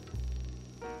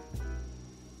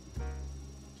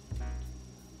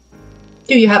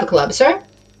 Do you have a club, sir?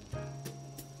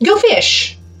 Go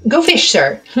fish. Go fish,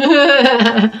 sir.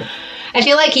 I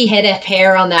feel like he hit a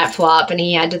pair on that flop and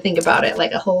he had to think about it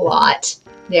like a whole lot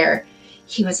there.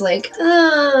 He was like,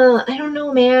 I don't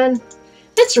know, man.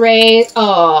 Let's raise.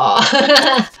 Oh,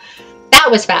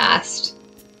 that was fast.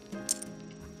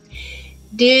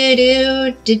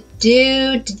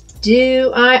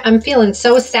 I'm feeling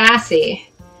so sassy.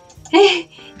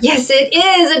 Yes, it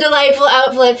is a delightful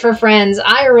outlet for friends.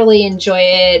 I really enjoy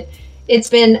it.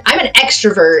 I'm an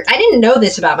extrovert. I didn't know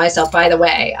this about myself, by the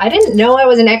way. I didn't know I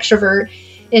was an extrovert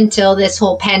until this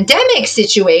whole pandemic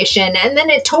situation. And then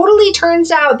it totally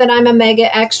turns out that I'm a mega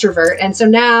extrovert. And so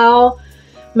now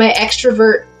my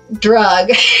extrovert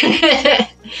drug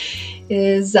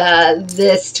is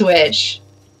this Twitch.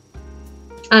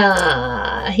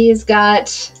 He's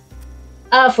got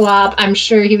a flop. I'm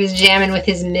sure he was jamming with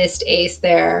his missed ace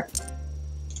there.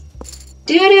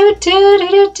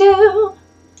 Do-do-do-do-do-do.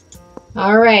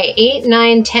 All right, 8,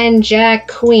 9, 10, Jack,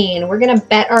 Queen. We're gonna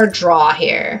bet our draw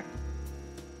here.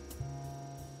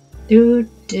 Do.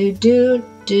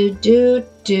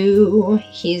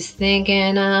 He's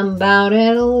thinking about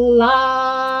it a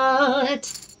lot.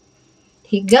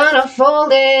 He gonna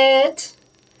fold it.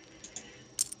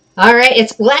 All right,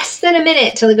 it's less than a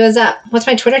minute till it goes up. What's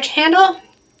my Twitter handle?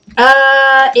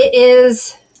 It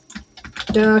is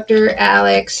Dr.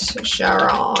 Alex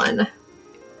Sharon.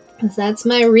 That's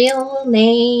my real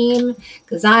name,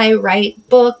 because I write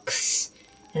books,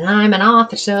 and I'm an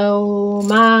author, so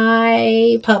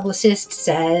my publicist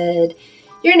said,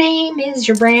 your name is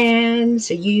your brand,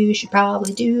 so you should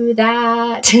probably do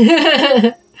that.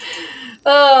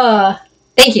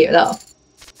 Thank you, though.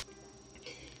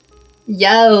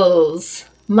 Yos.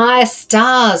 My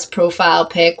stars profile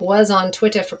pic was on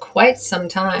Twitter for quite some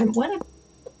time.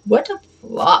 What a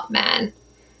flop, man.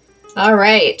 All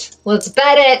right, let's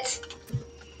bet it.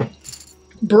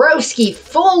 Broski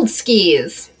fold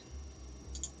skis.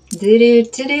 Do.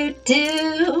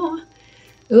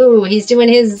 Ooh, he's doing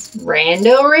his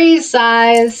rando raise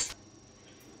size.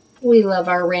 We love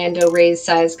our rando raise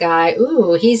size guy.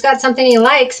 Ooh, he's got something he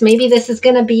likes. Maybe this is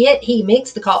going to be it. He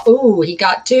makes the call. Ooh, he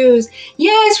got twos.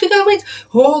 Yes, we got wins.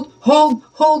 Hold. Woo,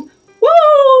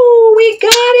 we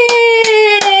got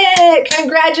it.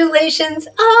 Congratulations,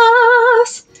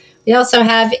 us. We also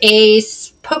have a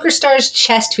PokerStars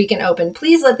chest we can open.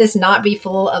 Please let this not be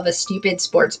full of a stupid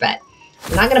sports bet.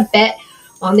 I'm not going to bet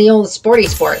on the old sporty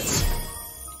sports.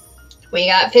 We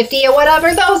got 50 or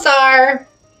whatever those are.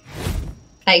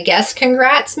 I guess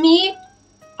congrats me.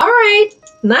 All right.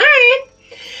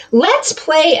 Let's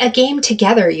play a game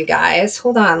together, you guys.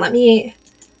 Hold on. Let me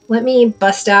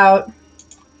bust out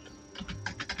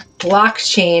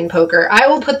blockchain poker. I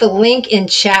will put the link in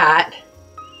chat.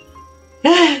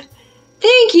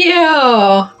 Thank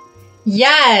you.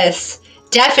 Yes,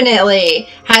 definitely.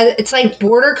 It's like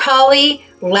Border Collie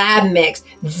lab mix.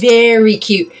 Very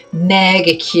cute.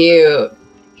 Mega cute.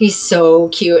 He's so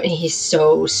cute and he's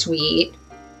so sweet.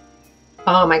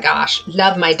 Oh my gosh.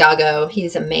 Love my doggo.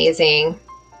 He's amazing.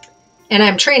 And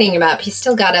I'm training him up. He's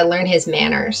still got to learn his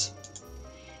manners.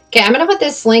 Okay, I'm going to put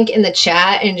this link in the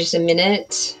chat in just a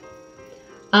minute.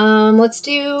 Let's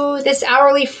do this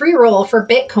hourly free roll for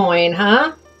Bitcoin,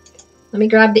 huh? Let me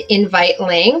grab the invite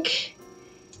link.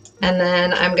 And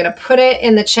then I'm going to put it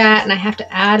in the chat, and I have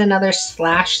to add another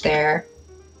slash there.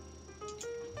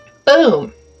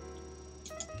 Boom.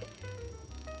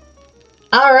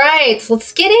 All right, so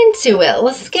let's get into it.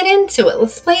 Let's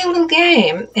play a little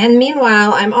game. And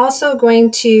meanwhile, I'm also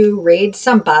going to raid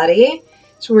somebody.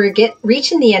 So we're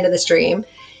reaching the end of the stream.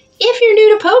 If you're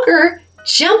new to poker,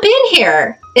 jump in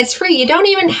here. It's free. You don't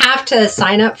even have to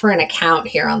sign up for an account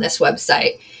here on this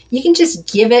website. You can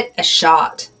just give it a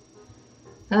shot.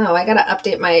 Oh, I got to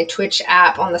update my Twitch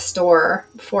app on the store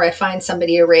before I find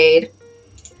somebody to raid.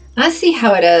 I see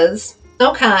how it is.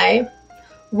 Okay,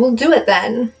 we'll do it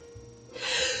then.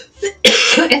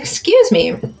 Excuse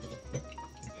me.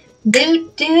 Do.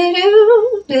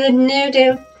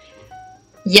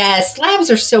 Yes, labs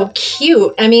are so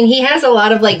cute. I mean, he has a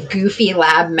lot of like goofy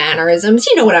lab mannerisms.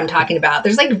 You know what I'm talking about.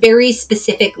 There's like very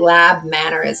specific lab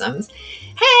mannerisms.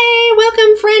 Hey,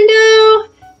 welcome, friendo.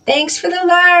 Thanks for the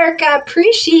lurk. I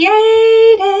appreciate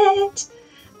it.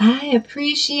 I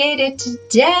appreciate it to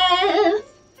death.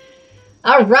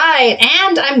 All right,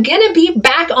 and I'm going to be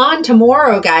back on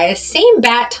tomorrow, guys. Same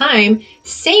bat time,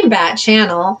 same bat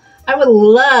channel. I would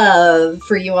love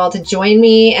for you all to join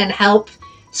me and help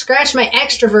scratch my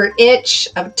extrovert itch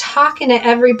of talking to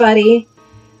everybody.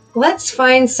 Let's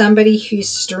find somebody who's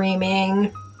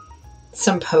streaming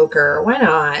some poker. Why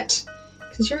not?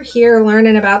 Because you're here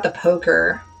learning about the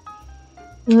poker.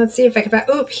 Let's see if I can find...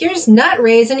 Oh, here's Nut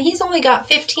Raisin. He's only got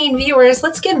 15 viewers.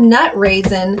 Let's give Nut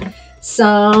Raisin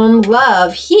some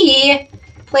love. He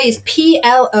plays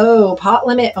PLO, Pot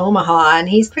Limit Omaha, and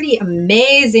he's pretty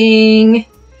amazing.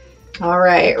 All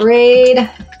right, raid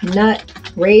Nut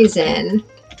Raisin.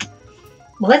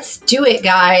 Let's do it,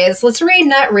 guys. Let's raid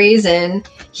Nut Raisin.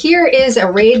 Here is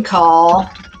a raid call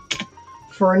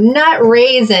for Nut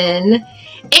Raisin.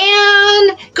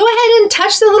 And go ahead and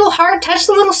touch the little heart, touch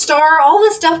the little star, all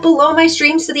the stuff below my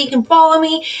stream so that you can follow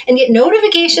me and get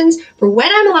notifications for when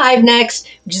I'm live next,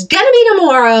 which is going to be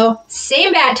tomorrow.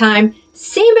 Same bat time,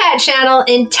 same bat channel.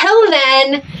 Until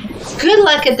then, good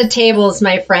luck at the tables,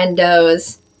 my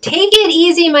friendos. Take it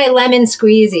easy, my lemon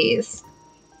squeezies.